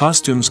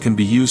 Costumes can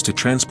be used to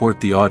transport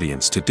the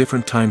audience to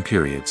different time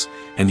periods,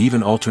 and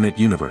even alternate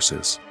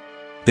universes.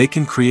 They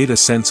can create a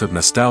sense of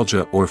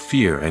nostalgia or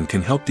fear and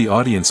can help the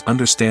audience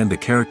understand the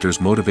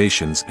character's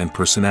motivations and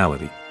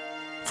personality.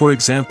 For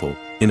example,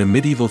 in a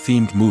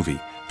medieval-themed movie,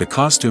 the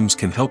costumes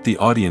can help the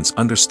audience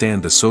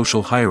understand the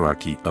social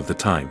hierarchy of the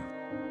time.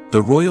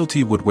 The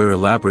royalty would wear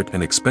elaborate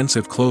and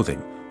expensive clothing,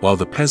 while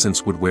the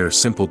peasants would wear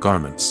simple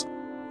garments.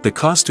 The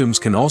costumes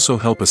can also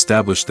help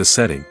establish the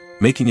setting,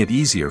 making it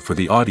easier for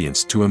the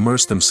audience to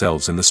immerse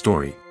themselves in the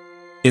story.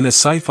 In a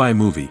sci-fi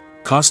movie,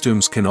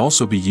 costumes can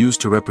also be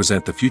used to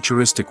represent the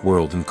futuristic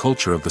world and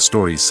culture of the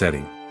story's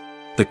setting.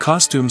 The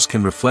costumes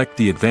can reflect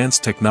the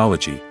advanced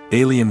technology,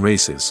 alien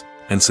races,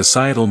 and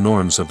societal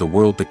norms of the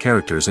world the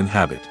characters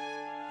inhabit.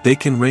 They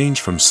can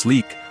range from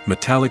sleek,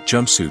 metallic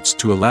jumpsuits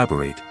to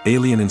elaborate,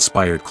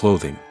 alien-inspired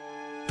clothing.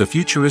 The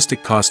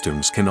futuristic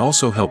costumes can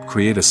also help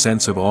create a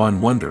sense of awe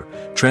and wonder,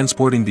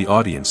 transporting the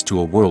audience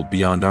to a world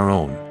beyond our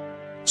own.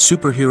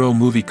 Superhero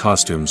movie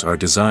costumes are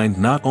designed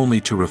not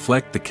only to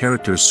reflect the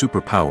character's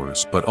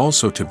superpowers but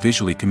also to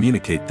visually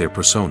communicate their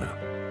persona.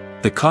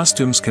 The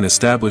costumes can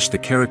establish the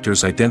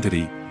character's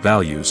identity,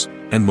 values,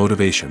 and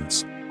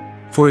motivations.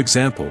 For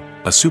example,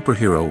 a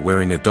superhero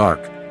wearing a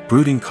dark,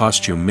 brooding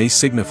costume may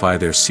signify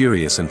their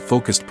serious and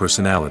focused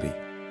personality.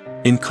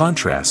 In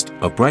contrast,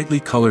 a brightly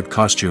colored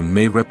costume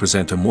may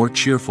represent a more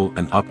cheerful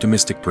and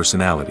optimistic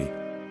personality.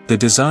 The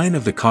design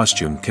of the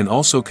costume can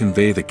also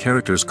convey the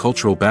character's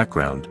cultural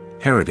background,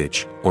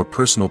 heritage, or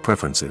personal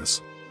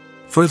preferences.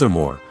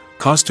 Furthermore,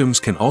 costumes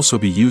can also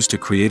be used to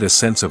create a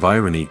sense of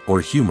irony or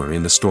humor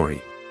in the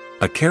story.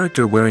 A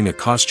character wearing a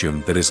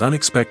costume that is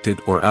unexpected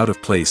or out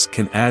of place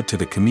can add to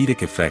the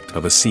comedic effect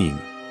of a scene.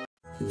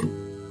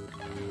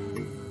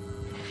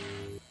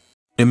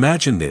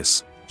 Imagine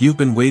this, you've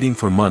been waiting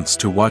for months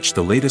to watch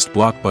the latest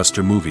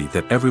blockbuster movie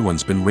that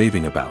everyone's been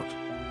raving about.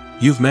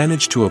 You've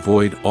managed to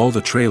avoid all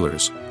the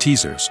trailers,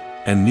 teasers,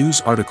 and news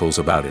articles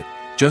about it,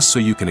 just so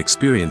you can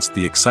experience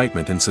the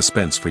excitement and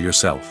suspense for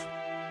yourself.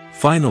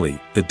 Finally,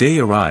 the day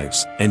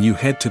arrives, and you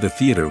head to the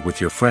theater with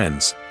your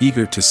friends,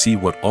 eager to see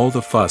what all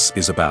the fuss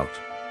is about.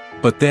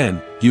 But then,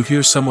 you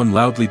hear someone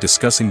loudly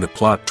discussing the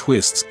plot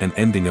twists and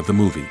ending of the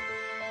movie.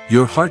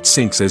 Your heart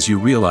sinks as you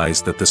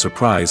realize that the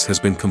surprise has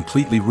been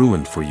completely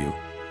ruined for you.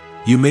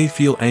 You may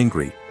feel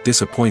angry,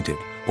 disappointed,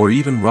 or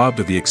even robbed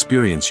of the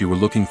experience you were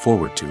looking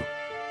forward to.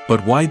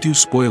 But why do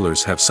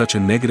spoilers have such a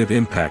negative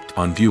impact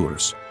on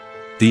viewers?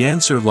 The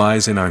answer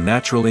lies in our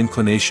natural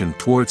inclination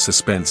towards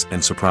suspense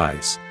and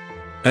surprise.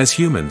 As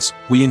humans,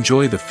 we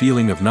enjoy the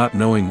feeling of not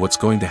knowing what's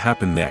going to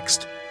happen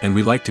next, and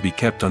we like to be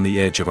kept on the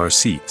edge of our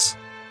seats.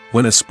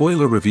 When a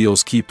spoiler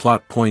reveals key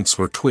plot points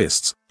or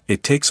twists,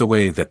 it takes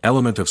away that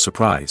element of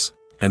surprise,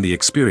 and the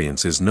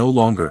experience is no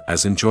longer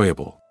as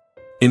enjoyable.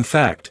 In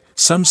fact,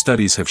 some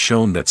studies have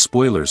shown that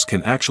spoilers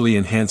can actually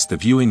enhance the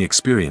viewing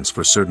experience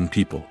for certain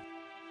people.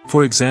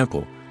 For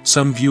example,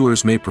 some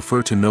viewers may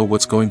prefer to know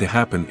what's going to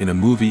happen in a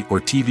movie or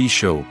TV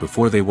show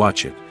before they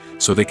watch it,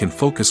 so they can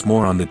focus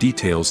more on the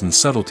details and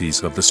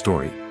subtleties of the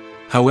story.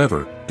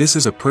 However, this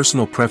is a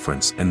personal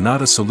preference and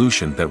not a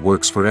solution that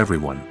works for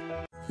everyone.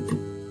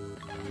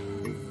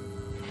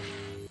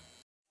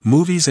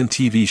 Movies and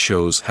TV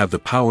shows have the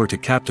power to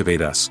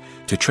captivate us,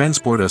 to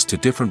transport us to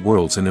different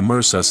worlds and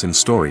immerse us in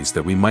stories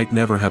that we might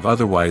never have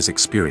otherwise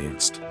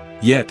experienced.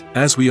 Yet,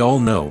 as we all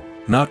know,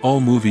 not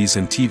all movies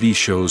and TV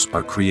shows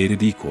are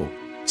created equal.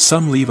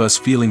 Some leave us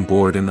feeling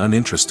bored and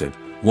uninterested,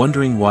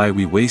 wondering why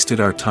we wasted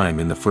our time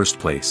in the first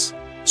place.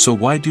 So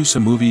why do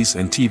some movies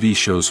and TV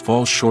shows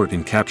fall short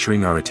in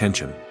capturing our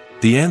attention?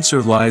 The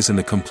answer lies in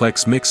the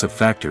complex mix of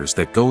factors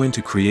that go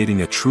into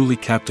creating a truly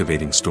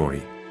captivating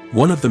story.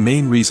 One of the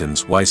main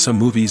reasons why some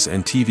movies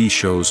and TV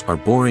shows are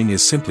boring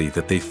is simply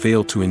that they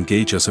fail to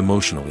engage us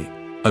emotionally.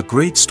 A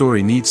great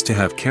story needs to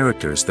have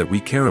characters that we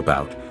care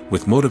about,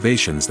 with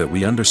motivations that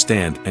we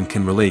understand and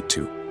can relate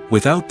to.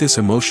 Without this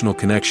emotional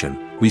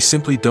connection, we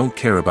simply don't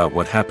care about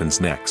what happens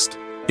next.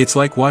 It's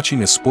like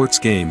watching a sports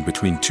game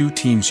between two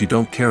teams you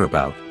don't care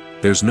about.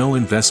 There's no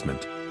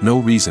investment, no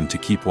reason to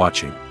keep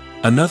watching.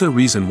 Another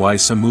reason why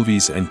some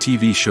movies and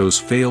TV shows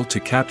fail to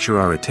capture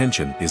our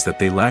attention is that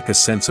they lack a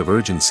sense of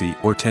urgency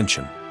or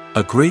tension.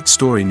 A great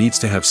story needs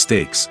to have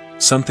stakes,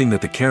 something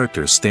that the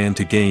characters stand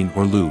to gain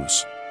or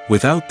lose.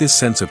 Without this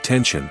sense of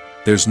tension,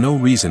 there's no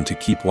reason to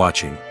keep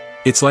watching.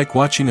 It's like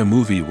watching a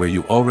movie where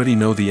you already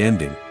know the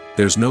ending.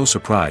 There's no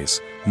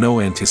surprise,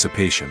 no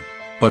anticipation.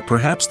 But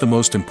perhaps the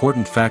most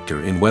important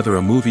factor in whether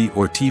a movie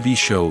or TV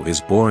show is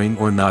boring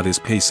or not is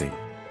pacing.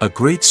 A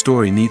great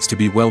story needs to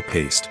be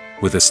well-paced,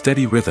 with a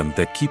steady rhythm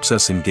that keeps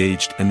us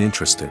engaged and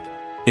interested.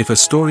 If a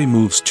story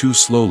moves too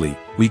slowly,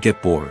 we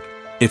get bored.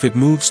 If it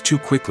moves too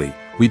quickly,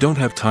 we don't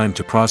have time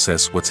to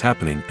process what's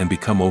happening and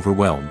become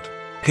overwhelmed.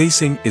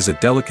 Pacing is a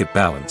delicate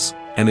balance,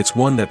 and it's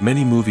one that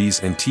many movies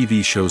and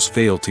TV shows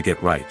fail to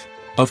get right.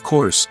 Of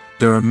course,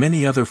 there are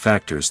many other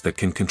factors that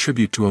can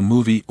contribute to a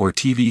movie or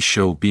TV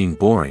show being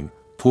boring: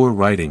 poor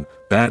writing,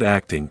 bad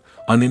acting,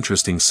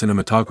 uninteresting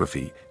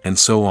cinematography, and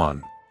so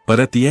on. But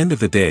at the end of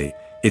the day,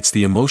 it's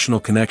the emotional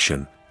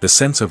connection, the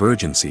sense of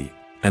urgency,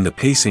 and the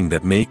pacing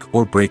that make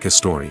or break a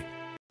story.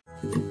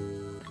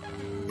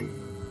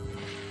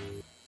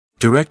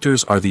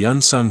 Directors are the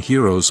unsung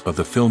heroes of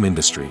the film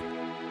industry.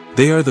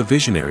 They are the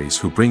visionaries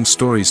who bring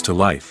stories to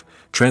life,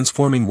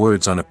 transforming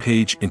words on a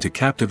page into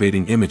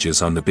captivating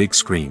images on the big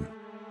screen.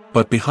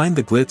 But behind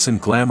the glitz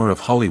and glamour of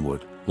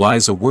Hollywood,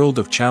 lies a world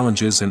of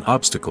challenges and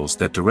obstacles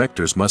that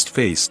directors must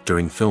face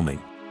during filming.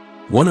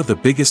 One of the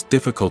biggest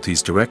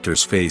difficulties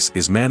directors face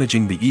is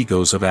managing the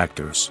egos of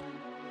actors.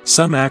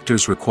 Some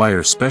actors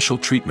require special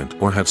treatment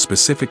or have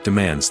specific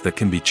demands that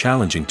can be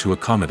challenging to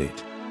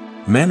accommodate.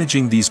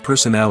 Managing these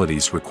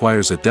personalities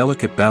requires a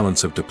delicate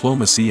balance of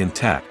diplomacy and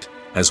tact,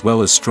 as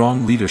well as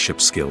strong leadership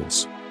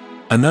skills.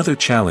 Another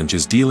challenge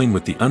is dealing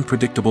with the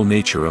unpredictable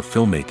nature of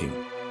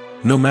filmmaking.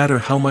 No matter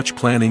how much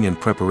planning and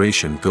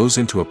preparation goes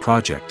into a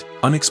project,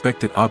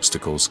 unexpected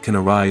obstacles can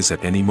arise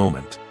at any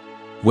moment.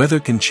 Weather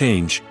can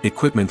change,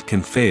 equipment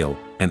can fail,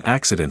 and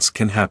accidents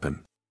can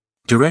happen.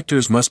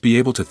 Directors must be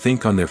able to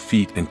think on their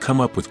feet and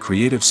come up with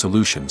creative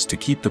solutions to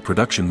keep the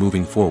production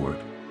moving forward.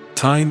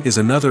 Time is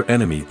another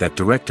enemy that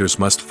directors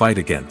must fight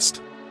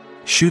against.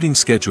 Shooting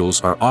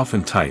schedules are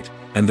often tight,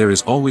 and there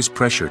is always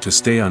pressure to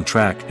stay on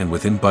track and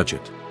within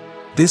budget.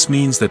 This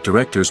means that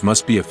directors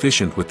must be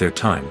efficient with their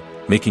time,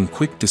 making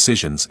quick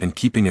decisions and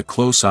keeping a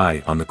close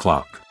eye on the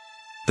clock.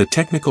 The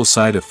technical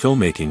side of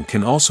filmmaking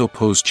can also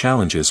pose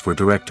challenges for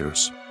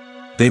directors.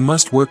 They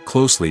must work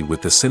closely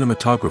with the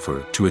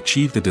cinematographer to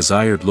achieve the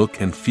desired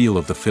look and feel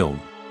of the film.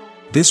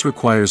 This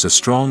requires a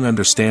strong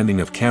understanding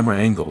of camera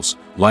angles,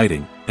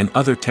 lighting, and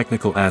other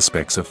technical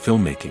aspects of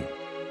filmmaking.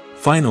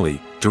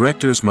 Finally,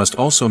 directors must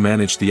also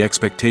manage the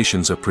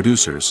expectations of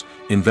producers,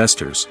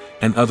 investors,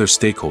 and other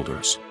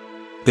stakeholders.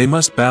 They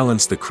must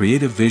balance the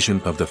creative vision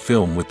of the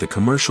film with the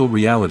commercial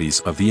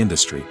realities of the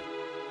industry.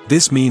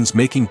 This means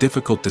making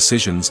difficult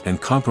decisions and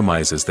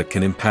compromises that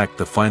can impact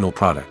the final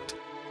product.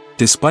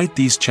 Despite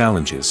these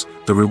challenges,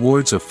 the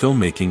rewards of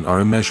filmmaking are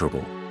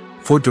immeasurable.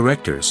 For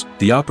directors,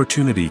 the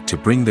opportunity to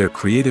bring their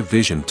creative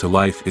vision to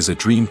life is a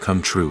dream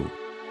come true.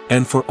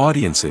 And for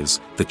audiences,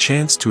 the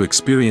chance to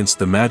experience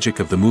the magic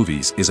of the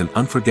movies is an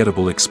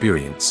unforgettable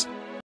experience.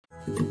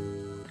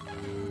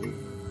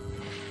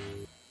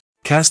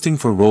 Casting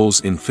for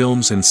roles in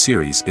films and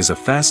series is a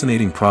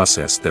fascinating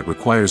process that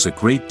requires a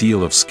great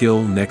deal of skill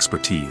and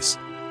expertise.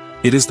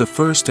 It is the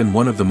first and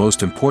one of the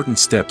most important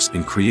steps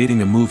in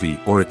creating a movie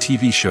or a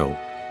TV show,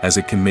 as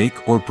it can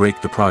make or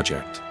break the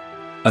project.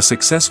 A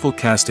successful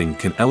casting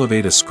can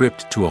elevate a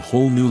script to a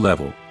whole new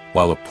level,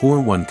 while a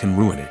poor one can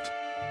ruin it.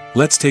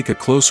 Let's take a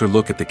closer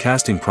look at the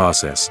casting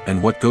process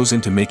and what goes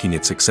into making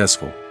it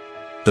successful.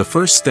 The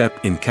first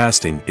step in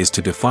casting is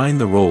to define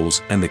the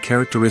roles and the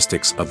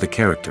characteristics of the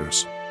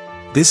characters.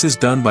 This is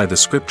done by the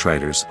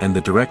scriptwriters and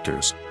the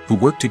directors, who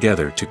work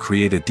together to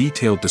create a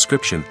detailed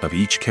description of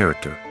each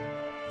character.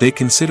 They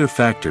consider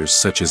factors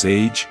such as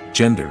age,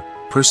 gender,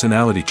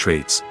 personality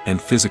traits,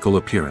 and physical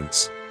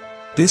appearance.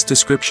 This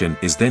description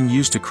is then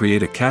used to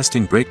create a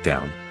casting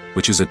breakdown,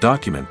 which is a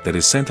document that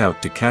is sent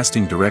out to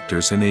casting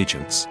directors and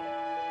agents.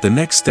 The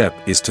next step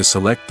is to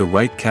select the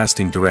right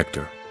casting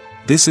director.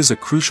 This is a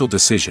crucial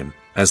decision,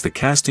 as the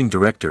casting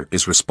director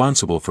is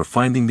responsible for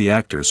finding the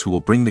actors who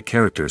will bring the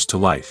characters to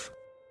life.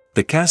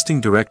 The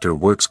casting director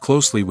works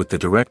closely with the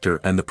director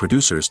and the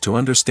producers to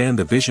understand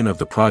the vision of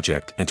the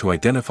project and to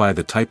identify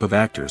the type of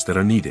actors that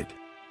are needed.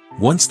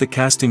 Once the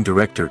casting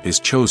director is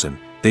chosen,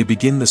 they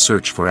begin the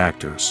search for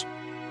actors.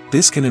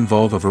 This can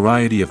involve a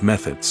variety of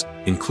methods,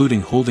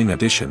 including holding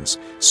auditions,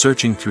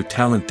 searching through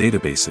talent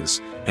databases,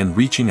 and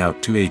reaching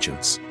out to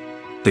agents.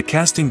 The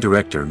casting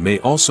director may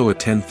also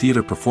attend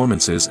theater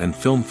performances and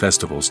film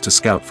festivals to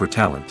scout for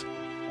talent.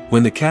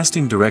 When the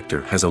casting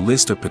director has a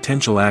list of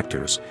potential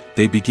actors,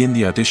 they begin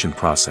the audition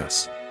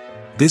process.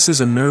 This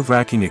is a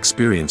nerve-wracking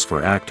experience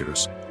for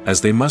actors, as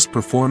they must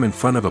perform in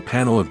front of a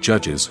panel of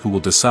judges who will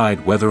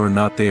decide whether or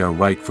not they are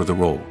right for the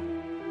role.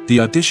 The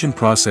audition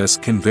process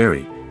can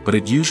vary, but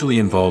it usually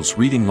involves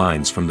reading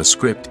lines from the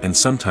script and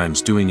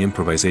sometimes doing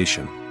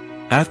improvisation.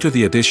 After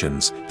the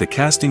auditions, the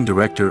casting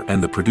director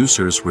and the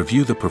producers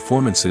review the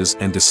performances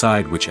and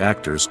decide which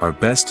actors are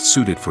best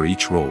suited for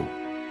each role.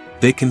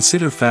 They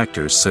consider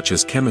factors such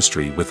as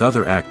chemistry with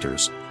other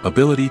actors,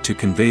 ability to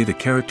convey the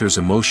character's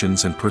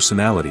emotions and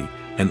personality,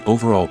 and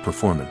overall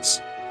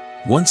performance.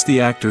 Once the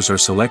actors are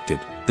selected,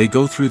 they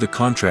go through the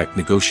contract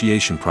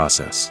negotiation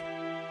process.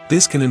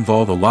 This can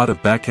involve a lot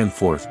of back and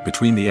forth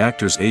between the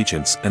actors'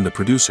 agents and the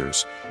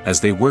producers,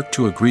 as they work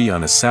to agree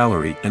on a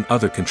salary and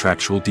other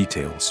contractual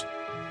details.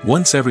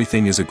 Once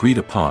everything is agreed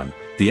upon,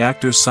 the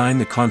actors sign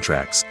the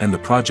contracts and the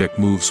project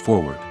moves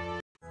forward.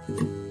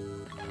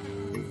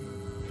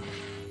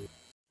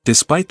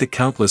 Despite the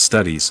countless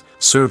studies,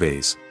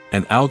 surveys,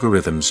 and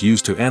algorithms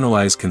used to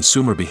analyze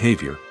consumer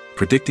behavior,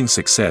 predicting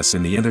success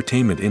in the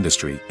entertainment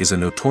industry is a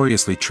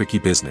notoriously tricky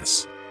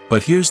business.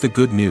 But here's the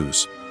good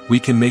news: we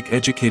can make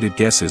educated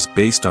guesses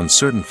based on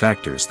certain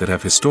factors that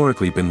have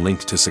historically been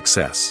linked to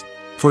success.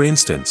 For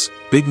instance,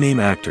 big-name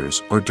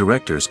actors or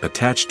directors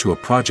attached to a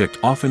project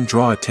often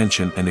draw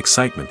attention and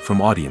excitement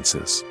from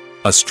audiences.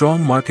 A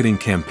strong marketing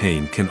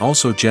campaign can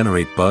also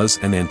generate buzz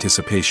and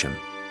anticipation.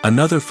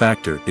 Another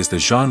factor is the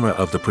genre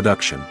of the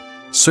production.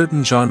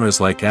 Certain genres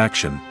like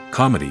action,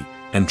 comedy,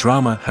 and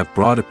drama have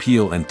broad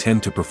appeal and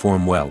tend to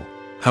perform well.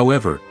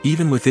 However,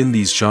 even within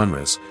these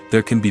genres,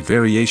 there can be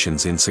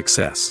variations in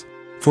success.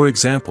 For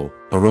example,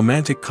 a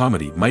romantic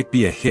comedy might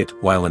be a hit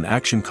while an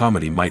action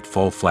comedy might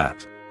fall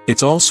flat.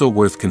 It's also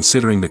worth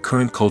considering the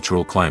current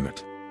cultural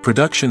climate.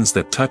 Productions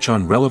that touch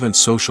on relevant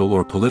social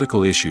or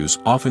political issues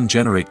often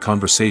generate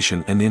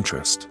conversation and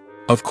interest.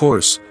 Of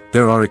course,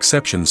 there are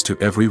exceptions to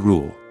every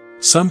rule.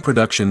 Some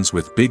productions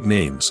with big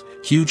names,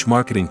 huge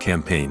marketing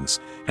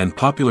campaigns, and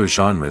popular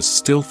genres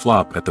still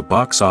flop at the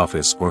box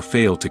office or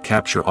fail to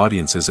capture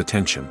audiences'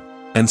 attention.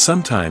 And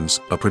sometimes,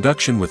 a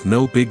production with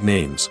no big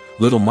names,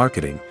 little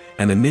marketing,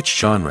 and a niche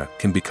genre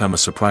can become a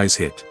surprise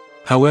hit.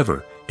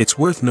 However, it's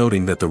worth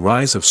noting that the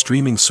rise of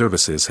streaming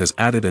services has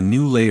added a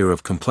new layer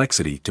of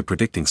complexity to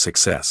predicting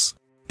success.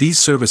 These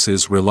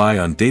services rely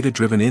on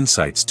data-driven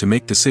insights to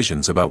make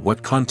decisions about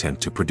what content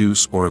to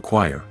produce or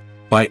acquire.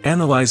 By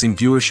analyzing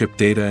viewership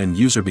data and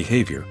user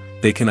behavior,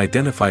 they can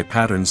identify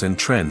patterns and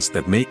trends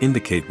that may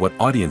indicate what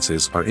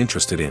audiences are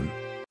interested in.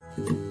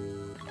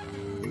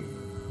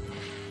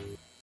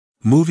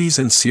 Movies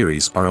and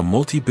series are a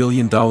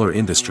multi-billion-dollar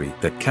industry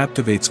that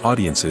captivates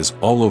audiences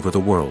all over the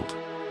world.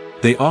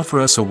 They offer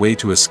us a way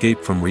to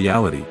escape from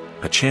reality,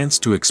 a chance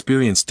to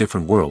experience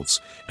different worlds,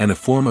 and a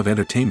form of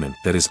entertainment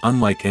that is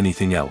unlike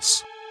anything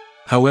else.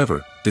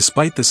 However,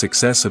 despite the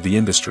success of the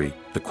industry,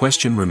 the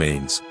question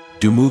remains: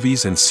 do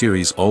movies and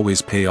series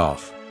always pay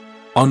off?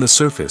 On the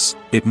surface,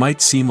 it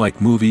might seem like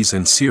movies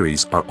and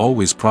series are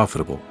always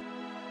profitable.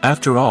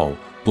 After all,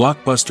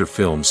 blockbuster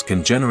films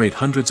can generate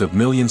hundreds of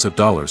millions of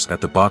dollars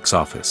at the box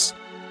office.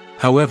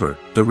 However,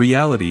 the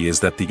reality is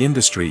that the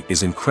industry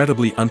is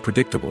incredibly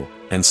unpredictable,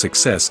 and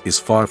success is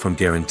far from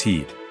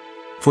guaranteed.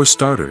 For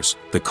starters,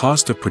 the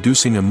cost of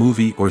producing a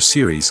movie or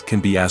series can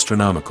be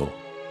astronomical.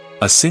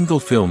 A single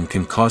film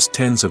can cost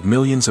tens of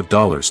millions of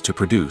dollars to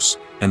produce,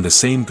 and the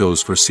same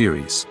goes for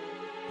series.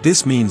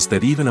 This means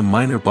that even a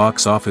minor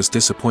box office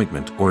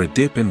disappointment or a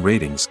dip in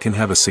ratings can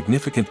have a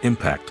significant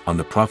impact on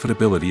the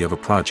profitability of a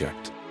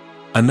project.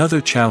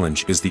 Another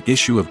challenge is the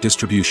issue of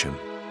distribution.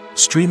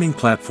 Streaming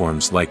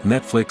platforms like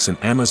Netflix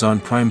and Amazon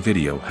Prime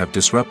Video have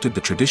disrupted the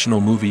traditional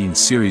movie and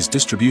series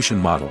distribution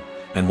model,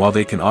 and while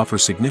they can offer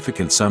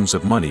significant sums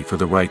of money for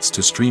the rights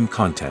to stream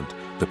content,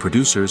 the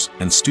producers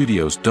and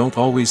studios don't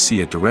always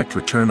see a direct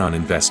return on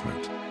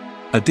investment.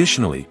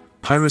 Additionally,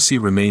 piracy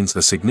remains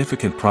a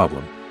significant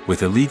problem,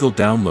 with illegal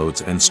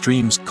downloads and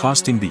streams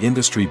costing the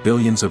industry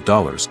billions of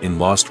dollars in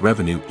lost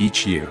revenue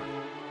each year.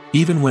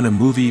 Even when a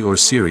movie or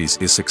series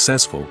is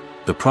successful,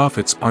 the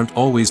profits aren't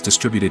always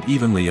distributed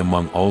evenly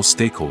among all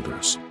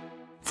stakeholders.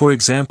 For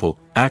example,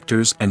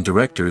 actors and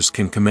directors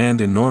can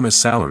command enormous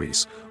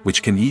salaries,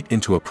 which can eat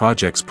into a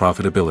project's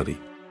profitability.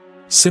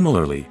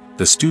 Similarly,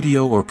 the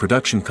studio or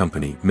production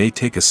company may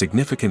take a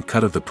significant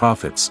cut of the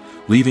profits,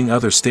 leaving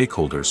other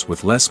stakeholders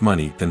with less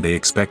money than they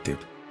expected.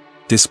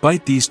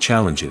 Despite these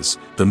challenges,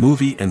 the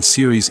movie and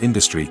series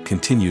industry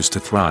continues to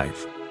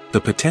thrive. The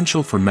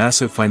potential for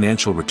massive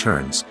financial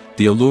returns,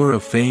 the allure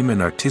of fame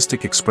and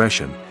artistic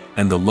expression,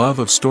 and the love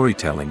of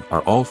storytelling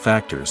are all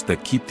factors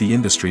that keep the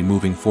industry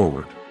moving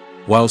forward.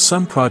 While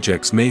some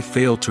projects may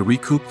fail to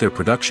recoup their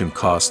production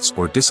costs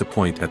or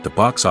disappoint at the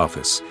box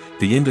office,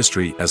 the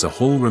industry as a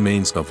whole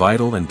remains a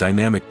vital and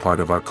dynamic part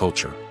of our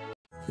culture.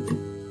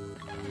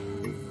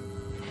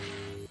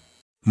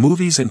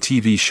 Movies and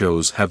TV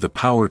shows have the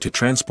power to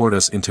transport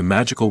us into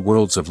magical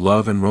worlds of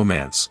love and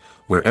romance,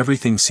 where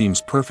everything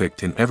seems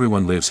perfect and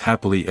everyone lives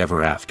happily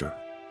ever after.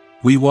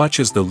 We watch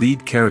as the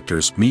lead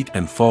characters meet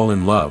and fall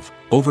in love,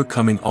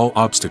 overcoming all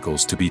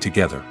obstacles to be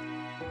together.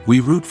 We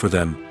root for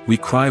them, we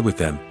cry with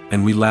them,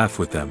 and we laugh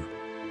with them.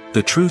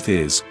 The truth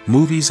is,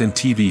 movies and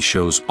TV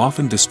shows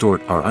often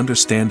distort our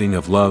understanding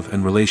of love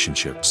and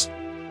relationships.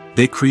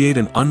 They create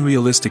an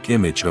unrealistic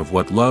image of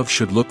what love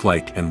should look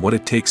like and what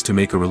it takes to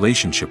make a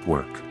relationship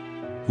work.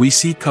 We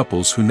see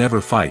couples who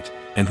never fight,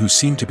 and who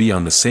seem to be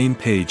on the same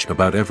page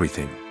about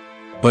everything.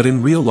 But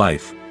in real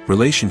life,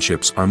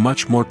 relationships are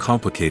much more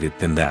complicated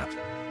than that.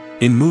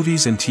 In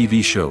movies and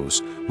TV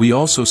shows, we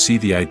also see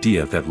the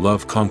idea that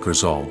love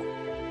conquers all.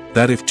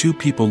 That if two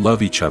people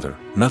love each other,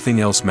 nothing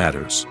else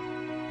matters.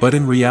 But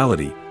in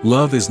reality,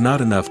 love is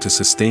not enough to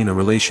sustain a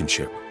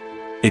relationship.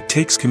 It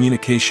takes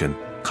communication,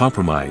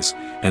 compromise,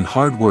 and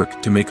hard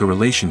work to make a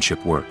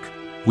relationship work.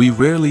 We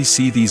rarely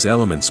see these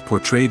elements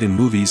portrayed in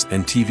movies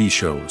and TV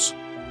shows.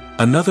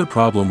 Another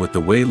problem with the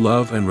way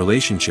love and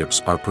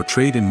relationships are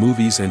portrayed in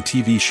movies and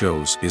TV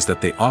shows is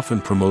that they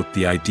often promote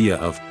the idea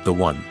of the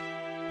one.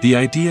 The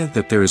idea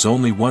that there is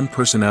only one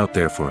person out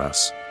there for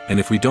us, and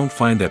if we don't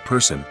find that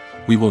person,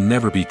 we will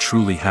never be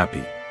truly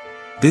happy.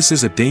 This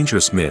is a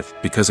dangerous myth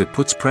because it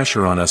puts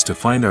pressure on us to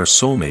find our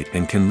soulmate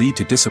and can lead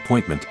to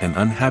disappointment and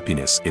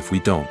unhappiness if we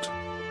don't.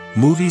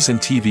 Movies and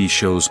TV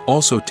shows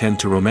also tend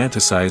to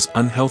romanticize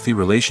unhealthy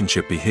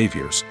relationship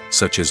behaviors,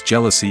 such as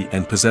jealousy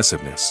and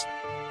possessiveness.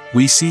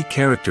 We see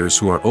characters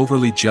who are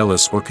overly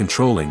jealous or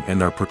controlling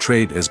and are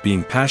portrayed as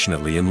being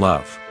passionately in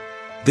love.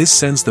 This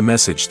sends the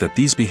message that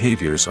these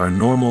behaviors are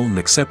normal and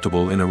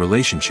acceptable in a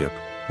relationship,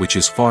 which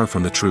is far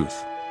from the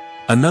truth.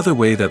 Another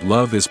way that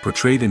love is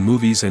portrayed in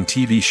movies and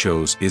TV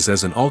shows is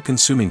as an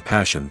all-consuming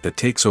passion that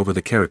takes over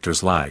the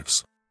characters'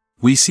 lives.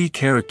 We see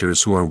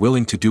characters who are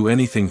willing to do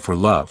anything for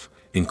love,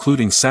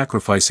 including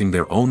sacrificing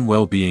their own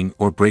well-being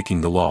or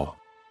breaking the law.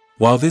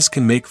 While this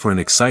can make for an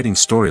exciting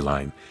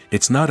storyline,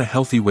 it's not a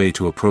healthy way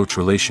to approach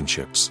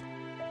relationships.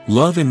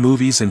 Love in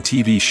movies and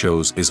TV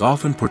shows is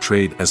often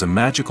portrayed as a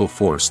magical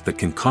force that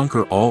can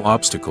conquer all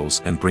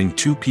obstacles and bring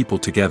two people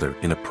together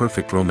in a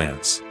perfect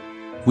romance.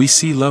 We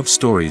see love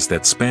stories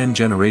that span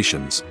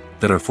generations,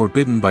 that are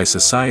forbidden by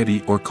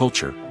society or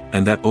culture,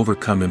 and that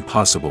overcome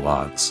impossible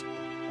odds.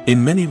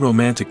 In many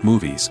romantic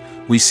movies,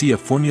 we see a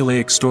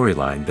formulaic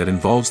storyline that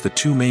involves the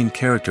two main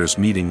characters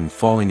meeting and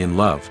falling in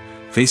love,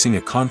 facing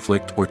a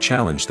conflict or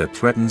challenge that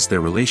threatens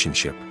their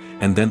relationship,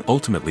 and then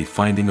ultimately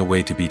finding a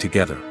way to be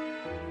together.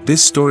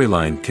 This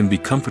storyline can be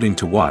comforting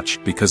to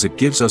watch because it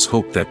gives us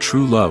hope that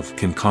true love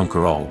can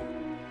conquer all.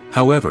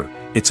 However,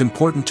 it's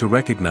important to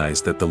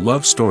recognize that the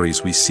love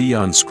stories we see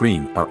on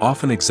screen are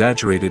often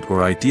exaggerated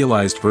or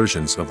idealized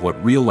versions of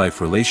what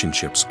real-life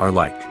relationships are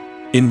like.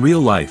 In real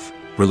life,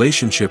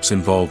 relationships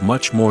involve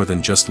much more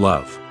than just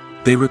love.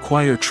 They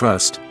require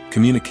trust,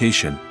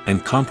 communication,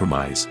 and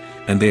compromise,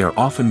 and they are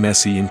often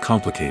messy and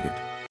complicated.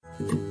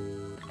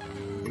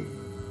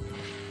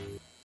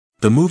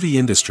 The movie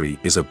industry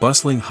is a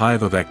bustling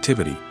hive of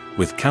activity,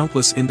 with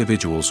countless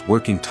individuals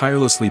working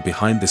tirelessly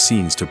behind the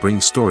scenes to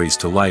bring stories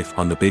to life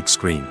on the big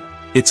screen.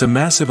 It's a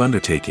massive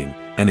undertaking,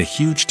 and a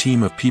huge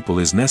team of people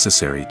is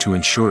necessary to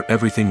ensure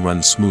everything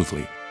runs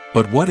smoothly.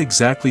 But what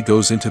exactly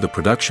goes into the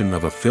production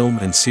of a film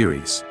and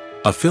series?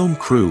 A film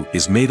crew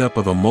is made up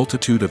of a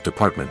multitude of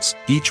departments,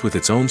 each with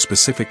its own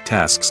specific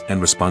tasks and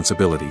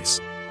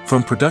responsibilities.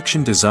 From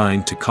production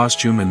design to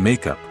costume and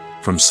makeup,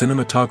 from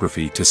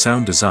cinematography to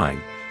sound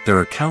design, there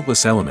are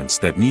countless elements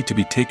that need to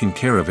be taken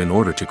care of in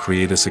order to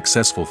create a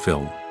successful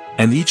film.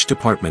 And each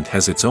department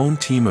has its own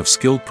team of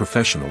skilled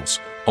professionals,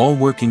 all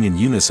working in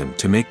unison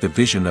to make the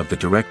vision of the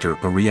director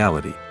a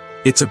reality.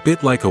 It's a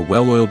bit like a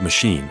well-oiled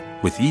machine,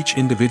 with each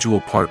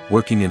individual part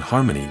working in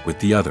harmony with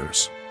the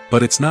others.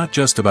 But it's not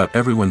just about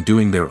everyone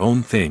doing their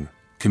own thing.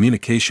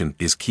 Communication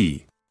is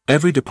key.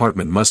 Every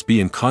department must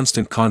be in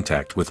constant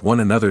contact with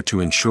one another to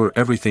ensure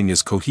everything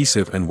is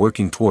cohesive and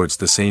working towards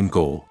the same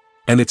goal.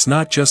 And it's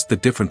not just the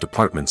different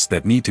departments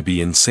that need to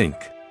be in sync.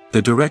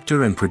 The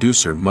director and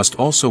producer must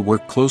also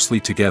work closely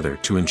together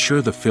to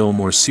ensure the film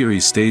or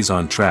series stays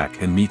on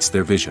track and meets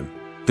their vision.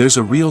 There's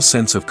a real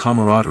sense of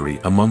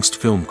camaraderie amongst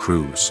film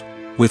crews.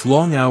 With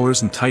long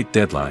hours and tight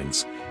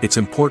deadlines, it's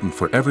important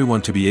for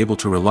everyone to be able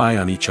to rely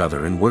on each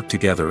other and work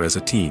together as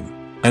a team.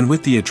 And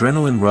with the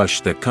adrenaline rush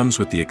that comes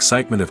with the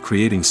excitement of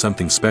creating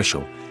something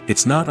special,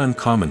 it's not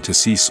uncommon to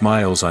see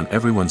smiles on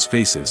everyone's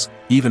faces,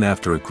 even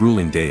after a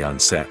grueling day on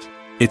set.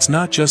 It's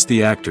not just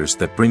the actors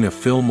that bring a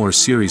film or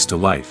series to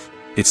life,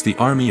 it's the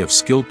army of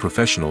skilled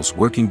professionals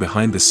working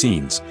behind the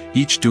scenes,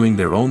 each doing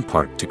their own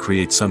part to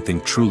create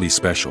something truly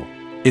special.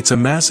 It's a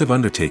massive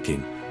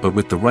undertaking, but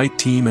with the right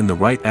team and the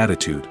right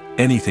attitude,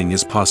 anything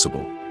is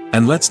possible.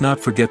 And let's not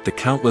forget the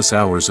countless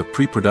hours of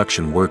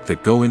pre-production work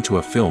that go into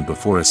a film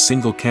before a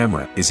single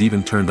camera is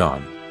even turned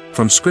on.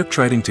 From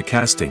scriptwriting to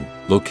casting,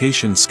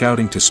 location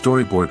scouting to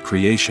storyboard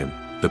creation,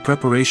 the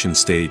preparation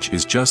stage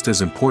is just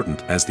as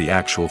important as the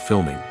actual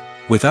filming.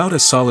 Without a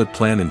solid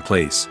plan in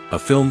place, a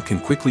film can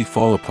quickly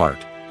fall apart,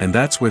 and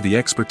that's where the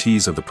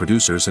expertise of the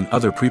producers and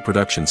other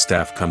pre-production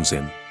staff comes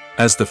in.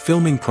 As the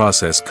filming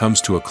process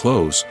comes to a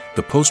close,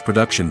 the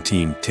post-production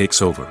team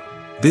takes over.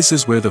 This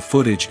is where the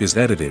footage is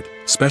edited,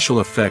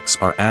 special effects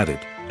are added,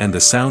 and the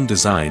sound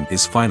design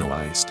is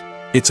finalized.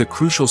 It's a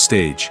crucial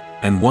stage,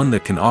 and one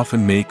that can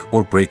often make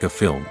or break a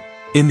film.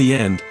 In the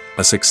end,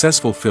 a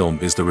successful film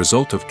is the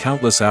result of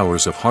countless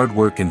hours of hard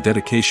work and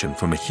dedication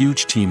from a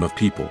huge team of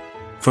people.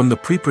 From the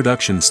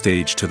pre-production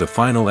stage to the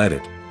final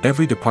edit,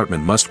 every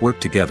department must work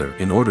together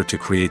in order to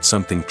create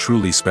something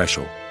truly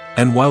special.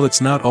 And while it's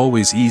not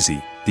always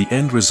easy, the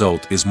end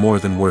result is more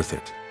than worth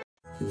it.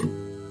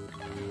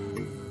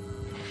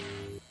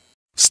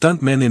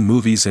 Stuntmen in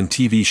movies and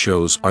TV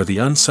shows are the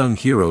unsung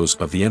heroes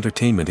of the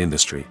entertainment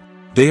industry.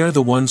 They are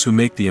the ones who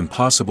make the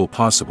impossible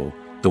possible,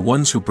 the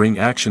ones who bring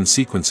action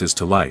sequences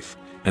to life,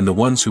 and the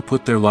ones who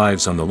put their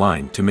lives on the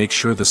line to make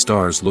sure the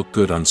stars look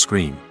good on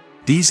screen.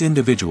 These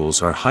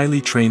individuals are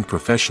highly trained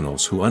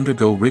professionals who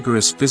undergo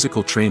rigorous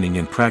physical training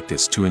and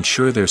practice to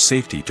ensure their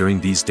safety during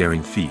these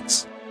daring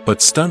feats.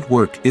 But stunt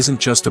work isn't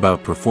just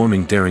about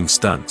performing daring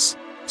stunts.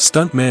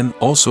 Stuntmen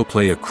also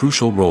play a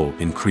crucial role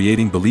in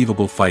creating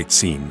believable fight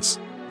scenes.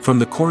 From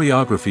the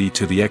choreography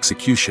to the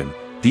execution,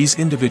 these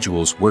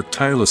individuals work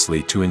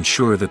tirelessly to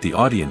ensure that the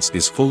audience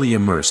is fully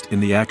immersed in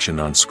the action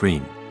on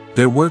screen.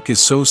 Their work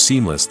is so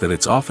seamless that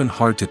it's often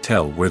hard to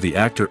tell where the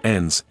actor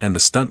ends and the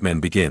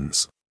stuntman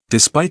begins.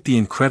 Despite the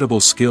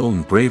incredible skill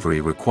and bravery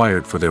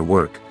required for their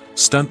work,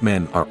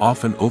 stuntmen are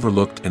often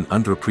overlooked and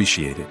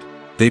underappreciated.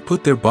 They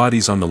put their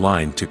bodies on the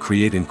line to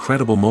create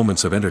incredible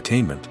moments of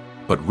entertainment,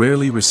 but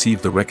rarely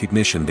receive the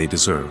recognition they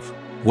deserve.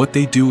 What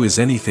they do is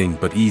anything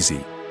but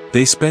easy.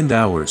 They spend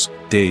hours,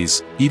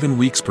 days, even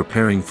weeks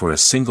preparing for a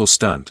single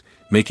stunt,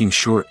 making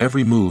sure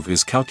every move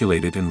is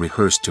calculated and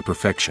rehearsed to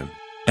perfection.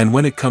 And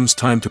when it comes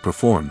time to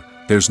perform,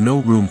 there's no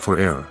room for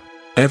error.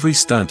 Every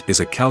stunt is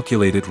a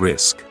calculated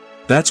risk.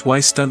 That's why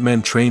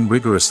stuntmen train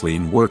rigorously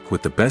and work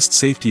with the best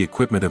safety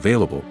equipment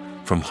available,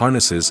 from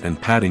harnesses and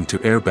padding to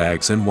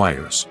airbags and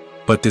wires.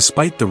 But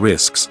despite the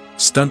risks,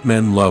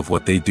 stuntmen love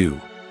what they do.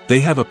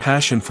 They have a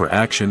passion for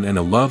action and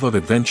a love of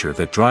adventure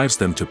that drives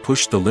them to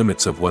push the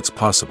limits of what's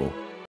possible.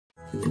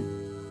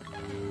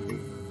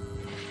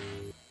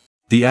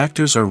 The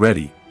actors are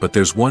ready, but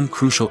there's one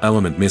crucial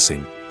element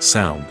missing: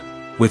 sound.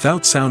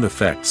 Without sound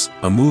effects,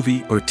 a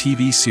movie or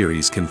TV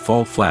series can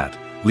fall flat,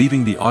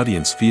 leaving the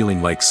audience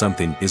feeling like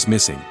something is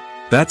missing.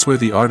 That's where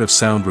the art of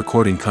sound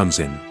recording comes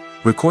in.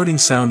 Recording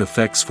sound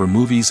effects for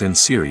movies and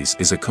series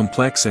is a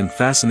complex and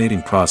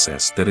fascinating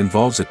process that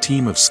involves a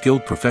team of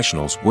skilled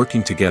professionals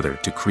working together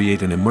to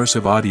create an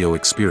immersive audio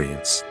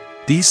experience.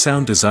 These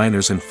sound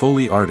designers and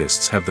Foley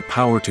artists have the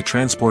power to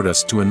transport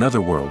us to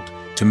another world,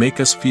 to make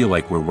us feel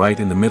like we're right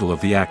in the middle of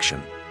the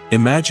action.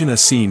 Imagine a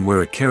scene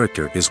where a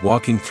character is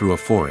walking through a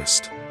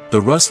forest.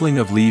 The rustling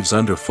of leaves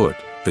underfoot,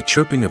 the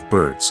chirping of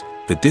birds,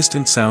 the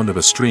distant sound of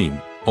a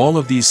stream, all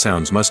of these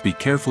sounds must be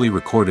carefully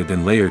recorded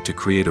and layered to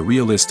create a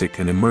realistic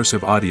and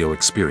immersive audio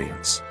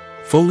experience.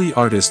 Foley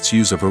artists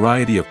use a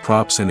variety of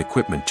props and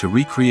equipment to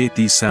recreate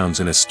these sounds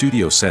in a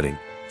studio setting,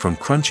 from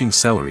crunching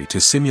celery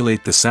to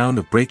simulate the sound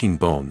of breaking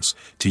bones,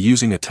 to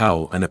using a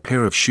towel and a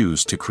pair of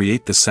shoes to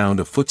create the sound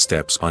of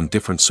footsteps on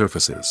different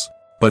surfaces.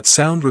 But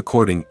sound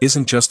recording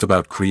isn't just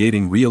about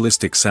creating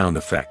realistic sound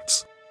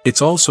effects.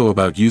 It's also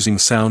about using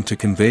sound to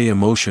convey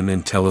emotion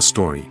and tell a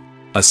story.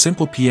 A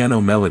simple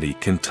piano melody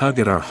can tug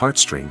at our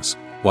heartstrings,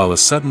 while a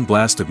sudden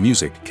blast of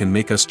music can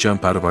make us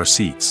jump out of our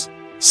seats.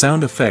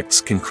 Sound effects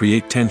can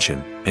create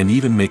tension, and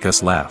even make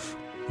us laugh.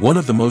 One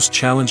of the most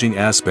challenging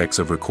aspects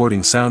of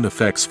recording sound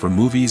effects for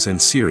movies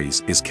and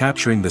series is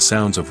capturing the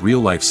sounds of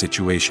real-life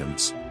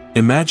situations.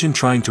 Imagine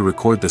trying to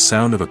record the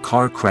sound of a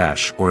car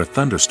crash or a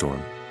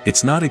thunderstorm.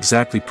 It's not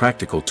exactly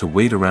practical to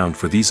wait around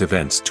for these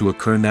events to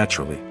occur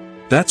naturally.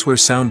 That's where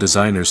sound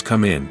designers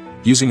come in,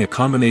 using a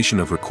combination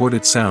of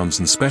recorded sounds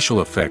and special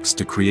effects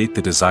to create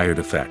the desired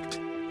effect.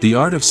 The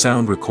art of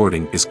sound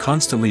recording is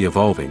constantly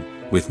evolving,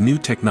 with new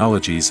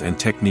technologies and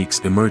techniques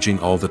emerging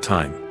all the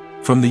time.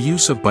 From the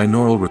use of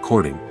binaural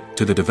recording,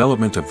 to the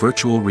development of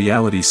virtual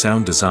reality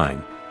sound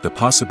design, the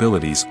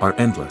possibilities are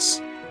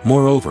endless.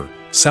 Moreover,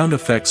 sound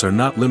effects are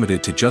not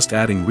limited to just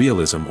adding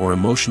realism or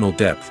emotional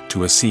depth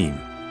to a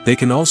scene. They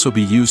can also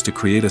be used to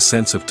create a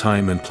sense of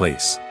time and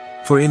place.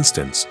 For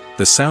instance,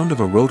 the sound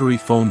of a rotary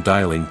phone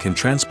dialing can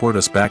transport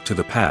us back to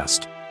the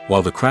past,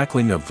 while the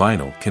crackling of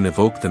vinyl can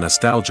evoke the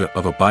nostalgia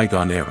of a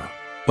bygone era.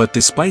 But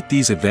despite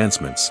these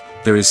advancements,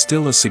 there is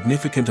still a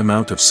significant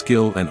amount of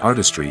skill and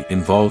artistry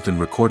involved in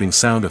recording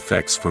sound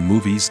effects for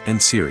movies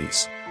and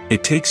series.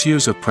 It takes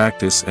years of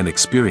practice and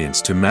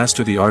experience to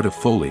master the art of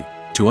Foley,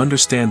 to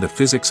understand the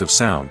physics of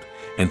sound,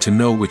 and to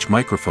know which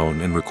microphone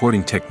and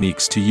recording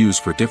techniques to use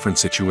for different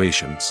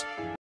situations.